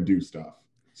make him do stuff.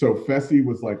 So Fessy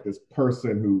was like this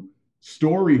person who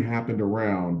story happened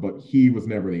around, but he was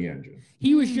never the engine.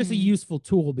 He was just a useful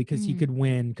tool because he could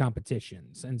win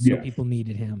competitions, and so people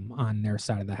needed him on their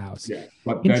side of the house. Yeah,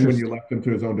 but then when you left him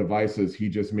to his own devices, he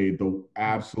just made the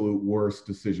absolute worst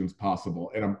decisions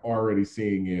possible, and I'm already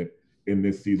seeing it in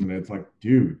this season. It's like,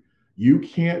 dude, you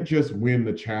can't just win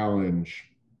the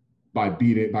challenge by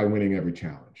winning every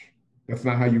challenge. That's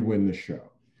not how you win the show.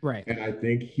 Right. And I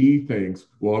think he thinks,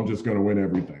 well, I'm just going to win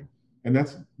everything. And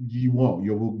you won't.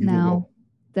 You won't.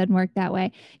 Doesn't work that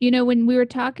way. You know, when we were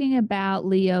talking about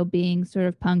Leo being sort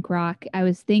of punk rock, I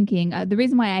was thinking the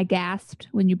reason why I gasped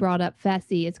when you brought up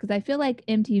Fessy is because I feel like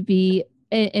MTV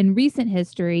in recent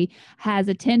history has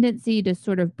a tendency to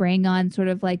sort of bring on sort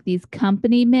of like these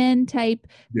company men type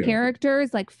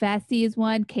characters, like Fessy is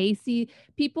one, Casey,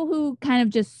 people who kind of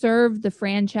just serve the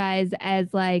franchise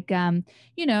as like,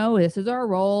 you know, this is our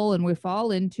role and we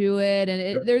fall into it.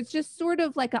 And there's just sort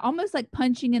of like almost like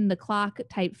punching in the clock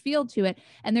type feel to it.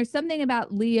 And there's something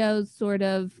about Leo's sort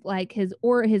of like his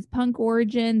punk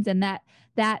origins and that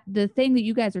the thing that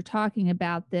you guys are talking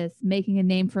about, this making a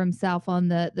name for himself on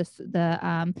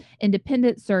the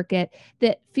independent circuit,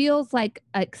 that feels like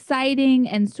exciting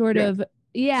and sort of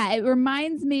it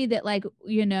reminds me that, like,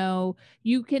 you know,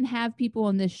 you can have people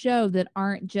on this show that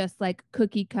aren't just like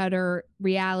cookie cutter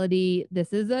reality.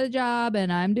 This is a job and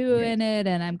I'm doing it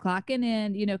and I'm clocking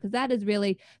in, you know, because that is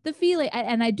really the feeling.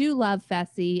 And I do love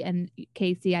Fessy and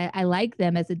Casey. I like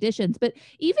them as additions, but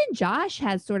even Josh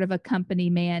has sort of a company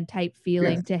man type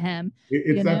feeling to him.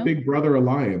 It's that Big Brother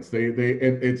alliance.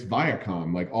 It's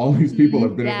Viacom. Like all these people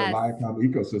have been in the Viacom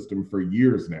ecosystem for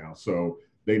years now. So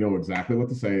they know exactly what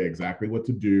to say, exactly what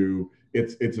to do.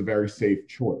 It's a very safe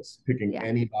choice, picking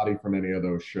anybody from any of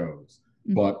those shows.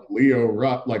 But Leo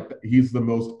Rutt, like, he's the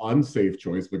most unsafe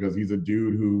choice because he's a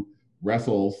dude who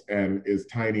wrestles and is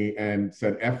tiny and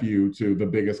said F you to the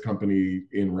biggest company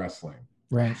in wrestling.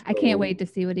 Right. So I can't wait to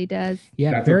see what he does.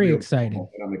 Yeah, very excited. And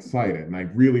I'm excited, and I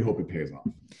really hope it pays off.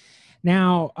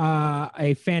 Now,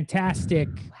 a fantastic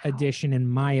addition, in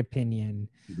my opinion,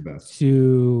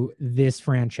 to this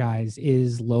franchise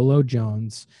is Lolo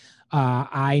Jones.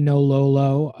 I know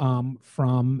Lolo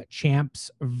from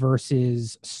Champs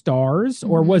versus Stars,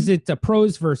 or was it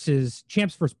Pros versus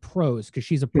Champs versus Pros? Because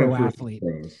she's a pro athlete.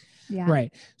 Yeah.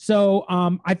 Right. So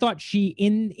I thought she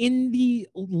in the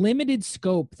limited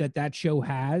scope that show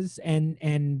has,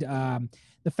 and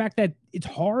the fact that it's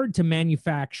hard to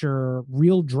manufacture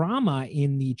real drama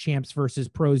in the Champs versus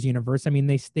Pros universe. I mean,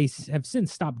 they have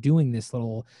since stopped doing this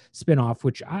little spinoff,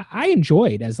 which I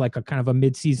enjoyed as like a kind of a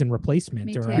mid-season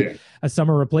replacement or a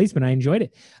summer replacement. I enjoyed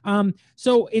it.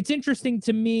 So it's interesting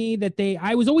to me that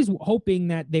I was always hoping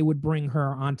that they would bring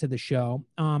her onto the show.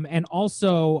 And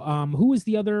also, who was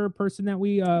the other person that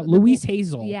Louise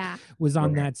Hazel was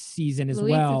on that season as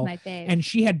well. Is my fave. And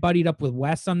she had buddied up with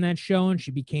Wes on that show, and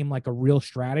she became like a real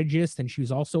strategist, and she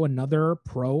was also another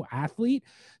pro athlete.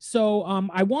 So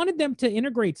I wanted them to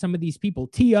integrate some of these people.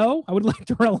 T.O., I would like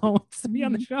Terrell Owens to be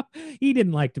on the show. He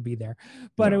didn't like to be there,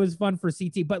 but it was fun for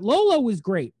CT. But Lolo was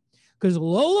great because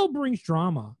Lolo brings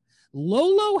drama.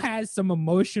 Lolo has some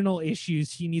emotional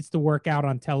issues she needs to work out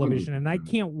on television, and I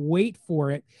can't wait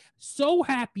for it. So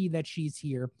happy that she's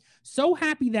here. So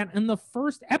happy that in the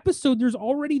first episode, there's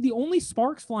already the only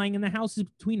sparks flying in the house is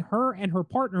between her and her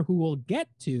partner, who we'll get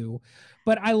to.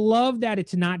 But I love that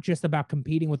it's not just about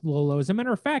competing with Lolo. As a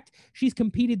matter of fact, she's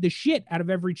competed the shit out of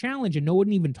every challenge, and no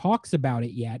one even talks about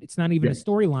it yet. It's not even a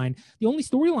storyline. The only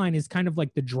storyline is kind of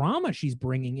like the drama she's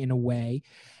bringing in a way.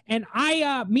 And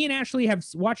me and Ashley have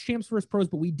watched Champs vs. Pros,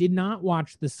 but we did not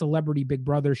watch the Celebrity Big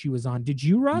Brother she was on. Did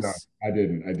you, Russ? No, I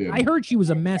didn't. I heard she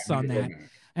was a mess on that,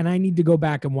 and I need to go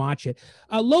back and watch it.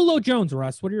 Lolo Jones,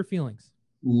 Russ, what are your feelings?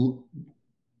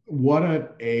 What an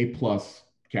A+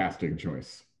 casting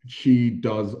choice. She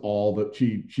does all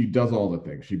she does all the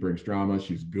things. She brings drama.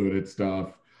 She's good at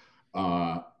stuff.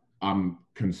 I'm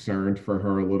concerned for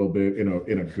her a little bit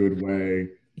in a good way.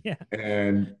 Yeah.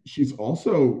 And she's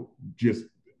also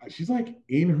she's like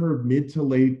in her mid to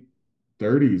late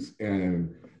 30s,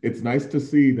 and it's nice to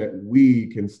see that we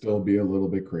can still be a little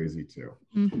bit crazy too.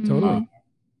 Mm-hmm. Totally.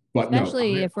 But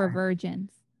especially if we're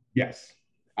virgins. Yes.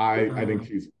 I think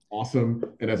she's awesome.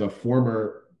 And as a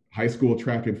former high school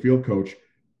track and field coach.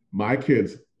 My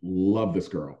kids love this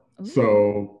girl. Ooh.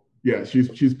 So yeah,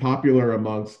 she's popular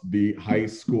amongst the high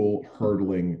school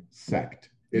hurdling sect,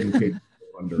 in case you're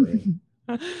wondering.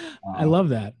 I love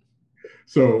that.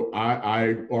 So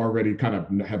I already kind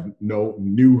of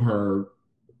knew her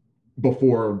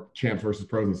before Champs versus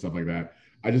Pros and stuff like that.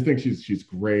 I just think she's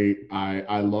great.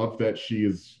 I love that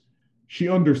she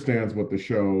understands what the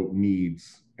show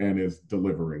needs and is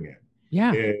delivering it.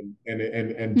 Yeah.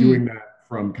 And doing that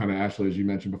from kind of Ashley, as you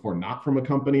mentioned before, not from a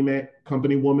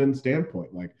company woman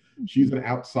standpoint. Like she's an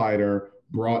outsider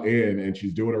brought in and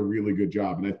she's doing a really good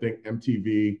job. And I think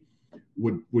MTV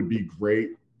would be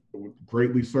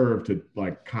greatly served to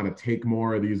like kind of take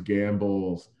more of these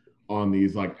gambles on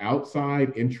these like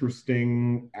outside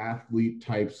interesting athlete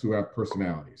types who have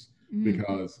personalities.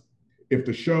 Because if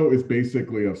the show is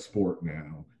basically a sport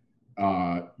now,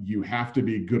 you have to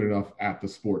be good enough at the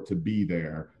sport to be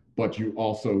there, but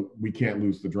we can't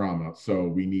lose the drama, so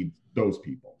we need those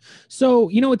people. So,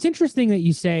 it's interesting that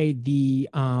you say the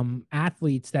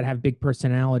athletes that have big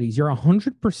personalities. You're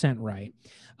 100% right.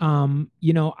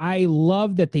 I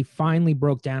love that they finally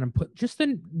broke down and put just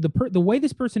the way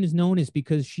this person is known is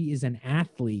because she is an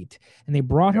athlete, and they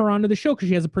brought her onto the show because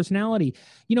she has a personality.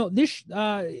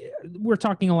 We're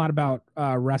talking a lot about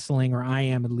wrestling, or I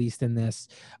am at least in this.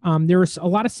 There's a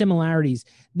lot of similarities.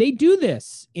 They do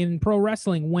this in pro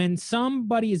wrestling. When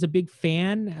somebody is a big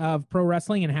fan of pro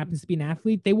wrestling and happens to be an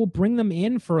athlete, they will bring them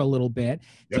in for a little bit,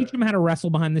 teach them how to wrestle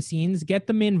behind the scenes, get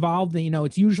them involved.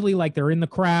 It's usually like they're in the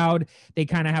crowd. They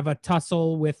kind of have a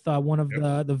tussle with one of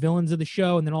the villains of the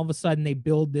show, and then all of a sudden they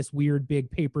build this weird big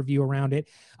pay-per-view around it.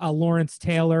 Lawrence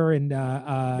Taylor and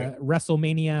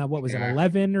WrestleMania, what was it,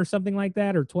 11 or something like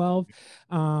that, or 12,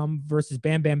 versus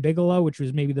Bam Bam Bigelow, which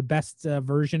was maybe the best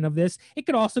version of this. It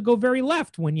could also go very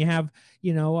left when you have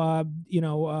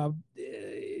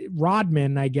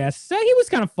Rodman, I guess. He was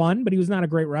kind of fun, but he was not a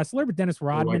great wrestler. But Dennis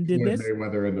Rodman did this.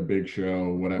 Mayweather in the Big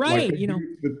Show, whatever. Right?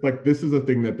 This is a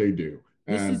thing that they do.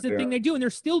 This is the thing they do, and they're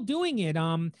still doing it.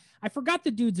 I forgot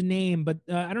the dude's name, but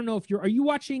I don't know if are you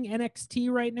watching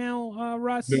NXT right now,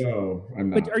 Russ? No,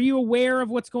 I'm not. But are you aware of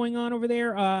what's going on over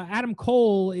there? Adam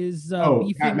Cole is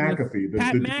Pat McAfee.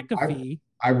 Pat McAfee.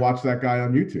 I watched that guy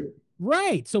on YouTube.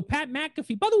 Right. So Pat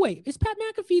McAfee. By the way, is Pat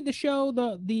McAfee the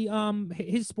show,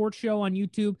 his sports show on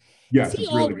YouTube? Yes.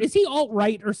 Is he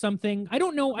alt-right or something? I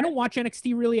don't know. I don't watch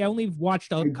NXT really. I only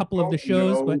watched a couple of the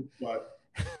shows, but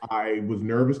I was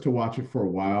nervous to watch it for a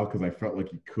while because I felt like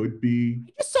he could be.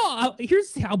 I just saw.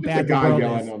 Here's how bad the guy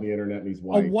yelling on the internet, and he's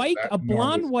white. A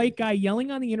blonde white guy yelling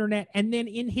on the internet, and then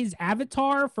in his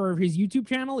avatar for his YouTube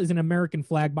channel is an American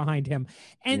flag behind him.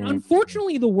 And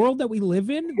unfortunately, the world that we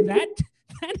live in, that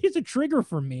is a trigger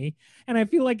for me, and I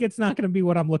feel like it's not going to be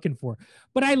what I'm looking for.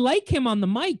 But I like him on the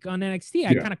mic on NXT.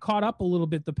 I kind of caught up a little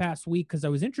bit the past week because I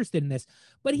was interested in this.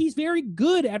 But he's very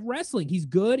good at wrestling. He's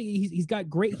good. He's got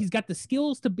the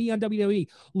skills to be on WWE.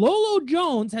 Lolo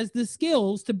Jones has the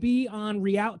skills to be on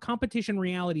competition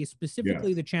reality,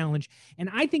 specifically the challenge. And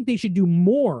I think they should do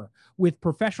more with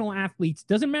professional athletes.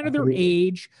 Doesn't matter their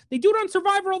age. They do it on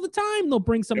Survivor all the time. They'll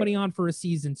bring somebody on for a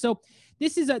season. So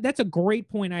that's a great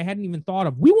point I hadn't even thought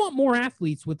of. We want more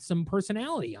athletes with some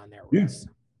personality on there. Yes,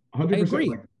 100%. I agree.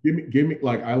 Like, give me.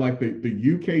 Like, I like the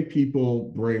UK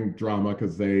people bring drama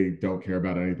because they don't care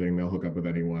about anything. They'll hook up with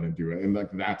anyone and do it, and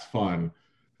like that's fun.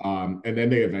 And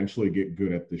then they eventually get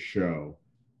good at the show,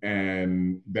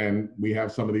 and then we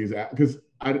have some of these because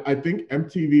I think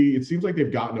MTV. It seems like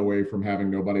they've gotten away from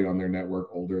having nobody on their network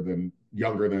older than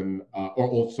like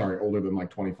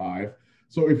 25.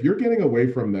 So if you're getting away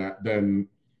from that, then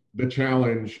the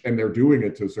challenge, and they're doing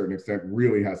it to a certain extent,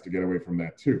 really has to get away from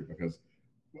that too. Because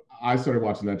I started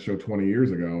watching that show 20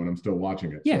 years ago, and I'm still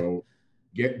watching it. Yeah. So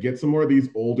get some more of these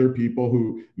older people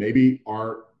who maybe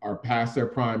are past their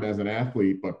prime as an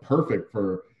athlete, but perfect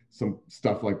for some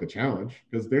stuff like the challenge,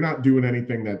 because they're not doing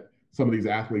anything that some of these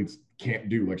athletes can't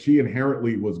do. Like she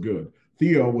inherently was good.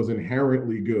 Theo was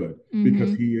inherently good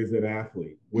because he is an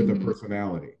athlete with a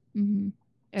personality.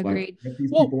 Agreed.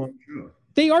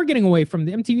 They are getting away from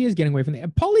the MTV is getting away from the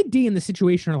Pauly D in the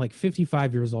situation are like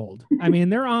 55 years old. I mean,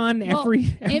 they're on every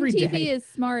MTV day. is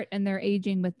smart and they're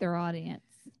aging with their audience.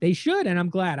 They should, and I'm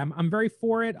glad. I'm very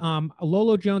for it.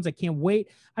 Lolo Jones, I can't wait.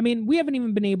 I mean, we haven't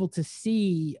even been able to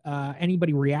see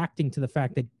anybody reacting to the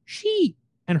fact that she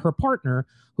and her partner,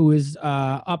 who is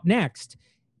up next,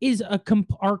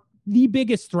 are the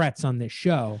biggest threats on this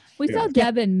show. We saw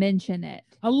Devin mention it.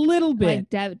 A little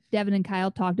bit. Like Devin and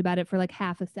Kyle talked about it for like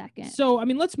half a second. So, I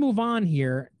mean, let's move on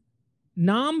here.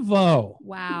 Namvo.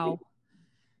 Wow.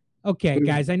 Okay,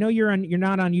 guys, I know you're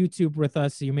not on YouTube with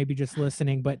us, so you may be just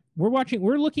listening, but we're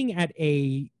looking at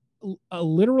a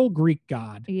literal Greek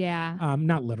god. Yeah.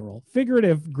 Not literal,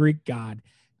 figurative Greek god,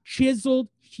 chiseled,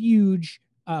 huge,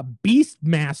 beast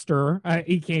master.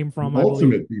 He came from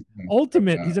ultimate beast master.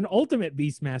 Ultimate. He's an ultimate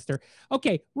beast master.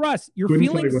 Okay, Russ, your Couldn't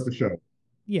feelings. tell you what the show.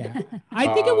 Yeah,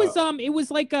 I think it was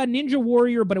like a Ninja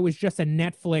Warrior, but it was just a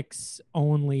Netflix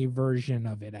only version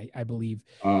of it. I believe.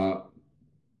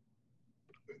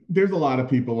 There's a lot of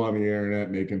people on the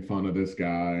internet making fun of this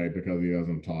guy because he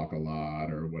doesn't talk a lot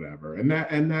or whatever, and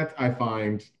that I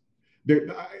find.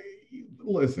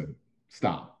 Listen,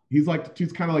 stop. He's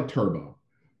kind of like Turbo.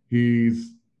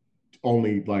 He's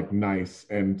only like nice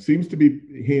and seems to be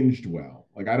hinged well.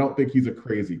 Like I don't think he's a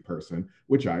crazy person,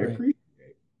 which I appreciate.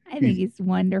 I think he's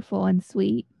wonderful and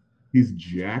sweet. He's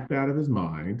jacked out of his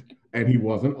mind, and he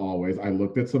wasn't always. I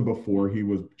looked at some before he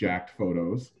was jacked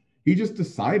photos. He just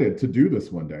decided to do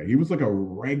this one day. He was like a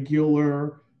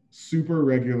regular, super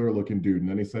regular looking dude. And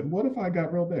then he said, what if I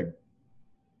got real big?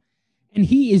 And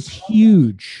he is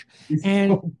huge. It's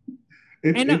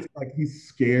like he's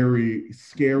scary.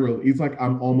 He's like,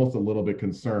 I'm almost a little bit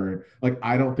concerned. Like,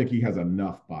 I don't think he has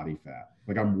enough body fat.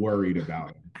 Like, I'm worried about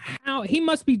him. How he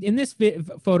must be in this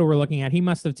photo we're looking at. He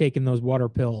must have taken those water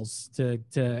pills to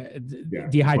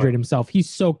dehydrate himself. He's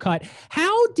so cut.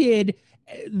 How did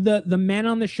the men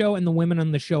on the show and the women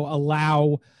on the show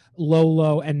allow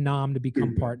Lolo and Nam to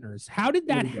become partners? How did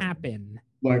that happen?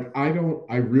 Like, I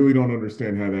really don't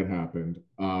understand how that happened.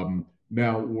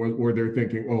 Now, where they're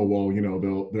thinking, oh, well, you know,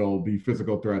 they'll be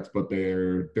physical threats, but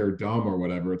they're dumb or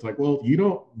whatever. It's like, well, you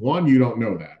don't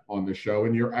know that on the show,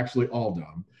 and you're actually all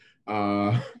dumb.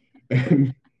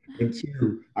 And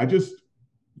two,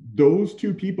 those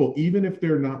two people, even if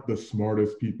they're not the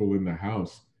smartest people in the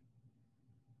house,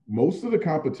 most of the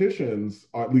competitions,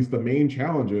 or at least the main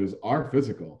challenges, are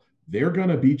physical. They're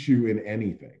gonna beat you in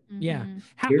anything. Yeah.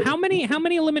 How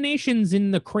many eliminations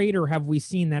in the crater have we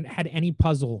seen that had any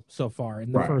puzzle so far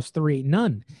in the first three?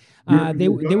 None. They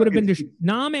would have been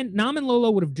Nam and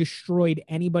Lolo would have destroyed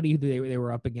anybody who they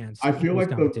were up against. I feel like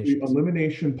the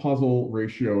elimination puzzle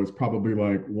ratio is probably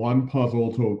like one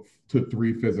puzzle to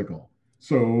three physical.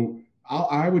 So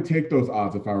I would take those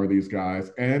odds if I were these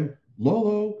guys. And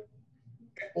Lolo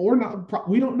or not,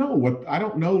 we don't know I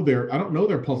don't know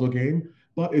their puzzle game.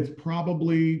 But it's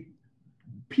probably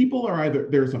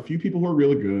there's a few people who are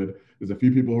really good, there's a few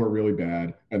people who are really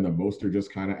bad, and the most are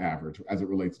just kind of average as it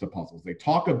relates to puzzles. They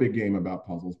talk a big game about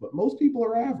puzzles, but most people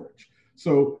are average.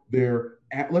 So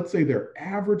let's say they're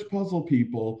average puzzle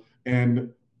people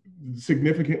and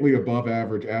significantly above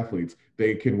average athletes.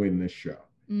 They can win this show.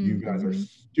 Mm-hmm. You guys are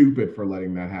stupid for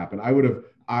letting that happen. I would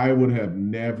have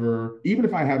never, even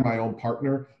if I had my own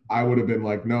partner, I would have been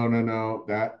like, no,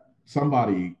 that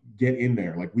somebody get in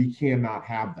there. Like, we cannot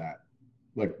have that.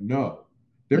 Like, no.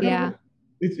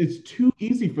 It's too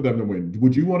easy for them to win.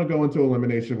 Would you want to go into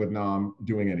elimination with Nam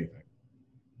doing anything?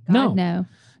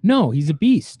 No, he's a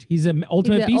beast. He's an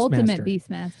ultimate beast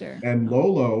master. And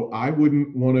Lolo, I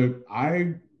wouldn't want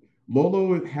to.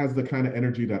 Lolo has the kind of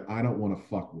energy that I don't want to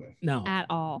fuck with. No, at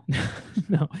all.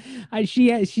 No, I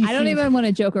don't even want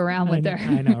to joke around with her.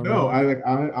 I know. No,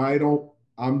 I don't.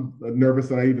 I'm nervous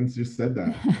that I even just said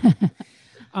that.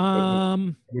 I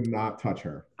would not touch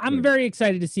her. I'm very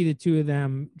excited to see the two of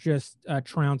them just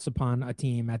trounce upon a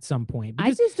team at some point.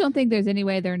 I just don't think there's any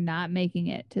way they're not making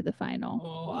it to the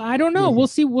final. I don't know. We'll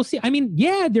see. I mean,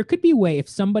 yeah, there could be a way if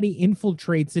somebody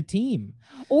infiltrates a team.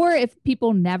 Or if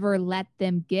people never let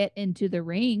them get into the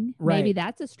ring, maybe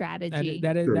that's a strategy.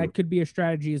 That could be a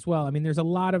strategy as well. I mean, there's a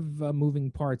lot of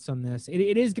moving parts on this.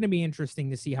 It is going to be interesting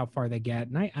to see how far they get.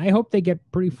 And I hope they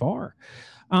get pretty far.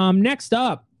 Next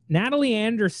up, Natalie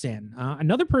Anderson,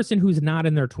 another person who's not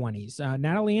in their 20s.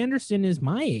 Natalie Anderson is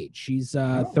my age. She's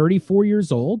 34 years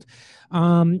old.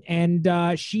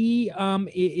 And she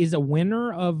is a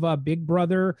winner of Big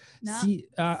Brother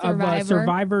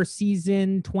Survivor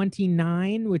season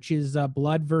 29, which is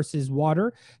Blood versus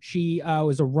Water. She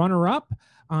was a runner-up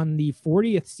on the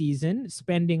 40th season,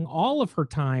 spending all of her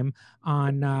time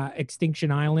on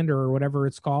Extinction Island or whatever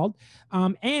it's called.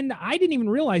 And I didn't even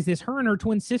realize this. Her and her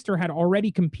twin sister had already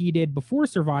competed before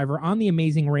Survivor on The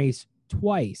Amazing Race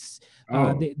twice.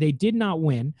 They did not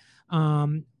win.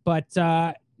 But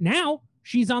now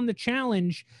she's on the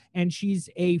challenge, and she's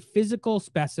a physical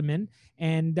specimen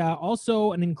and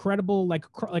also an incredible, like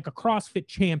a CrossFit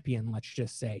champion, let's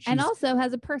just say. And also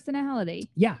has a personality.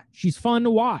 Yeah, she's fun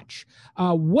to watch.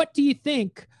 What do you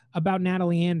think about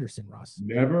Natalie Anderson, Ross?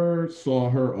 Never saw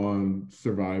her on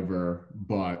Survivor,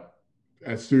 but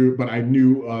I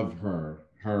knew of her.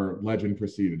 Her legend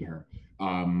preceded her.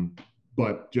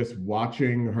 but just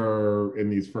watching her in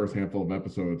these first handful of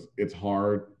episodes, it's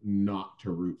hard not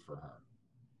to root for her.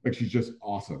 Like she's just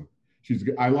awesome.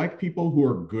 I like people who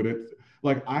are good at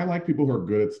I like people who are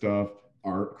good at stuff,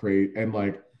 aren't great, and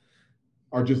like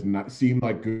are just not seem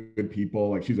like good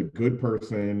people. Like she's a good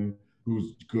person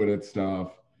who's good at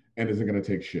stuff and isn't gonna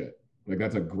take shit. Like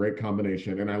that's a great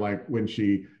combination. And I like when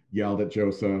she yelled at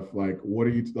Joseph, like, "What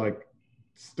are you like?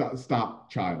 Stop,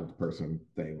 child person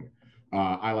thing."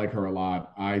 I like her a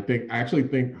lot. I actually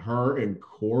think her and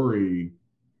Corey,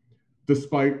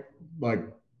 despite like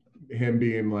him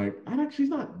being like, he's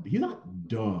not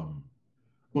dumb,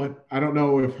 but I don't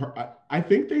know if I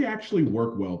think they actually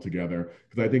work well together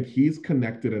because I think he's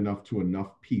connected enough to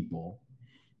enough people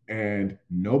and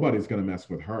nobody's going to mess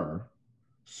with her.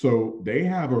 So they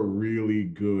have a really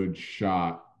good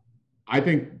shot. I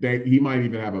think she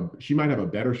might have a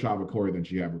better shot with Corey than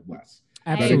she had with Wes.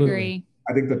 Absolutely. I agree.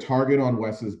 I think the target on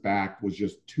Wes's back was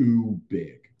just too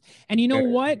big. And you know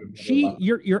what?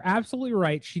 You're absolutely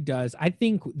right. She does. I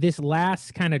think this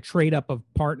last kind of trade up of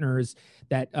partners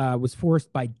that was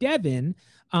forced by Devin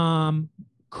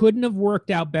couldn't have worked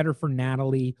out better for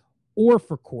Natalie or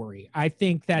for Corey. I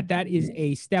think that is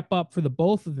a step up for the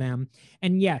both of them.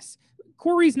 And yes,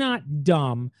 Corey's not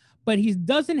dumb, but he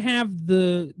doesn't have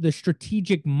the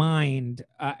strategic mind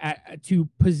to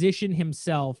position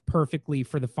himself perfectly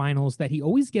for the finals that he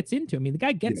always gets into. I mean, the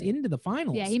guy gets into the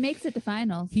finals. Yeah, he makes it to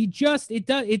finals.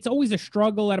 It's always a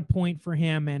struggle at a point for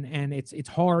him, and it's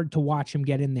hard to watch him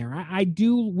get in there.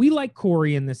 We like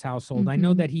Corey in this household. I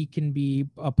know that he can be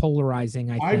polarizing.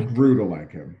 I grew to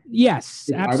like him. Yes,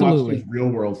 absolutely. I watched his Real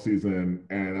World season,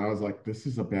 and I was like, this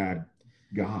is a bad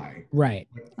guy. Right.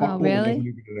 Like, really? Wasn't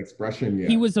even an expression yet.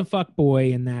 He was a fuck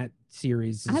boy in that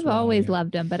series. I've always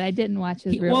loved him, but I didn't watch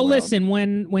his Real World. Listen,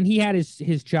 when he had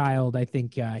his child, I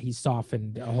think he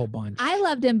softened a whole bunch. I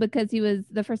loved him because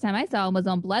the first time I saw him was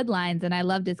on Bloodlines, and I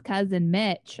loved his cousin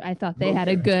Mitch. I thought they had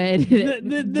a good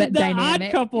the dynamic.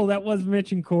 odd couple that was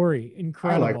Mitch and Corey.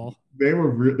 Incredible. They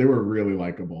were really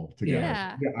likable together.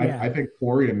 Yeah. I think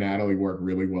Corey and Natalie work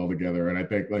really well together, and I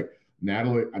think like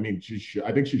Natalie, I mean,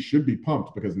 I think she should be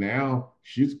pumped because now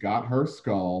she's got her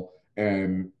skull,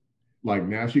 and like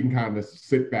now she can kind of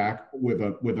sit back with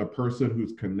a person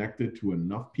who's connected to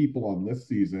enough people on this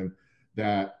season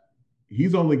that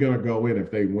he's only going to go in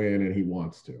if they win and he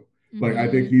wants to. Like I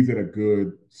think he's in a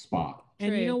good spot.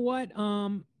 And you know what?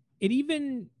 It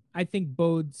even I think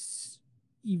bodes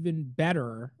even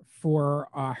better for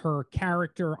her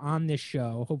character on this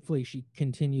show. Hopefully she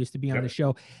continues to be on the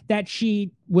show, that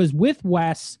she was with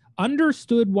Wes,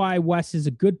 understood why Wes is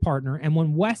a good partner, and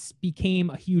when Wes became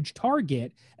a huge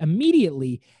target,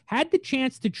 immediately had the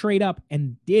chance to trade up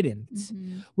and didn't,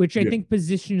 which I think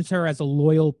positions her as a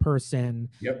loyal person,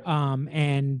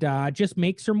 and just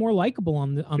makes her more likable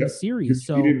on the series.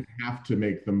 So she didn't have to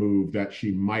make the move that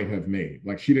she might have made.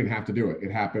 Like she didn't have to do it.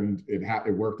 It happened.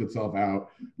 It worked itself out.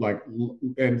 Like,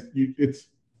 and it's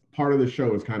part of the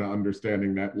show is kind of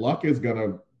understanding that luck is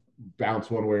gonna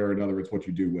bounce one way or another. It's what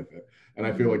you do with it. And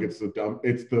I feel like it's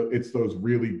those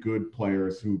really good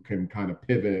players who can kind of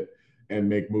pivot and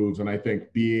make moves. And I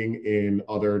think being in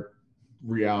other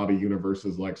reality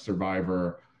universes like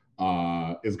Survivor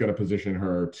is going to position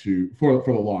her for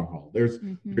the long haul. There's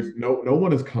no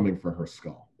one is coming for her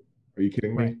skull. Are you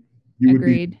kidding me? You would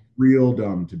be real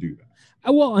dumb to do that.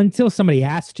 Well, until somebody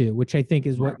has to, which I think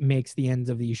is what makes the ends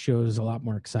of these shows a lot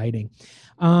more exciting.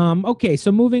 Okay,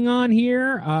 so moving on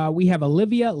here, we have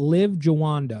Olivia Liv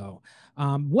Jawando.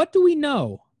 What do we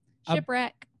know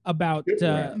Shipwreck about?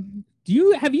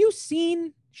 Have you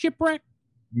seen Shipwreck?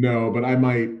 No, but I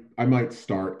might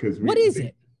start because what is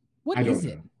it? What is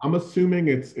it? I'm assuming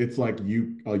it's like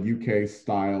a UK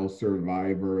style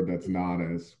Survivor that's not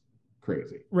as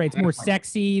crazy. Right, it's more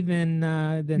sexy than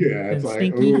it's like,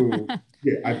 stinky. Ooh,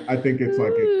 I think it's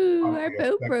like our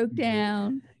boat broke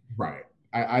down. Right.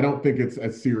 I don't think it's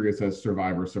as serious as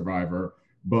Survivor,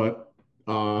 but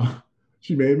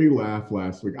she made me laugh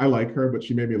last week. I like her, but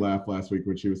she made me laugh last week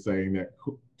when she was saying that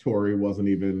Tori wasn't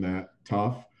even that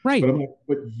tough. Right. But I'm like,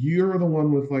 but you're the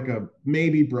one with like a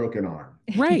maybe broken arm.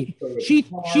 Right. So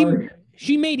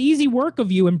she made easy work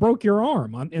of you and broke your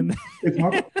arm. It's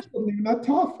hard. It wasn't even that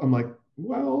tough. I'm like,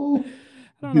 well,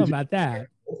 I don't know about that.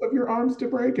 Both of your arms to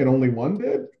break and only one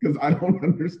did? Because I don't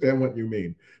understand what you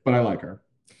mean. But I like her.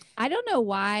 I don't know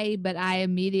why, but I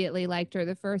immediately liked her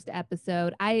the first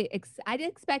episode. I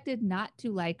expected not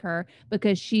to like her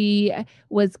because she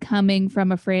was coming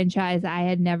from a franchise I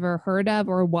had never heard of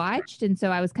or watched. And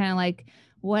so I was kind of like,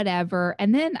 whatever.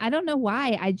 And then I don't know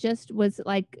why, I just was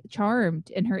like charmed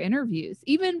in her interviews.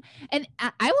 Even, and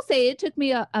I will say it took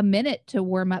me a minute to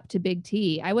warm up to Big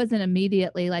T. I wasn't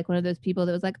immediately like one of those people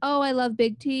that was like, oh, I love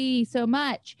Big T so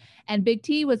much. And Big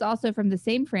T was also from the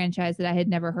same franchise that I had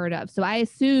never heard of. So I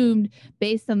assumed,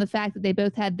 based on the fact that they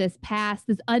both had this past,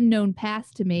 this unknown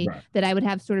past to me, Right. that I would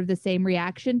have sort of the same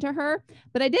reaction to her.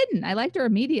 But I didn't. I liked her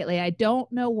immediately. I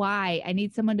don't know why. I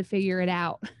need someone to figure it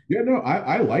out. Yeah, no,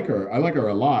 I like her. I like her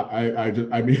a lot.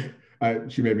 I mean,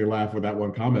 she made me laugh with that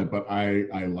one comment, but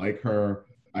I like her.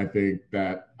 I think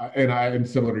that, and I am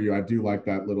similar to you. I like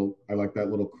that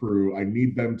little crew. I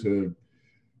need them to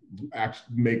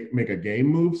actually make a game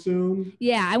move soon.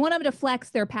 Yeah, I want them to flex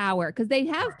their power because they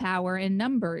have power in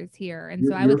numbers here. And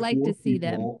so I You're would like to see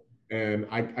them. people, and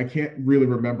I can't really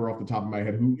remember off the top of my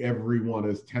head who everyone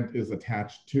is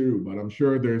attached to, but I'm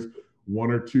sure there's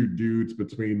one or two dudes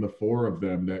between the four of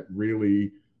them that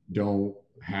really don't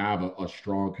have a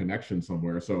strong connection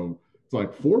somewhere. So it's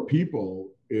like four people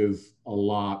is a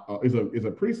lot, is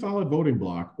a pretty solid voting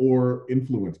block or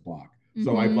influence block.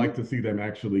 So I'd like to see them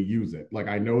actually use it. Like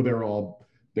I know they're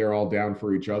all down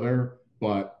for each other,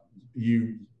 but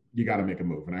you got to make a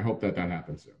move, and I hope that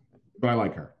happens soon. But I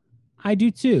like her. I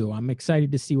do too. I'm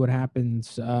excited to see what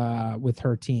happens with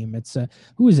her team. It's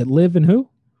who is it? Liv and who?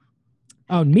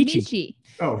 Oh, Michi.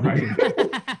 Oh, right.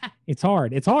 It's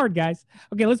hard. It's hard, guys.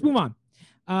 Okay, let's move on.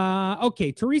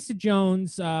 Okay, Teresa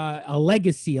Jones, a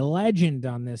legacy, a legend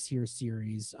on this here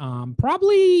series.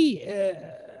 Probably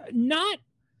not.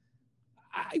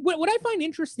 What I find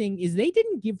interesting is they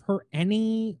didn't give her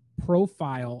any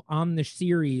profile on the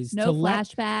series No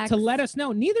flashbacks to let us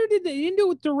know. Neither did they didn't do it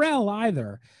with Darrell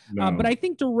either. No. But I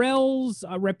think Darrell's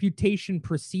reputation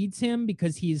precedes him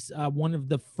because he's one of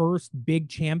the first big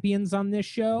champions on this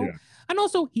show. Yeah. And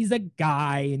also he's a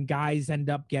guy, and guys end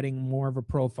up getting more of a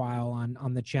profile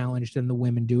on the challenge than the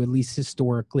women do, at least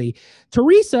historically.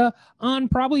 Teresa on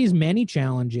probably as many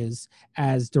challenges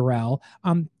as Darrell.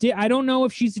 I don't know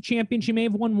if she's a champion. She may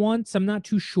have won once. I'm not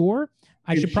too sure.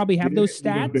 I should probably have those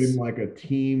stats. Been like a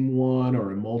team one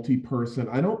or a multi-person.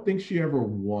 I don't think she ever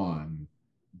won,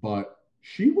 but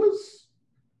she was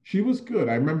good.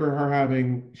 I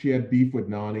remember she had beef with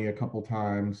Nany a couple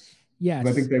times. Yes.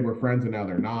 I think they were friends and now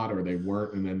they're not, or they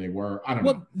weren't and then they were. I don't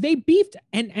know. Well, they beefed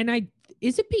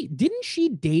didn't she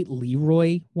date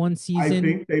Leroy one season? I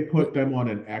think they put them on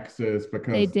an X's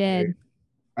because they did.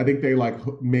 I think they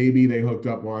maybe they hooked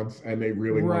up once and they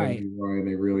really wanted Leroy and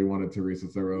they really wanted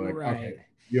Teresa. So we're like, okay,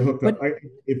 you hooked up.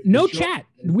 No chat.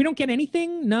 We don't get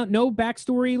anything. No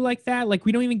backstory like that. Like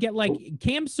we don't even get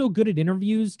Cam's so good at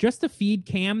interviews just to feed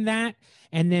Cam that.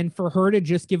 And then for her to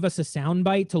just give us a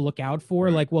soundbite to look out for,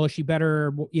 like, well, she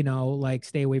better,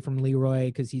 stay away from Leroy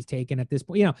because he's taken at this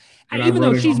point, and even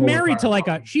though she's married to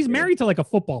married to a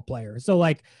football player. So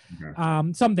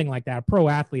something like that, a pro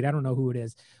athlete. I don't know who it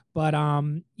is. But,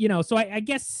 so I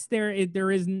guess there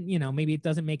isn't, maybe it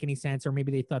doesn't make any sense, or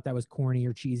maybe they thought that was corny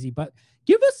or cheesy, but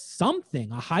give us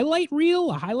something, a highlight reel,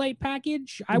 a highlight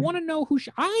package. I want to know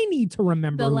I need to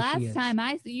remember the last time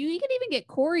you can even get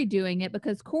Corey doing it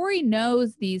because Corey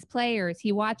knows these players.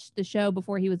 He watched the show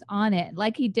before he was on it,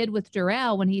 like he did with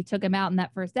Darrell when he took him out in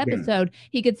that first episode. Yeah.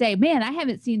 He could say, man, I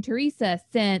haven't seen Teresa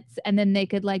since. And then they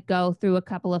could go through a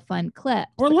couple of fun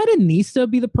clips. Or let Anissa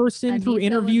be the person through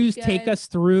interviews, take us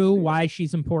through why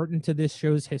she's important to this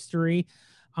show's history.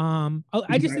 I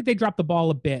just think they dropped the ball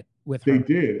a bit with her. They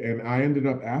did. And I ended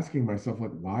up asking myself,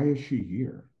 why is she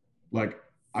here?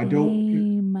 I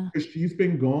don't, because she's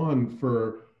been gone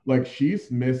for, she's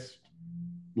missed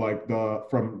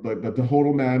the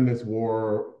Total Madness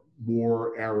war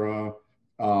era,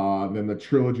 then the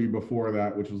trilogy before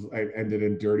that, which was ended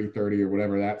in Dirty 30 or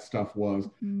whatever that stuff was.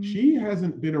 She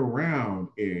hasn't been around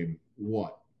in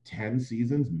 10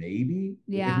 seasons, maybe,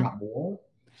 if not more.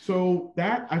 So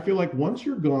that, I feel like once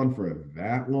you're gone for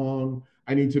that long,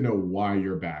 I need to know why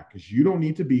you're back, because you don't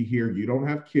need to be here. You don't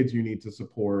have kids you need to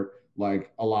support,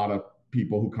 like a lot of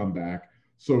people who come back.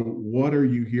 So what are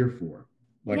you here for?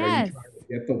 Are you trying to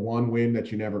get the one win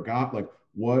that you never got?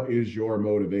 What is your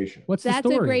motivation? That's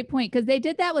a great point, because they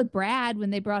did that with Brad when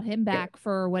they brought him back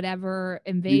for whatever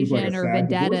invasion or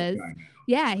vendettas.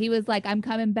 Yeah, he was like, I'm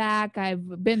coming back.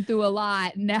 I've been through a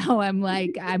lot. Now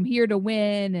I'm here to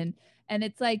win. And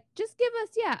it's just give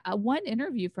us, a one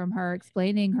interview from her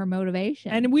explaining her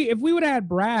motivation. And if we would have had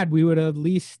Brad, we would have at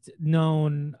least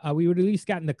known, we would have at least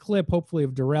gotten the clip, hopefully,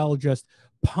 of Darrell just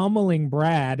pummeling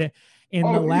Brad in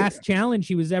the last challenge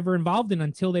he was ever involved in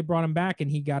until they brought him back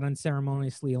and he got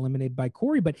unceremoniously eliminated by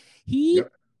Corey. But he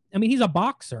I mean, he's a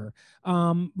boxer.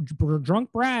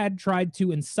 Drunk Brad tried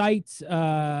to incite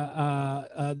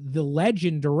the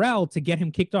legend Darrell to get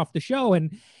him kicked off the show,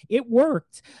 and it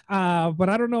worked. But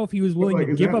I don't know if he was willing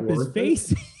to give up his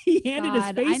face. He handed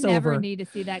his face over. I never need to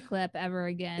see that clip ever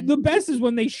again. The best is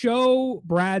when they show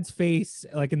Brad's face,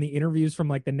 like in the interviews from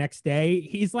like the next day.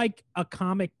 He's like a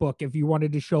comic book if you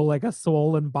wanted to show like a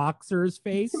soul and boxer's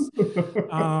face.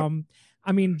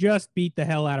 I mean, just beat the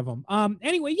hell out of him.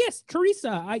 Anyway, yes,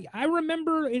 Teresa, I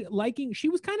remember liking, she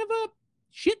was kind of a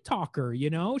shit talker,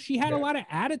 you know? She had a lot of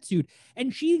attitude,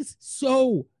 and she's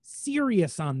so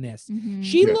serious on this. Mm-hmm.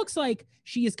 She looks like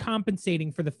she is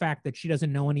compensating for the fact that she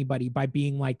doesn't know anybody by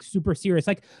being like super serious.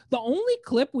 Like the only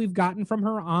clip we've gotten from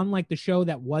her on like the show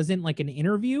that wasn't like an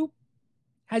interview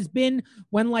has been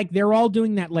when like they're all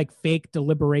doing that like fake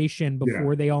deliberation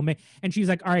before they all make, and she's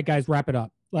like, all right, guys, wrap it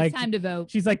up. Like, it's time to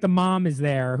vote. She's like, the mom is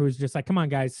there who's just like, come on,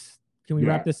 guys, can we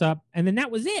wrap this up? And then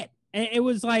that was it. And it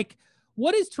was like,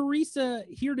 what is Teresa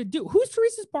here to do? Who's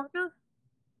Teresa's partner?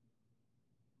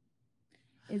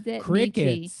 Is it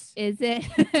Crickets? Nikki? Is it?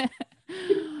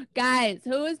 Guys,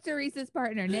 who is Teresa's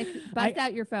partner? Nick, bust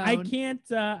out your phone. I can't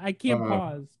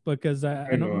pause because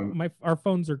I know our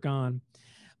phones are gone.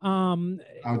 I'll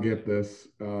get this.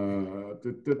 It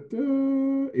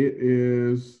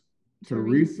is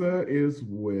Teresa is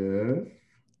with.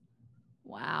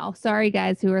 Wow. Sorry,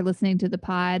 guys who are listening to the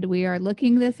pod. We are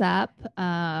looking this up.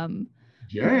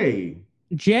 Jay.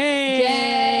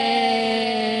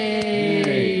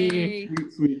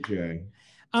 Sweet Jay.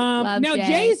 Now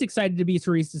Jay is excited to be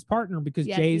Teresa's partner because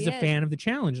Jay's a fan of the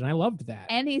challenge, and I loved that.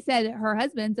 And he said her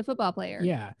husband's a football player.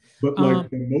 Yeah. But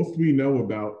like the most we know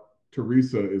about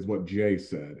Teresa is what Jay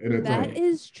said. And it's that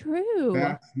is true.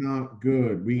 That's not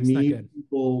good. We need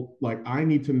people, like, I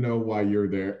need to know why you're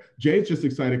there. Jay's just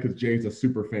excited because Jay's a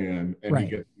super fan and he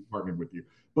gets to be partnered with you.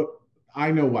 But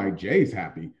I know why Jay's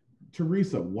happy.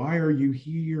 Teresa, why are you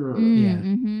here?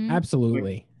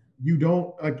 Absolutely. Like, you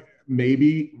don't like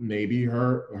maybe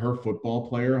her football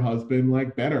player husband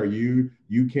like better. You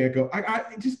can't go. I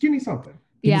just give me something.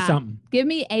 Give me something. Give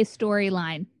me a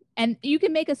storyline. And you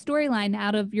can make a storyline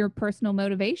out of your personal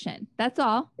motivation. That's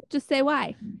all. Just say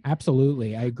why.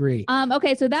 Absolutely. I agree.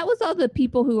 Okay. So that was all the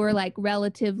people who are like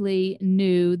relatively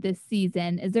new this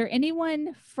season. Is there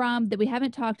anyone from that we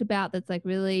haven't talked about that's like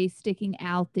really sticking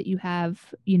out that you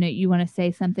have, you want to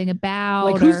say something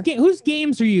about? Like whose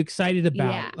games are you excited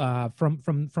about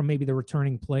from maybe the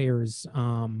returning players?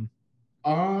 We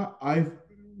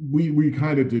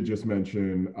kind of did just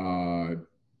mention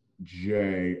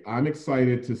Jay. I'm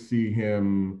excited to see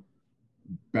him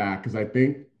back because I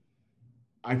think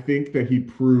that he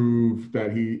proved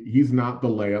that he's not the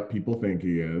layup people think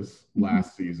he is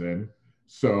last season.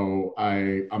 So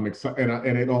I'm excited,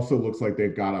 and it also looks like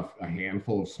they've got a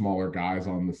handful of smaller guys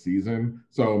on the season.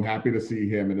 So I'm happy to see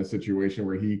him in a situation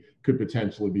where he could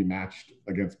potentially be matched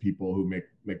against people who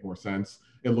make more sense.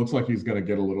 It looks like he's going to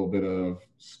get a little bit of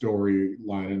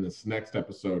storyline in this next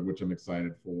episode, which I'm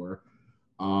excited for.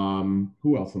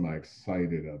 Who else am I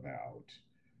excited about?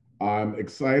 I'm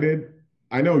excited.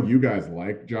 I know you guys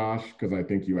like Josh because I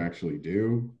think you actually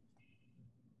do.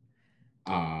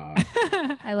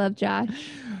 I love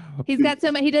Josh. He's got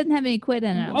so much. He doesn't have any quit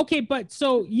in him. Okay, but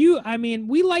so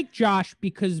we like Josh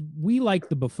because we like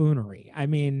the buffoonery. I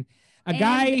mean,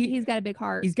 he's got a big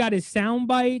heart. He's got his sound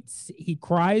bites. He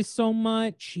cries so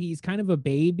much. He's kind of a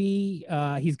baby.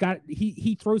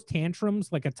 He throws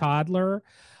tantrums like a toddler.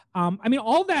 I mean,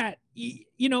 all that,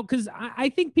 because I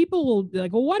think people will be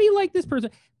like, well, why do you like this person?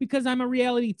 Because I'm a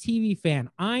reality TV fan.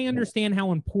 I understand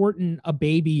how important a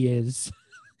baby is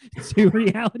to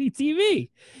reality TV.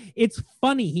 It's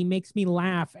funny. He makes me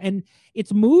laugh. And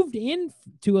it's moved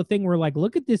into a thing where like,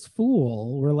 look at this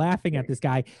fool. We're laughing at this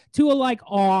guy to a like,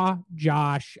 aw,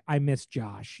 Josh, I miss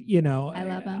Josh, I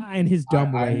love him. And his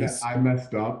dumb ways. I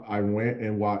messed up. I went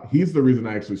and watched. He's the reason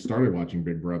I actually started watching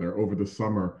Big Brother over the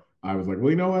summer. I was like, well,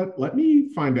 you know what? Let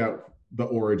me find out the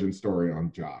origin story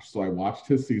on Josh. So I watched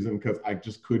his season because I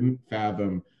just couldn't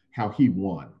fathom how he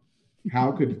won.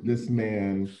 How could this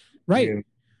man win?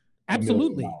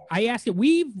 Absolutely. I asked it.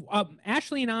 We've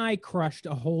Ashley and I crushed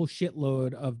a whole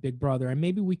shitload of Big Brother, and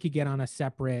maybe we could get on a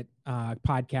separate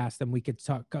podcast and we could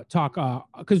talk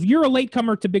because you're a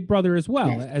latecomer to Big Brother as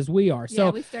well as we are.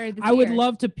 So we started this I would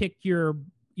love to pick your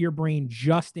brain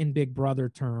just in Big Brother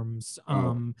terms.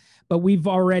 But we've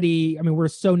already, we're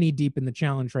so knee deep in the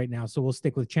challenge right now, so we'll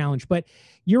stick with challenge. But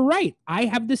you're right. I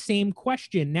have the same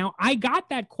question. Now, I got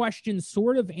that question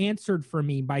sort of answered for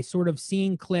me by sort of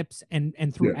seeing clips and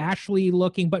through Ashley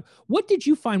looking. But what did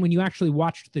you find when you actually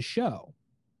watched the show?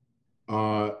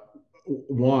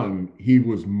 one,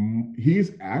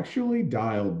 he's actually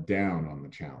dialed down on the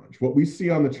challenge. What we see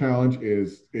on the challenge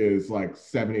is like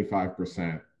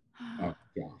 75% of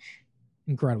Josh.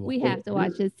 Incredible. We have to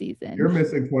watch this You're season.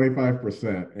 missing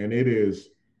 25%, and it is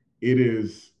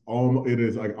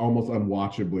like almost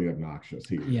unwatchably obnoxious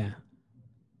here. Yeah.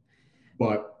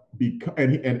 But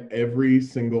and every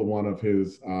single one of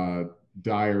his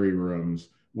diary rooms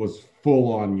was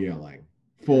full on yelling,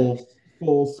 full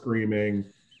screaming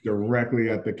directly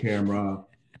at the camera,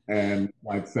 and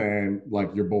like saying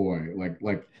like your boy, like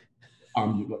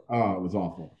oh, it was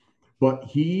awful. But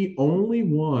he only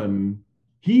won.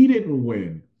 He didn't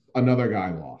win. Another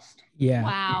guy lost. Yeah.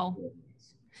 Wow.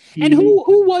 And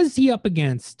who was he up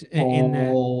against in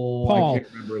that? Paul. I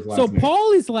can't remember his last So name.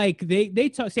 Paul is like they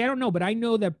talk. See, I don't know, but I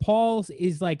know that Paul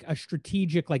is like a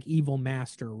strategic, like evil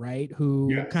master, right? Who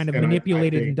Yes, kind of and I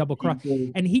manipulated and think double crossed.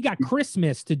 people- And he got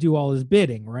Christmas to do all his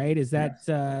bidding, right? Is that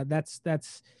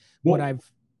that's what Well,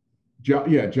 I've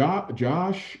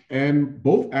Josh and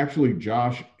both actually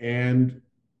Josh and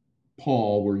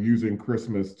Paul were using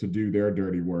Christmas to do their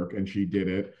dirty work, and she did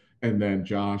it. And then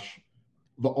Josh,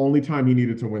 the only time he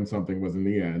needed to win something was in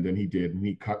the end, and he did, and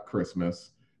he cut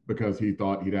Christmas because he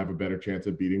thought he'd have a better chance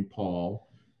of beating Paul.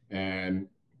 And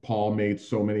Paul made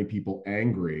so many people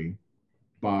angry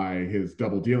by his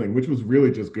double dealing, which was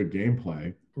really just good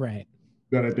gameplay. right.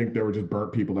 That I think there were just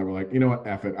burnt people that were like, you know what,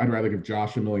 F it. I'd rather give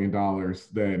Josh $1 million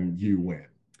than you win.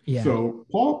 Yeah. So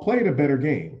Paul played a better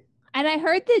game. And I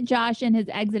heard that Josh in his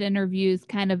exit interviews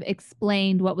kind of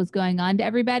explained what was going on to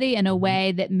everybody in a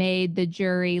way that made the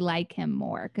jury like him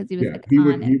more because he was like he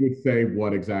honest. would say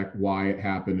why it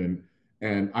happened,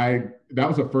 and that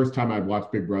was the first time I'd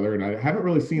watched Big Brother, and I haven't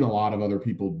really seen a lot of other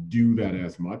people do that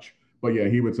as much. But yeah,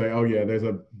 he would say, oh yeah, there's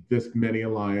this many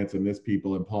alliance and this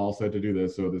people, and Paul said to do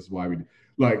this, so this is why we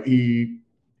like he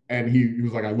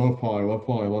was like, I love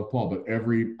Paul, but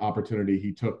every opportunity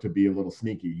he took to be a little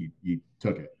sneaky, he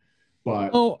took it.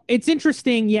 But it's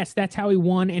interesting. Yes, that's how he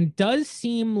won, and does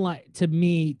seem like to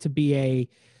me to be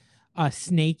a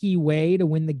snaky way to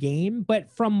win the game.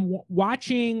 But from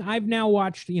watching, I've now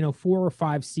watched 4 or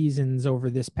 5 seasons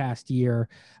over this past year,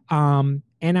 and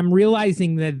I'm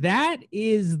realizing that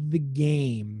is the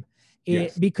game.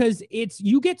 Yes. Because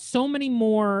you get so many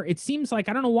more. It seems like,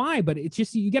 I don't know why, but it's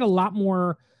just you get a lot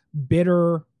more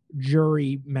bitter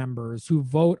jury members who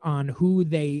vote on who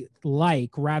they like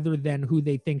rather than who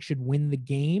they think should win the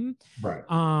game. Right.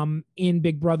 In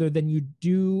Big Brother than you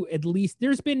do, at least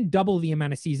there's been double the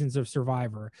amount of seasons of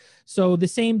Survivor. So the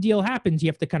same deal happens. You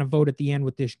have to kind of vote at the end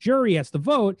with this jury has to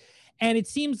vote. And it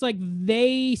seems like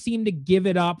they seem to give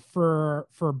it up for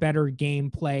better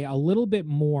gameplay a little bit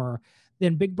more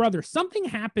than Big Brother. Something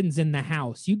happens in the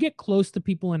house. You get close to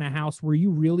people in a house where you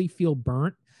really feel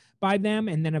burnt by them,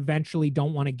 and then eventually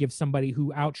don't want to give somebody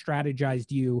who out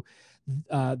strategized you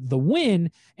the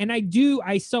win. And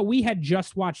we had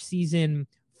just watched season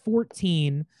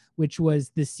 14, which was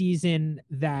the season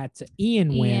that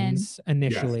Ian wins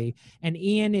initially. Yes. And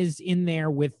Ian is in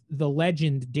there with the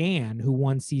legend Dan, who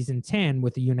won season 10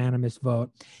 with a unanimous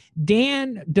vote.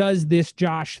 Dan does this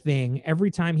Josh thing every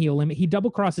time he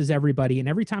double crosses everybody, and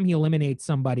every time he eliminates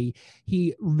somebody,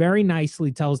 he very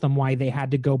nicely tells them why they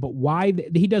had to go, but why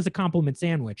he does a compliment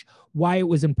sandwich, why it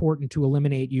was important to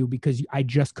eliminate you because I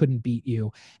just couldn't beat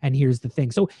you. And here's the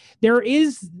thing. So there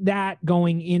is that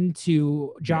going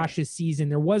into Josh's season.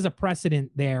 There was a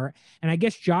precedent there, and I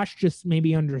guess Josh just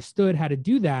maybe understood how to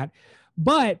do that.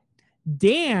 But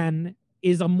Dan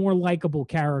is a more likable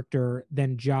character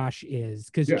than Josh is,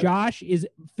 because Josh is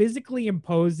physically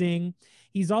imposing.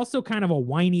 He's also kind of a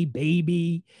whiny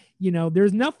baby.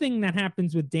 There's nothing that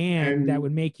happens with Dan that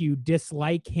would make you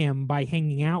dislike him by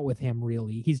hanging out with him,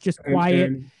 really. He's just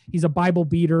quiet. He's a Bible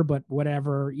beater, but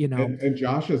whatever, And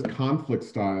Josh's conflict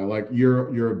style, like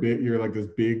you're like this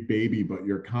big baby, but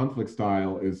your conflict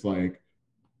style is like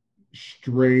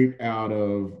straight out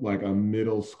of like a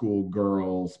middle school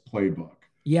girl's playbook.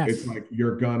 Yes. It's like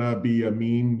you're gonna be a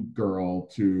mean girl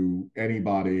to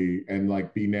anybody and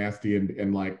like be nasty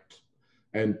and like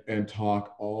and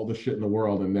talk all the shit in the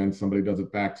world, and then somebody does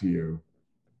it back to you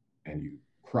and you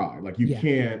cry. Like you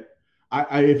can't.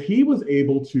 If he was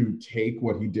able to take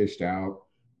what he dished out,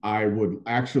 I would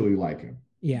actually like him.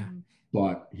 Yeah.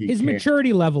 But his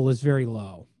maturity level is very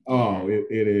low. Oh,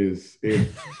 it is.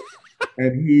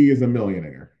 And he is a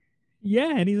millionaire.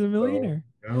 Yeah, and he's a millionaire.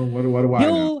 So, what do I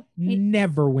know? He'll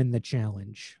never win the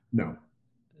challenge. No.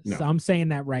 So I'm saying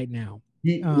that right now.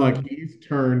 He's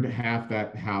turned half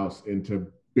that house into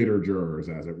bitter jurors,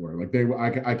 as it were.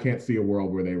 Like I can't see a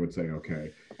world where they would say,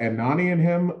 okay. And Nany and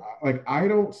him, like I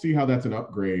don't see how that's an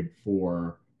upgrade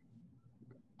for.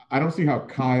 I don't see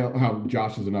how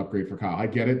Josh is an upgrade for Kyle. I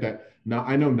get it that now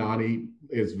I know Nany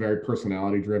is very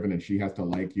personality driven and she has to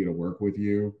like you to work with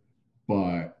you,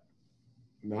 but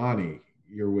Nany,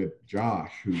 you're with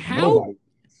Josh, who's nobody.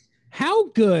 How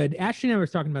good? Ashley and I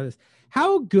was talking about this.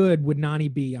 How good would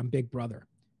Nany be on Big Brother?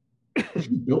 She's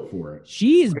built for it.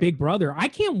 She is Big Brother. I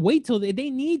can't wait till they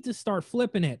need to start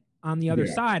flipping it on the other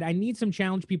side. I need some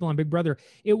challenge people on Big Brother.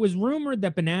 It was rumored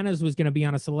that Bananas was going to be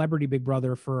on a Celebrity Big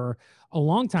Brother for a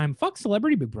long time. Fuck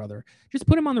Celebrity Big Brother. Just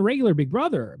put him on the regular Big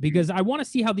Brother because I want to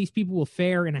see how these people will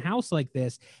fare in a house like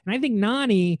this. And I think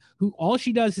Nany, who all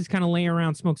she does is kind of lay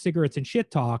around, smoke cigarettes and shit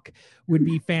talk, would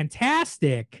be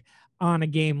fantastic on a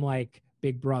game like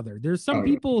Big Brother. There's some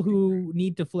people who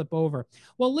need to flip over.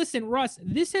 Well, listen, Russ,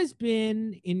 this has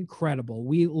been incredible.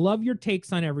 We love your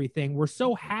takes on everything. We're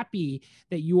so happy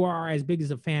that you are as big as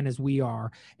a fan as we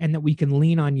are and that we can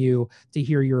lean on you to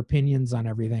hear your opinions on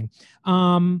everything.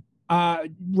 For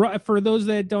those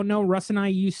that don't know, Russ and I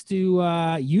used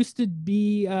to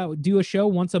do a show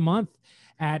once a month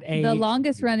at the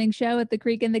longest running show at the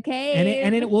Creek in the Cave.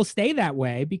 And it will stay that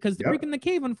way because the Creek in the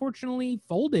Cave unfortunately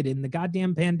folded in the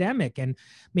goddamn pandemic, and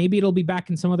maybe it'll be back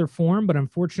in some other form, but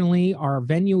unfortunately our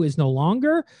venue is no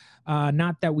longer.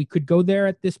 Not that we could go there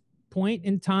at this point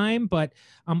in time, but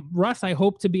Russ, I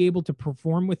hope to be able to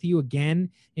perform with you again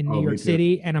in New York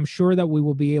City, and I'm sure that we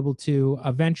will be able to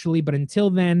eventually, but until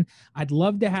then, I'd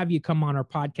love to have you come on our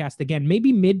podcast again,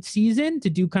 maybe mid-season, to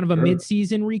do kind of a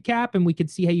mid-season recap, and we could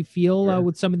see how you feel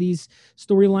with some of these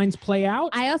storylines play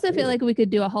out. I also feel like we could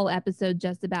do a whole episode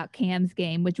just about Cam's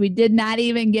game, which we did not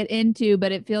even get into,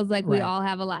 but it feels like we all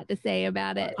have a lot to say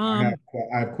about it. I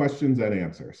have questions and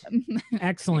answers.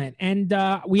 Excellent. And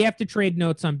we have to trade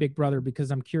notes on Big Brother because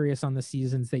I'm curious on the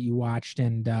seasons that you watched,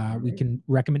 and we can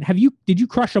recommend. Did you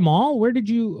crush them all? Where did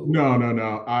you?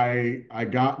 No. I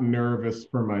got nervous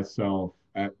for myself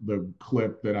at the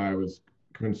clip that I was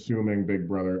consuming Big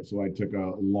Brother, so I took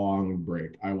a long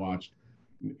break. I watched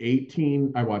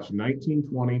 19,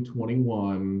 20,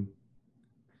 21.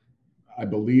 I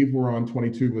believe we're on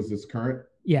 22. Was this current?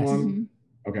 Yes. One?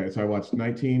 Okay, so I watched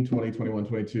 19, 20, 21,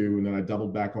 22, and then I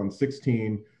doubled back on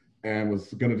 16 and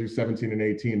was going to do 17 and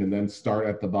 18 and then start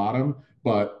at the bottom.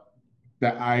 But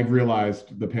that I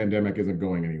realized the pandemic isn't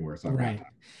going anywhere. So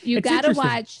you got to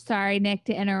watch, sorry, Nick,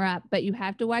 to interrupt, but you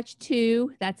have to watch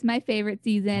 2. That's my favorite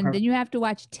season. Then you have to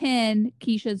watch 10,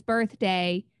 Keisha's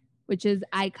birthday, which is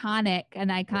an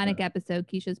iconic episode,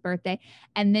 Keisha's birthday.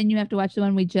 And then you have to watch the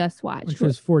one we just watched, which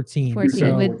was 14.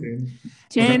 14.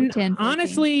 And 10,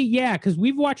 honestly, because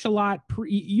we've watched a lot.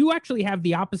 You actually have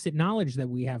the opposite knowledge that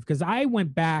we have, because I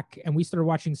went back and we started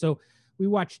watching. So we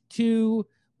watched 2,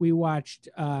 we watched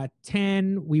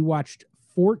 10, we watched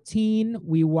 14,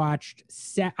 we watched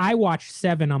I watched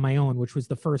 7 on my own, which was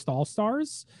the first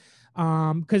All-Stars.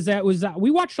 Because that was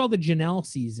we watched all the Janelle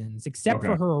seasons except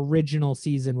for her original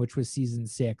season, which was season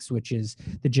 6, which is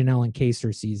the Janelle and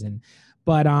Kaser season.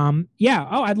 But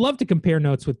I'd love to compare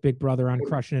notes with Big Brother on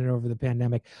crushing it over the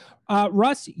pandemic.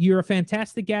 Russ, you're a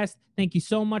fantastic guest. Thank you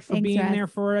so much for being there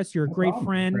for us. You're a great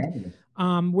friend.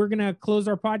 We're going to close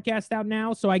our podcast out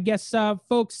now. So I guess,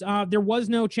 folks, there was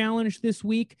no challenge this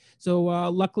week. So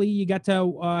luckily you got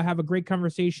to have a great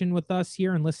conversation with us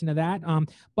here and listen to that.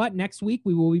 But next week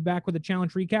we will be back with a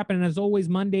challenge recap. And as always,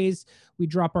 Mondays, we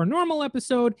drop our normal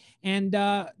episode. And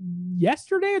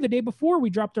yesterday or the day before, we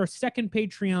dropped our second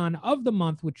Patreon of the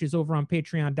month, which is over on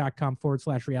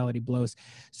patreon.com/realityblows.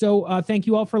 So thank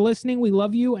you all for listening. We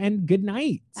love you and good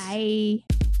night. Bye.